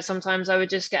know, like sometimes I would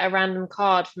just get a random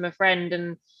card from a friend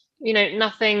and, you know,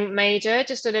 nothing major,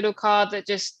 just a little card that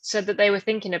just said that they were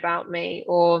thinking about me,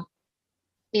 or,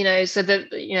 you know, so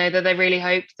that, you know, that they really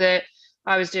hoped that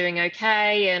I was doing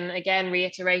okay. And again,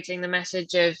 reiterating the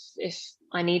message of if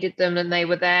I needed them and they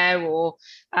were there, or,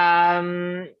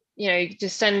 you know,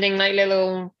 just sending like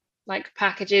little like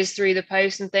packages through the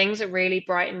post and things that really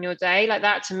brighten your day. Like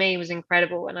that to me was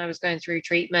incredible when I was going through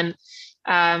treatment,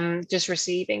 just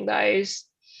receiving those.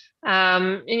 You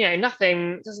know,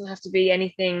 nothing doesn't have to be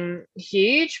anything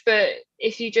huge, but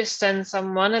if you just send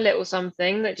someone a little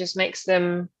something that just makes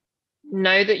them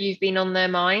know that you've been on their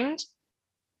mind,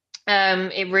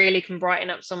 it really can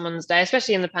brighten up someone's day,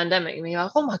 especially in the pandemic. And you're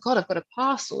like, oh my God, I've got a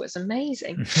parcel. It's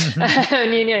amazing.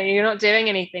 And you know, you're not doing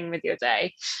anything with your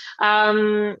day.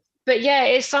 But yeah,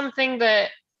 it's something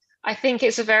that I think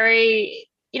it's a very,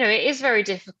 you know, it is very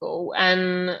difficult.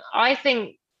 And I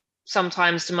think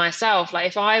sometimes to myself,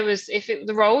 like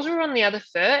the roles were on the other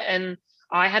foot and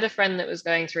I had a friend that was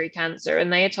going through cancer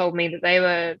and they had told me that they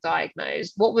were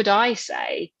diagnosed, what would I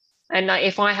say? And like,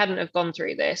 if I hadn't have gone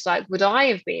through this, like, would I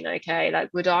have been okay? Like,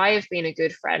 would I have been a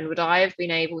good friend? Would I have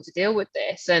been able to deal with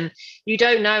this? And you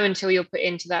don't know until you're put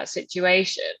into that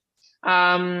situation.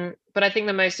 But I think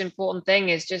the most important thing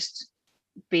is just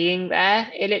being there.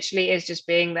 It literally is just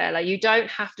being there. Like, you don't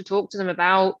have to talk to them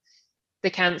about the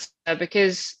cancer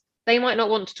because they might not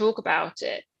want to talk about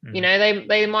it. You know,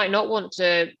 they might not want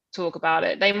to talk about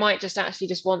it. They might just actually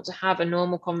just want to have a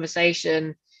normal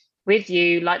conversation with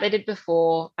you like they did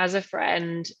before as a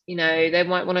friend. You know, they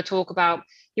might want to talk about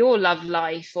your love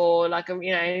life, or like,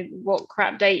 you know, what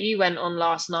crap date you went on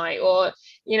last night, or,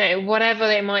 you know, whatever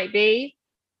it might be.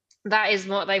 That is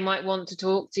what they might want to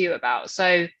talk to you about.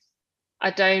 So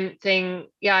I think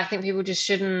people just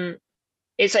shouldn't,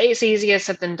 it's easier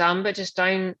said than done, but just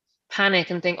don't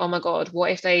panic and think, oh my God, what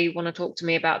if they want to talk to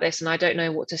me about this and I don't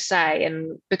know what to say?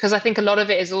 And because I think a lot of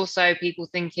it is also people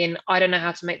thinking, I don't know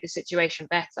how to make the situation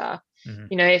better.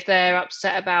 You know, if they're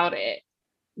upset about it,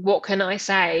 what can I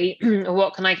say or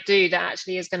what can I do that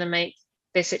actually is going to make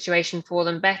this situation for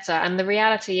them better? And the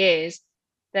reality is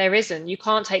there isn't. You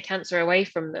can't take cancer away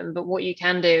from them, but what you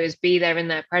can do is be there in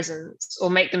their presence, or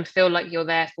make them feel like you're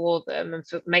there for them, and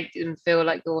make them feel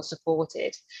like you're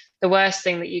supported. The worst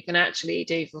thing that you can actually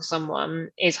do for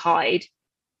someone is hide,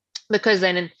 because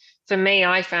then for me,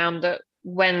 I found that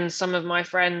when some of my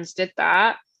friends did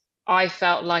that, I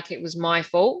felt like it was my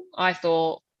fault. I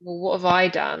thought, well, what have I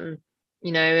done?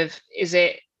 You know, is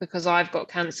it because I've got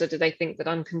cancer, do they think that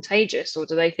I'm contagious, or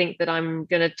do they think that I'm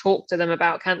going to talk to them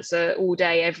about cancer all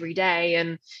day, every day,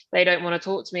 and they don't want to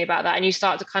talk to me about that? And you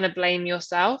start to kind of blame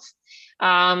yourself.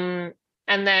 And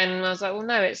then I was like, well,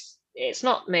 no, it's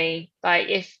not me. Like,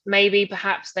 if maybe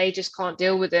perhaps they just can't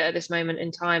deal with it at this moment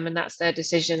in time, and that's their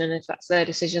decision. And if that's their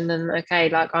decision, then okay,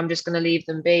 like, I'm just going to leave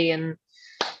them be. And,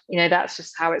 you know, that's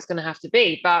just how it's going to have to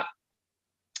be. But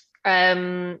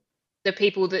the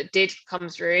people that did come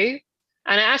through,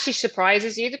 and it actually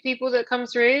surprises you, the people that come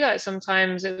through, like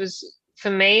sometimes it was, for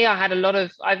me,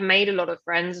 I've made a lot of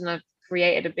friends, and I've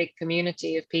created a big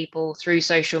community of people through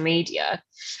social media.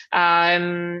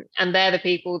 And they're the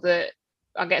people that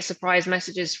I get surprise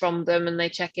messages from them, and they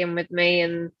check in with me,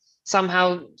 and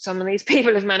somehow some of these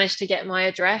people have managed to get my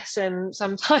address and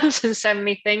sometimes and send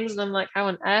me things, and I'm like, how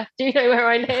on earth do you know where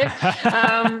I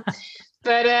live?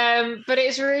 But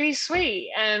it's really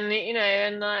sweet, and, you know,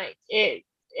 and like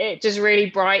it just really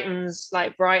brightens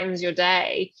your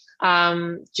day,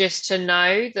 just to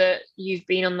know that you've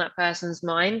been on that person's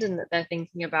mind, and that they're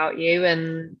thinking about you,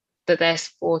 and that they're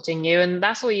supporting you. And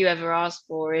that's all you ever ask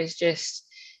for, is just,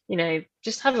 you know,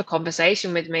 just have a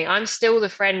conversation with me. I'm still the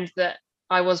friend that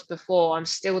I was before. I'm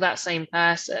still that same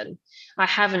person. I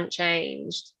haven't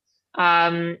changed.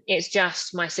 It's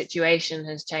just my situation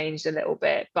has changed a little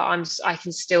bit, but I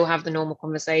can still have the normal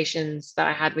conversations that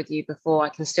I had with you before. I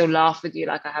can still laugh with you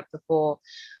like I had before.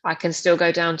 I can still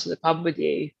go down to the pub with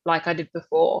you like I did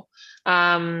before.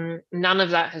 None of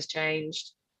that has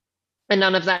changed, and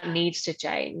none of that needs to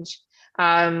change.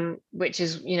 which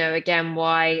is, again,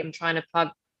 why I'm trying to plug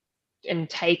and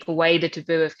take away the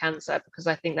taboo of cancer, because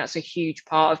I think that's a huge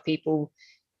part of people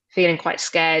feeling quite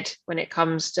scared when it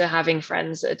comes to having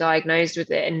friends that are diagnosed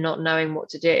with it and not knowing what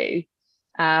to do,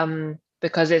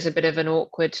 because it's a bit of an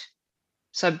awkward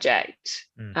subject,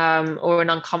 or an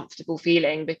uncomfortable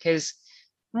feeling, because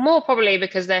more probably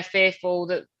because they're fearful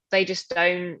that they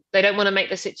don't want to make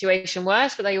the situation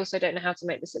worse, but they also don't know how to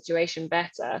make the situation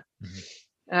better.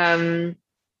 That's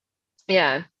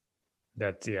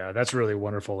really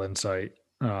wonderful insight.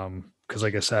 Because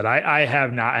like I said, I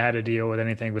have not had to deal with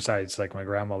anything besides like my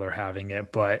grandmother having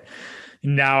it, but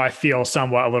now I feel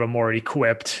somewhat a little more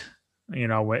equipped,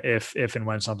 if and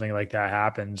when something like that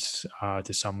happens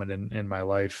to someone in my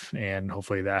life. And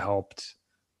hopefully that helped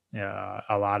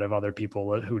a lot of other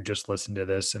people who just listened to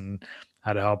this and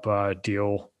how to help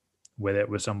deal with it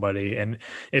with somebody. And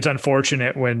it's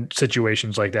unfortunate when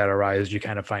situations like that arise, you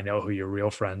kind of find out who your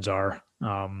real friends are.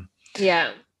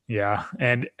 Yeah.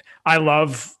 And I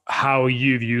love how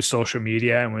you've used social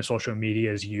media, and when social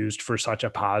media is used for such a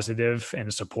positive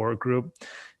and support group,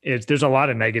 there's a lot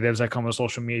of negatives that come with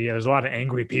social media. There's a lot of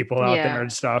angry people out there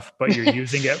and stuff, but you're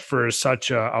using it for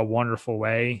such a wonderful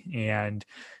way. And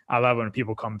I love when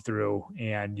people come through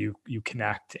and you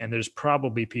connect, and there's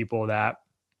probably people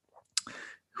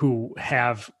who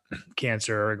have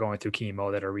cancer or going through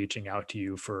chemo that are reaching out to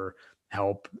you for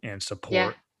help and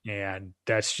support. And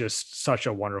that's just such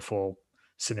a wonderful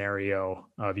scenario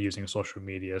of using social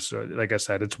media. So like I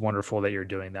said, it's wonderful that you're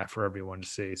doing that for everyone to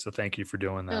see. So thank you for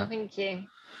doing that. Oh, thank you.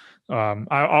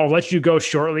 I'll let you go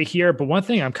shortly here, but one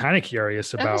thing I'm kind of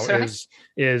curious about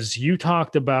is you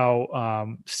talked about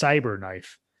CyberKnife.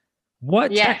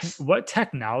 What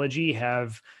technology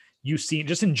have you seen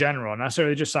just in general, not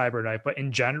necessarily just CyberKnife, but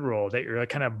in general, that you're like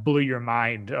kind of blew your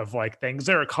mind of like things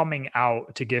that are coming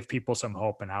out to give people some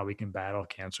hope and how we can battle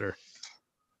cancer?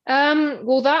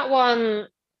 Well, that one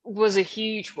was a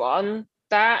huge one.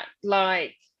 That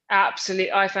I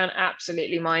found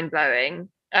absolutely mind blowing.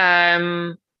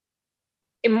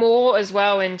 More as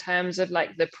well in terms of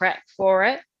like the prep for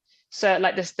it. So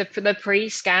like the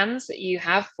pre-scans that you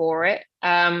have for it.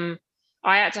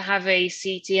 I had to have a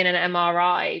CT and an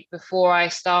MRI before I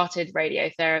started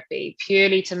radiotherapy,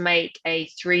 purely to make a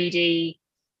 3D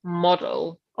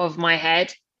model of my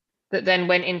head that then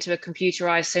went into a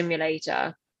computerized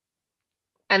simulator.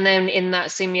 And then in that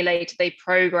simulator, they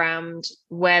programmed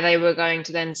where they were going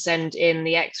to then send in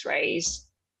the x-rays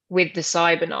with the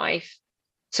CyberKnife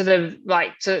to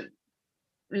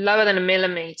lower than a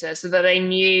millimeter, so that they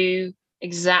knew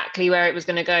exactly where it was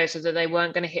going to go, so that they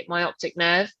weren't going to hit my optic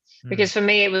nerve. Because for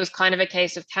me, it was kind of a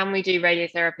case of, can we do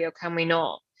radiotherapy or can we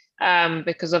not?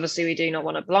 Because obviously we do not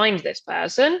want to blind this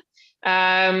person.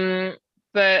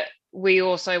 But we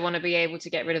also want to be able to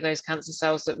get rid of those cancer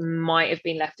cells that might have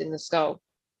been left in the skull.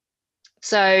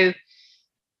 So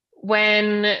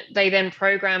when they then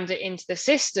programmed it into the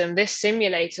system, this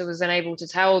simulator was then able to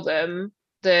tell them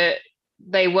that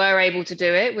they were able to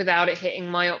do it without it hitting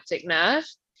my optic nerve.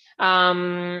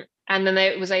 And then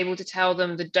it was able to tell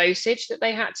them the dosage that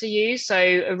they had to use. So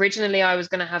originally I was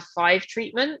going to have 5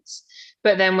 treatments,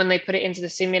 but then when they put it into the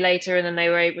simulator and then they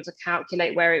were able to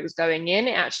calculate where it was going in,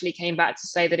 it actually came back to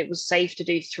say that it was safe to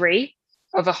do 3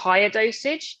 of a higher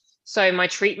dosage. So my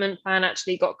treatment plan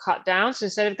actually got cut down. So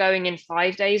instead of going in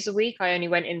 5 days a week, I only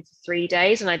went in for 3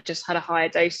 days, and I just had a higher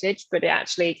dosage, but it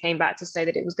actually came back to say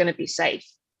that it was going to be safe.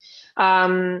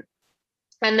 And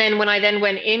then when I then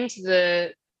went into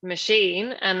the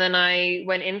machine and then I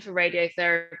went in for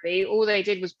radiotherapy, all they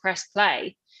did was press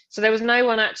play. So there was no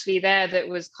one actually there that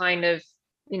was kind of,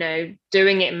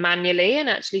 doing it manually and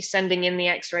actually sending in the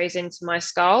x-rays into my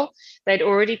skull. They'd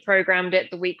already programmed it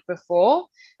the week before.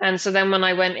 And so then when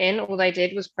I went in, all they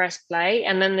did was press play.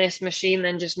 And then this machine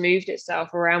then just moved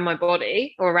itself around my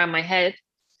body or around my head,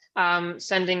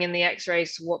 sending in the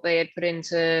x-rays to what they had put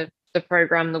into the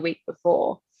program the week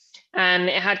before. And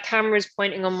it had cameras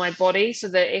pointing on my body, so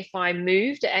that if I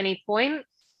moved at any point,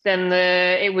 then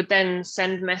it would then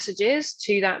send messages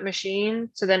to that machine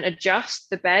to then adjust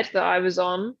the bed that I was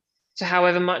on to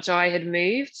however much I had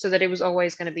moved, so that it was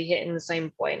always going to be hitting the same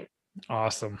point.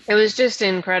 Awesome. It was just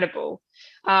incredible.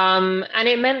 And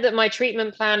it meant that my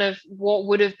treatment plan of what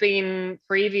would have been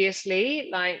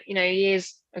previously,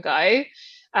 years ago,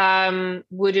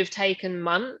 would have taken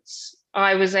months.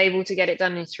 I was able to get it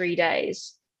done in 3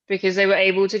 days, because they were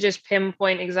able to just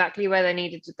pinpoint exactly where they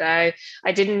needed to go.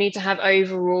 I didn't need to have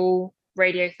overall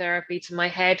radiotherapy to my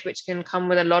head, which can come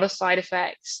with a lot of side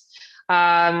effects.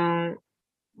 It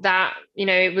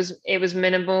was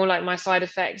minimal. Like, my side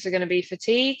effects are going to be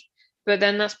fatigue, but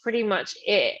then that's pretty much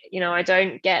it. I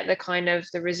don't get the kind of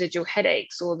the residual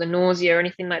headaches or the nausea or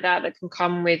anything like that can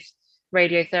come with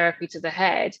radiotherapy to the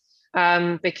head,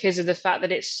 because of the fact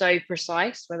that it's so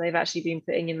precise where they've actually been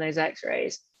putting in those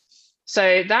x-rays.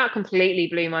 So that completely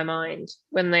blew my mind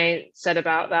when they said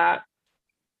about that.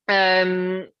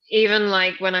 Even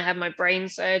like when I had my brain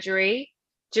surgery,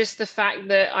 just the fact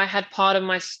that I had part of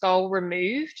my skull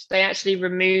removed, they actually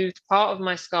removed part of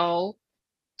my skull,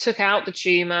 took out the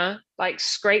tumor, like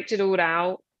scraped it all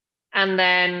out, and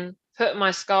then put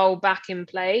my skull back in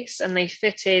place. And they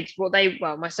fitted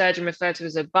my surgeon referred to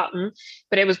as a button,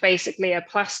 but it was basically a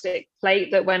plastic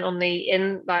plate that went on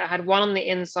I had one on the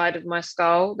inside of my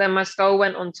skull, then my skull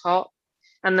went on top,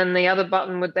 and then the other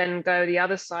button would then go the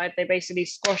other side. They basically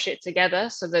squash it together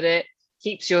so that it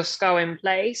keeps your skull in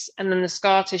place, and then the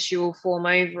scar tissue will form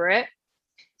over it.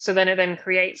 So then it then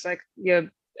creates like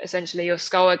essentially your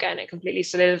skull again. It completely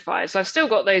solidifies. So I've still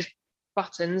got those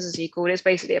buttons, as you call it. It's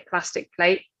basically a plastic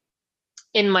plate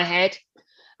in my head,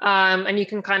 and you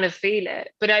can kind of feel it.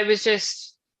 But it was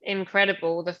just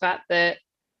incredible, the fact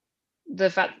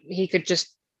he could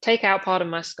just take out part of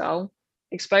my skull,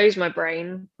 expose my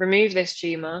brain, remove this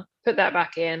tumor, put that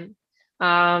back in,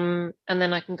 and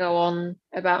then I can go on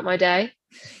about my day.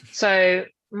 So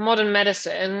modern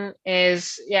medicine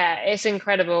it's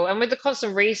incredible. And with the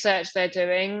constant research they're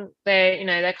doing,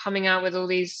 they're coming out with all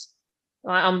these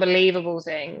like unbelievable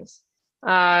things.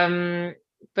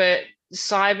 But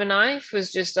Cyberknife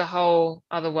was just a whole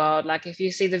other world. Like if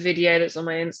you see the video that's on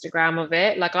my Instagram of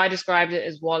it, like I described it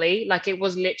as Wall-E, like it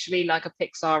was literally like a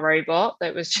Pixar robot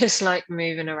that was just like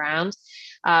moving around.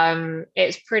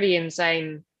 It's pretty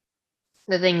insane,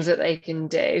 the things that they can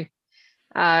do.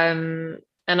 And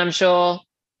I'm sure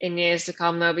in years to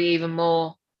come, there'll be even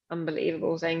more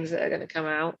unbelievable things that are going to come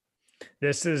out.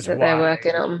 This is that they're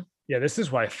working on. Yeah, this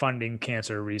is why funding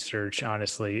cancer research,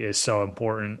 honestly, is so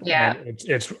important. Yeah. And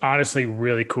it's honestly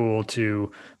really cool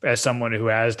to, as someone who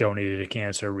has donated to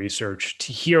cancer research,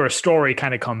 to hear a story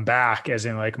kind of come back as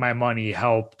in like my money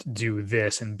helped do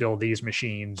this and build these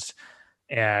machines.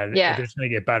 And it's just going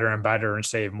to get better and better and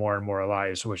save more and more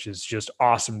lives, which is just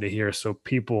awesome to hear. So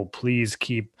people, please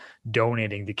keep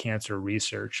donating to cancer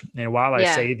research. And while I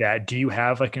say that, do you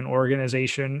have like an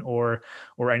organization or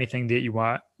anything that you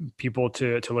want people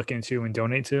to look into and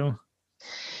donate to?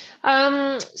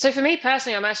 So for me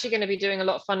personally, I'm actually going to be doing a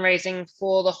lot of fundraising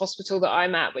for the hospital that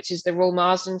I'm at, which is the Royal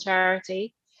Marsden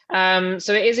charity.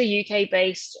 So it is a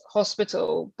UK-based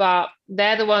hospital, but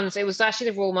they're the ones, it was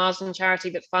actually the Royal Marsden charity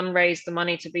that fundraised the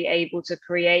money to be able to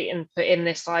create and put in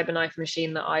this Cyberknife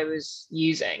machine that I was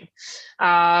using.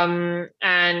 And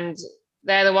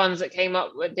they're the ones that came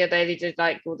up with, they did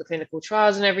like all the clinical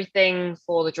trials and everything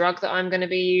for the drug that I'm going to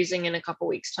be using in a couple of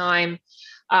weeks' time.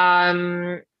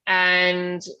 And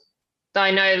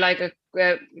I know like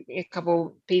a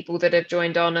couple people that have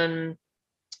joined on, and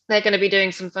they're going to be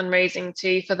doing some fundraising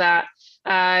too for that.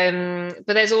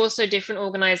 But there's also different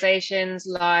organizations,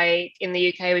 like in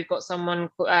the UK, we've got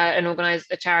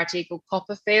a charity called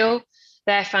Copperfield.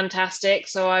 They're fantastic.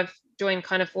 So I've joined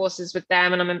kind of forces with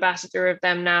them, and I'm ambassador of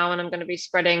them now, and I'm going to be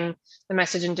spreading the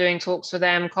message and doing talks for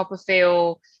them.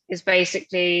 Copperfield is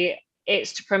basically,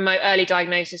 it's to promote early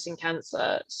diagnosis in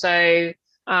cancer. So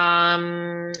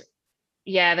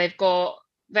they've got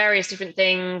various different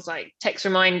things like text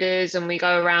reminders, and we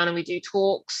go around and we do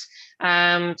talks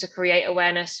to create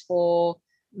awareness for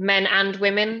men and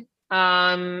women.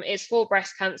 It's for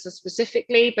breast cancer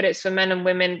specifically, but it's for men and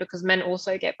women because men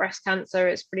also get breast cancer.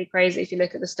 It's pretty crazy if you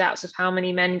look at the stats of how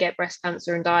many men get breast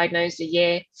cancer and diagnosed a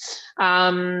year.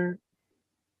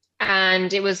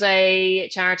 And it was a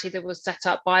charity that was set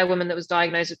up by a woman that was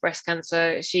diagnosed with breast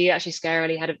cancer. She actually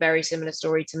scarily had a very similar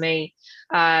story to me,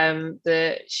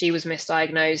 that she was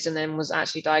misdiagnosed and then was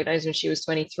actually diagnosed when she was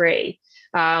 23,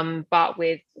 but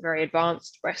with very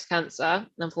advanced breast cancer,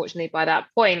 unfortunately, by that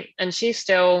point. And she's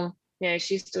still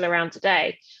around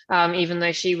today, even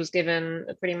though she was given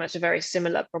pretty much a very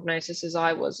similar prognosis as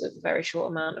I was at a very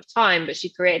short amount of time. But she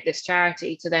created this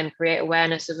charity to then create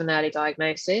awareness of an early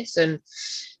diagnosis and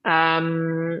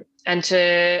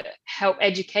to help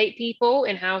educate people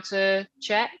in how to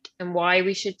check and why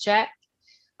we should check.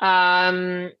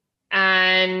 And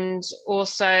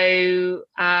also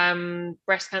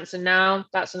Breast Cancer Now,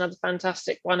 that's another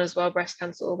fantastic one as well, breast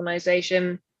cancer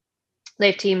organization.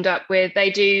 They've teamed up with,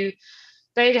 they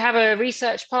have a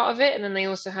research part of it, and then they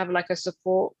also have like a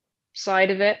support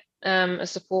side of it, a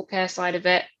support care side of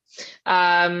it.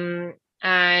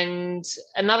 And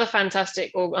another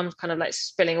fantastic, or I'm kind of like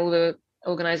spilling all the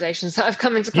organizations that I've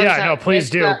come into contact with. Yeah, no, please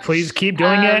with, do. But, please keep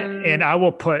doing it. And I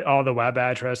will put all the web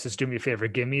addresses. Do me a favor.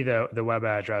 Give me the web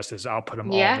addresses. I'll put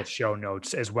them all in the show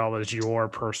notes, as well as your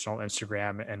personal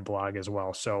Instagram and blog as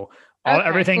well. So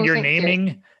everything you're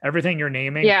naming,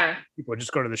 yeah, people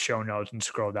just go to the show notes and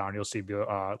scroll down. You'll see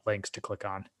links to click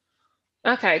on.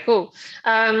 Okay, cool.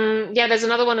 There's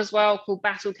another one as well called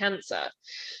Battle Cancer.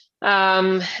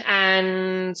 So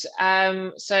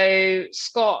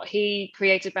Scott, he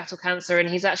created Battle Cancer, and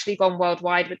he's actually gone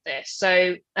worldwide with this.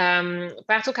 So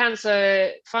Battle Cancer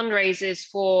fundraises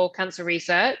for cancer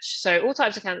research. So all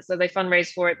types of cancer, they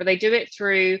fundraise for it, but they do it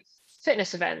through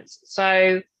fitness events.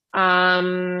 So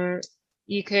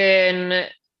you can,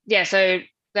 so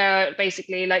they're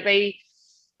basically like they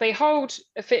hold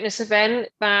a fitness event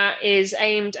that is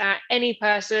aimed at any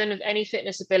person of any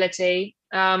fitness ability.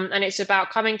 And it's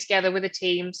about coming together with a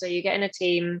team. So you get in a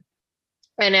team,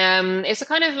 and it's a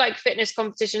kind of like fitness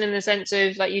competition in the sense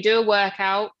of like you do a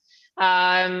workout,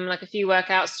 like a few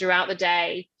workouts throughout the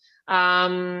day.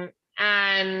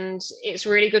 And it's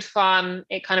really good fun.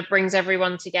 It kind of brings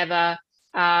everyone together.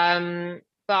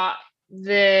 But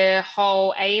the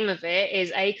whole aim of it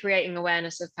is creating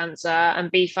awareness of cancer, and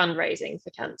fundraising for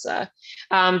cancer.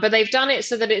 But they've done it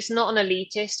so that it's not an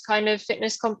elitist kind of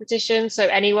fitness competition. So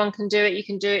anyone can do it. You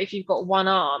can do it if you've got one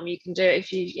arm. You can do it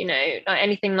if you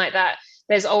anything like that.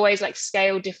 There's always like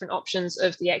scale different options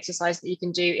of the exercise that you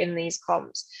can do in these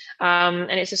comps. And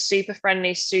it's a super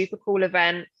friendly, super cool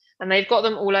event. And they've got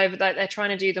them all over. They're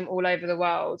trying to do them all over the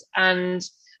world. And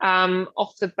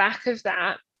off the back of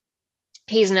that,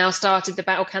 he's now started the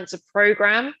Battle Cancer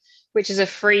program, which is a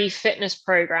free fitness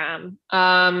program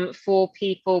for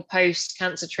people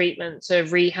post-cancer treatment to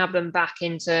rehab them back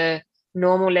into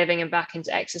normal living and back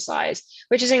into exercise,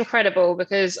 which is incredible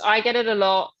because I get it a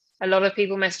lot of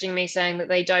people messaging me saying that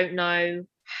they don't know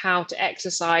how to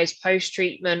exercise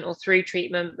post-treatment or through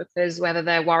treatment because whether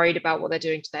they're worried about what they're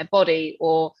doing to their body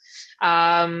or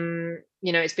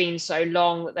it's been so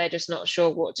long that they're just not sure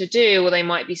what to do, or they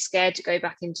might be scared to go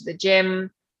back into the gym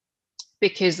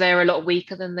because they're a lot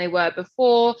weaker than they were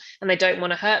before and they don't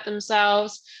want to hurt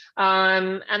themselves.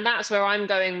 And that's where I'm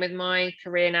going with my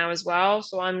career now as well.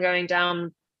 So I'm going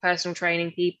down personal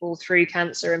training people through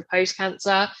cancer and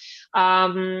post-cancer.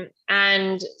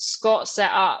 And Scott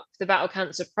set up the Battle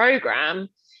Cancer program,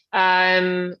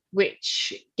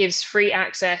 which gives free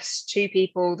access to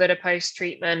people that are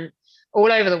post-treatment all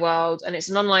over the world, and it's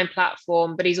an online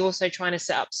platform, but he's also trying to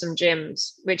set up some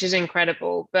gyms, which is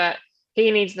incredible. But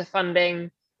he needs the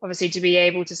funding, obviously, to be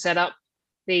able to set up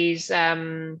these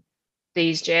gyms,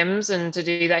 and to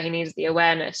do that, he needs the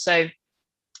awareness. So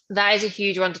that is a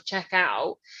huge one to check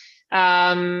out.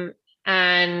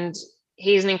 And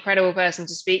he's an incredible person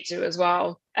to speak to as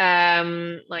well.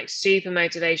 Like super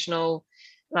motivational.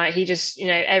 Like he just,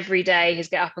 every day his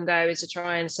get up and go is to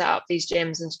try and set up these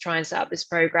gyms and to try and set up this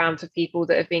program for people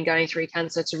that have been going through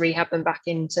cancer to rehab them back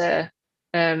into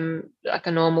like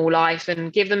a normal life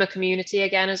and give them a community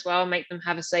again as well, make them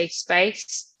have a safe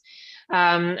space.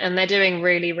 And they're doing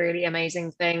really, really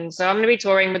amazing things. So I'm going to be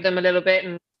touring with them a little bit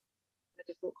and the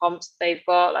different comps they've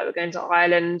got. Like we're going to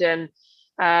Ireland and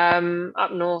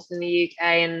up north in the UK,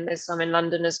 and there's some in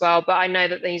London as well. But I know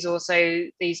that he's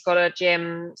got a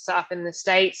gym set up in the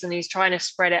States, and he's trying to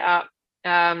spread it up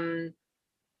in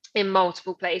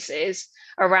multiple places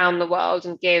around the world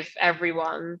and give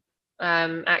everyone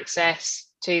access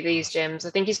to these gyms. I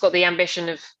think he's got the ambition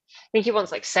of, I think he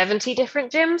wants like 70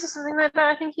 different gyms or something like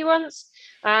that. I think he wants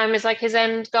is like his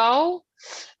end goal.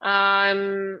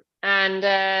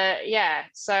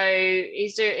 So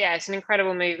he's doing, it's an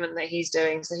incredible movement that he's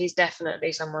doing. So he's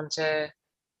definitely someone to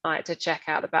check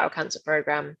out the Battle Cancer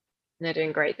program. And they're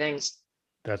doing great things.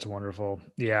 That's wonderful.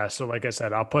 Yeah. So like I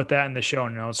said, I'll put that in the show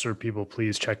notes for people.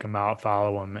 Please check him out,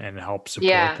 follow him, and help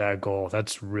support that goal.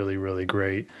 That's really, really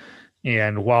great.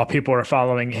 And while people are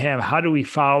following him, how do we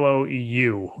follow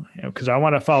you? Because I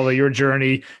want to follow your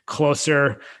journey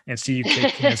closer and see you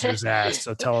kick cancer's ass.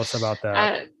 So tell us about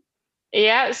that.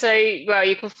 So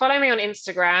you can follow me on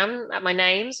Instagram at my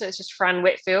name. So it's just Fran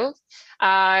Whitfield.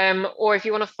 Or if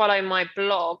you want to follow my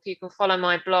blog, you can follow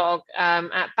my blog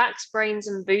at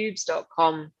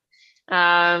backsbrainsandboobs.com.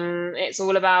 It's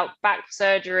all about back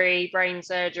surgery, brain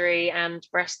surgery, and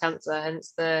breast cancer,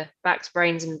 hence the backs,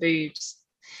 brains, and boobs.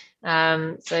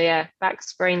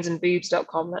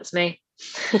 backsbrainsandboobs.com. That's me.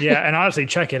 Yeah. And honestly,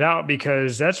 check it out,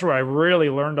 because that's where I really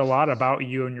learned a lot about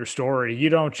you and your story. You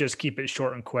don't just keep it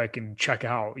short and quick and check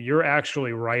out. You're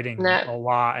actually writing a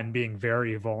lot and being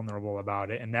very vulnerable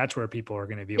about it. And that's where people are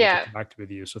going to be able to connect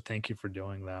with you. So thank you for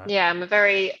doing that. Yeah. I'm a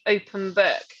very open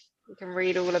book. You can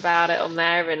read all about it on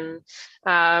there, and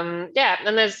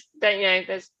and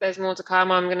there's more to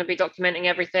come. I'm going to be documenting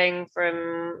everything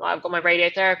from, I've got my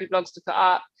radiotherapy blogs to put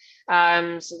up,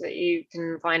 so that you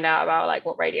can find out about like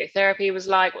what radiotherapy was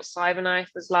like, what cyberknife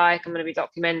was like. I'm going to be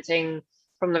documenting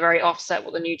from the very offset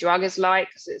what the new drug is like,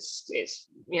 because it's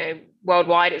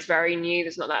worldwide, it's very new.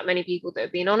 There's not that many people that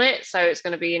have been on it, so it's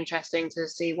going to be interesting to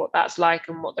see what that's like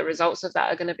and what the results of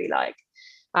that are going to be like.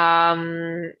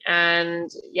 And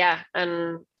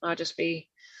I'll just be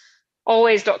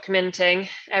always documenting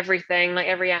everything, like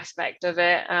every aspect of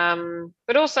it,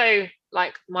 but also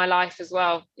like my life as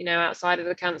well, outside of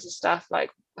the cancer stuff,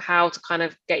 like how to kind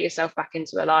of get yourself back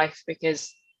into a life,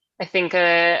 because I think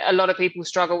a lot of people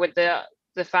struggle with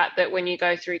the fact that when you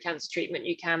go through cancer treatment,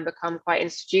 you can become quite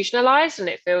institutionalized, and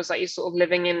it feels like you're sort of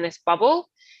living in this bubble.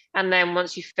 And then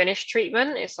once you finish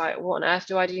treatment, it's like, what on earth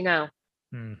do I do now?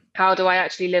 How do I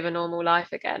actually live a normal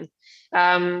life again?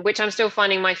 Which I'm still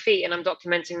finding my feet, and I'm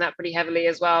documenting that pretty heavily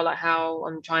as well, like how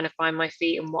I'm trying to find my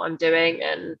feet and what I'm doing.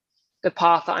 And the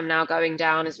path that I'm now going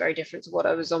down is very different to what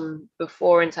I was on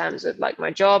before in terms of like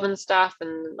my job and stuff,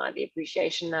 and like the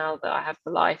appreciation now that I have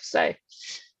for life. So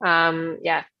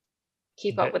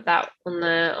keep up with that on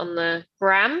the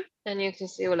gram, and you can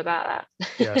see all about that.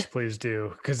 Yes, please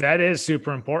do, because that is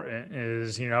super important.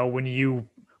 Is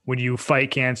when you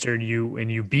fight cancer and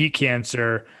you beat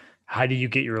cancer, how do you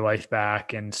get your life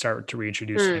back and start to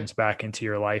reintroduce things back into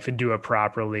your life and do it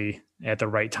properly at the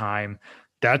right time?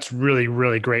 That's really,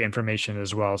 really great information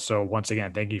as well. So once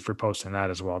again, thank you for posting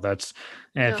that as well.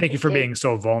 Thank you for being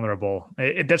so vulnerable.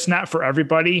 That's not for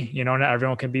everybody, not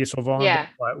everyone can be so vulnerable,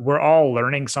 but we're all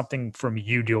learning something from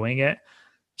you doing it.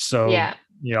 So,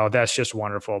 that's just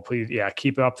wonderful. Please,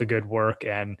 keep up the good work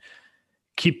and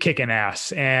keep kicking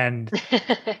ass. And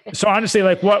so honestly,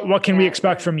 like what can we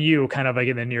expect from you kind of like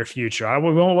in the near future?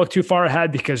 We won't look too far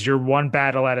ahead because you're one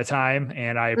battle at a time,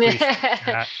 and I appreciate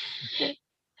that.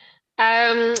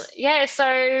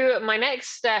 So my next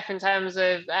step in terms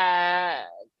of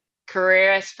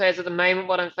career, I suppose at the moment,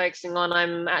 what I'm focusing on,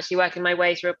 I'm actually working my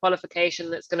way through a qualification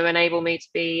that's going to enable me to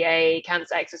be a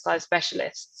cancer exercise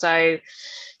specialist. So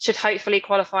should hopefully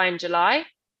qualify in July,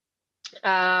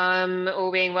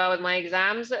 all being well with my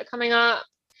exams that are coming up.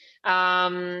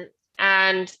 And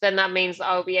then that means that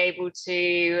I'll be able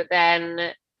to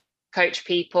then coach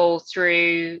people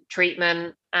through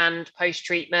treatment and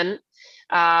post-treatment.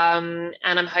 And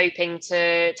I'm hoping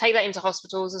to take that into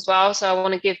hospitals as well. So I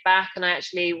want to give back, and I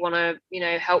actually want to,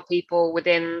 help people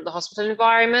within the hospital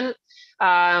environment,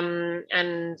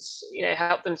 and,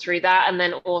 help them through that. And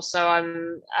then also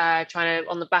I'm trying to,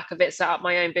 on the back of it, set up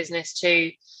my own business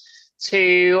to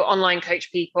online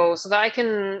coach people so that I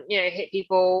can, hit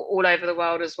people all over the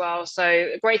world as well. So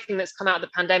a great thing that's come out of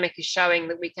the pandemic is showing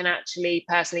that we can actually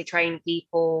personally train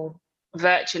people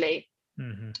virtually,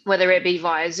 whether it be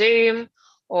via Zoom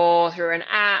or through an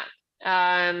app,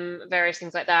 various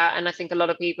things like that. And I think a lot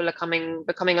of people are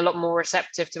becoming a lot more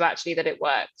receptive to actually that it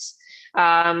works.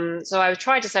 So I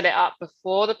tried to set it up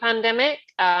before the pandemic,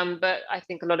 but I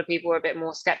think a lot of people are a bit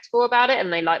more skeptical about it,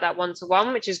 and they like that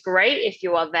one-to-one, which is great if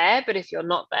you are there, but if you're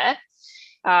not there,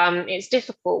 it's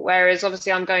difficult. Whereas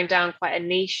obviously I'm going down quite a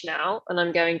niche now, and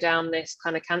I'm going down this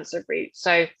kind of cancer route.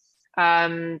 So,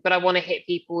 but I want to hit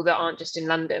people that aren't just in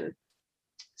London.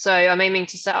 So I'm aiming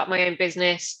to set up my own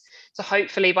business. So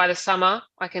hopefully by the summer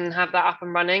I can have that up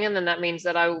and running, and then that means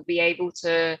that I will be able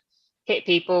to hit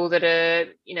people that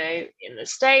are, in the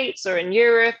States or in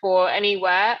Europe or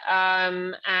anywhere,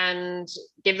 and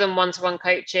give them one-to-one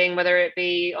coaching, whether it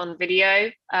be on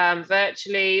video,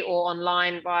 virtually, or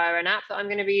online via an app that I'm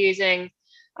going to be using,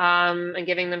 and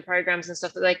giving them programs and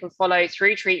stuff that they can follow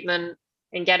through treatment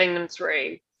and getting them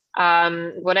through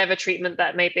whatever treatment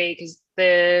that may be, because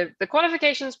the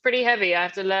qualification is pretty heavy. I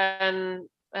have to learn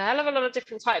a hell of a lot of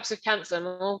different types of cancer,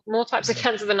 more types of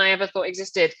cancer than I ever thought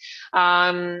existed,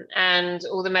 and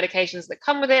all the medications that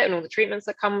come with it and all the treatments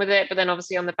that come with it. But then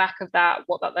obviously on the back of that,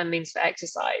 what that then means for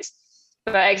exercise.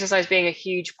 But exercise being a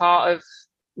huge part of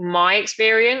my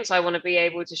experience, I want to be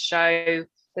able to show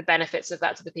the benefits of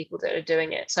that to the people that are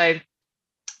doing it. So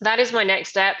that is my next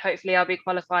step. Hopefully I'll be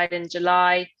qualified in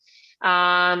July.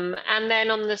 And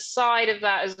then on the side of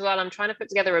that as well, I'm trying to put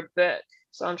together a book.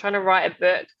 So I'm trying to write a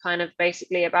book kind of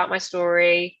basically about my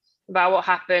story, about what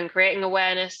happened, creating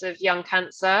awareness of young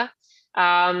cancer,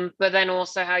 but then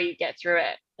also how you get through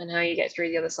it and how you get through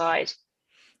the other side.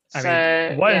 I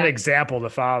mean, what an example to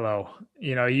follow.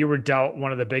 You know, you were dealt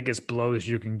one of the biggest blows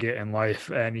you can get in life,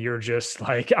 and you're just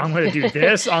like, I'm going to do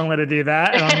this, I'm going to do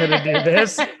that, and I'm going to do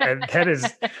this. And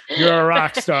you're a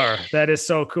rock star. That is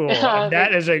so cool.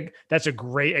 And that's a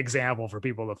great example for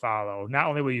people to follow. Not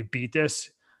only will you beat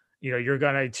this, you know, you're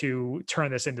going to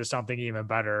turn this into something even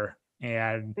better.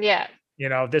 And, you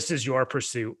know, this is your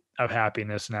pursuit of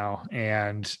happiness now.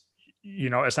 And, you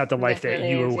know, it's not the life that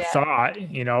you thought,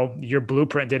 you know, your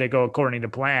blueprint didn't go according to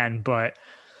plan, but,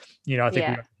 you know, I think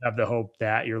we have the hope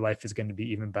that your life is going to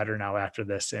be even better now after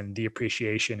this, and the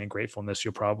appreciation and gratefulness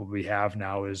you'll probably have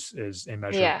now is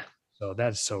immeasurable. Yeah. So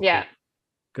that's so cool.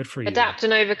 Good for you. Adapt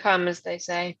and overcome, as they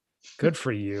say. Good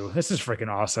for you. This is freaking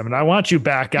awesome. And I want you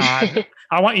back on.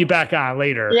 I want you back on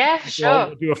later. Yeah, sure.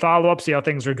 We'll do a follow-up, see how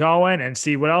things are going, and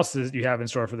see what else you have in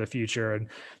store for the future. And,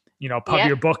 you know, pub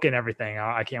your book and everything.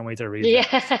 I can't wait to read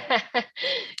that.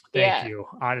 Thank you.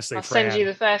 Honestly, I'll send you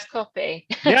the first copy.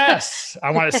 Yes.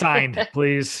 I want it signed,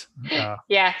 please.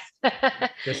 Yes.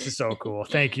 This is so cool.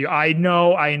 Thank you. I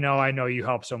know you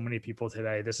helped so many people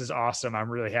today. This is awesome.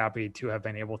 I'm really happy to have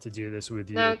been able to do this with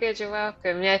you. No, good. You're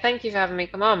welcome. Yeah. Thank you for having me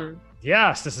come on.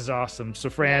 Yes, this is awesome. So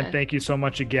Fran, thank you so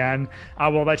much again. I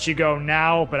will let you go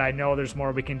now, but I know there's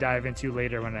more we can dive into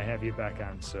later when I have you back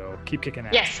on. So keep kicking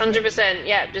ass. Yes, 100%.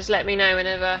 Yeah, just let me know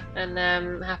whenever, and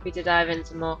I'm happy to dive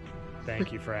into more.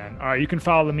 Thank you, Fran. All right, you can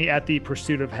follow me at the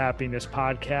Pursuit of Happiness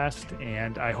podcast,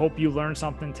 and I hope you learned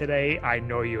something today. I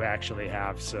know you actually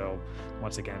have. So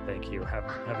once again, thank you. Have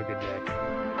a good day.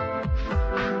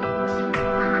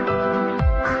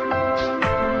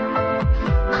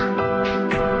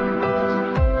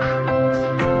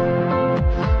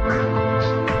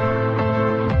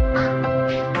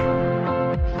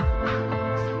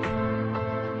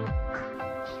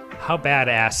 How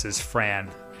badass is Fran?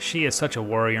 She is such a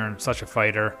warrior and such a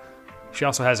fighter. She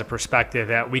also has a perspective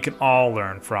that we can all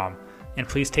learn from. And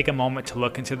please take a moment to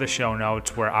look into the show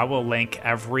notes where I will link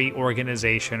every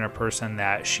organization or person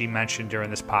that she mentioned during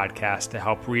this podcast to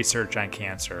help research on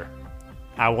cancer.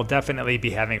 I will definitely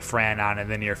be having Fran on in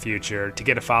the near future to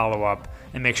get a follow-up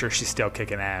and make sure she's still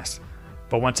kicking ass.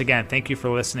 But once again, thank you for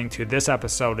listening to this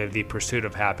episode of the Pursuit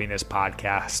of Happiness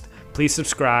podcast. Please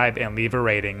subscribe and leave a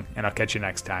rating, and I'll catch you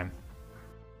next time.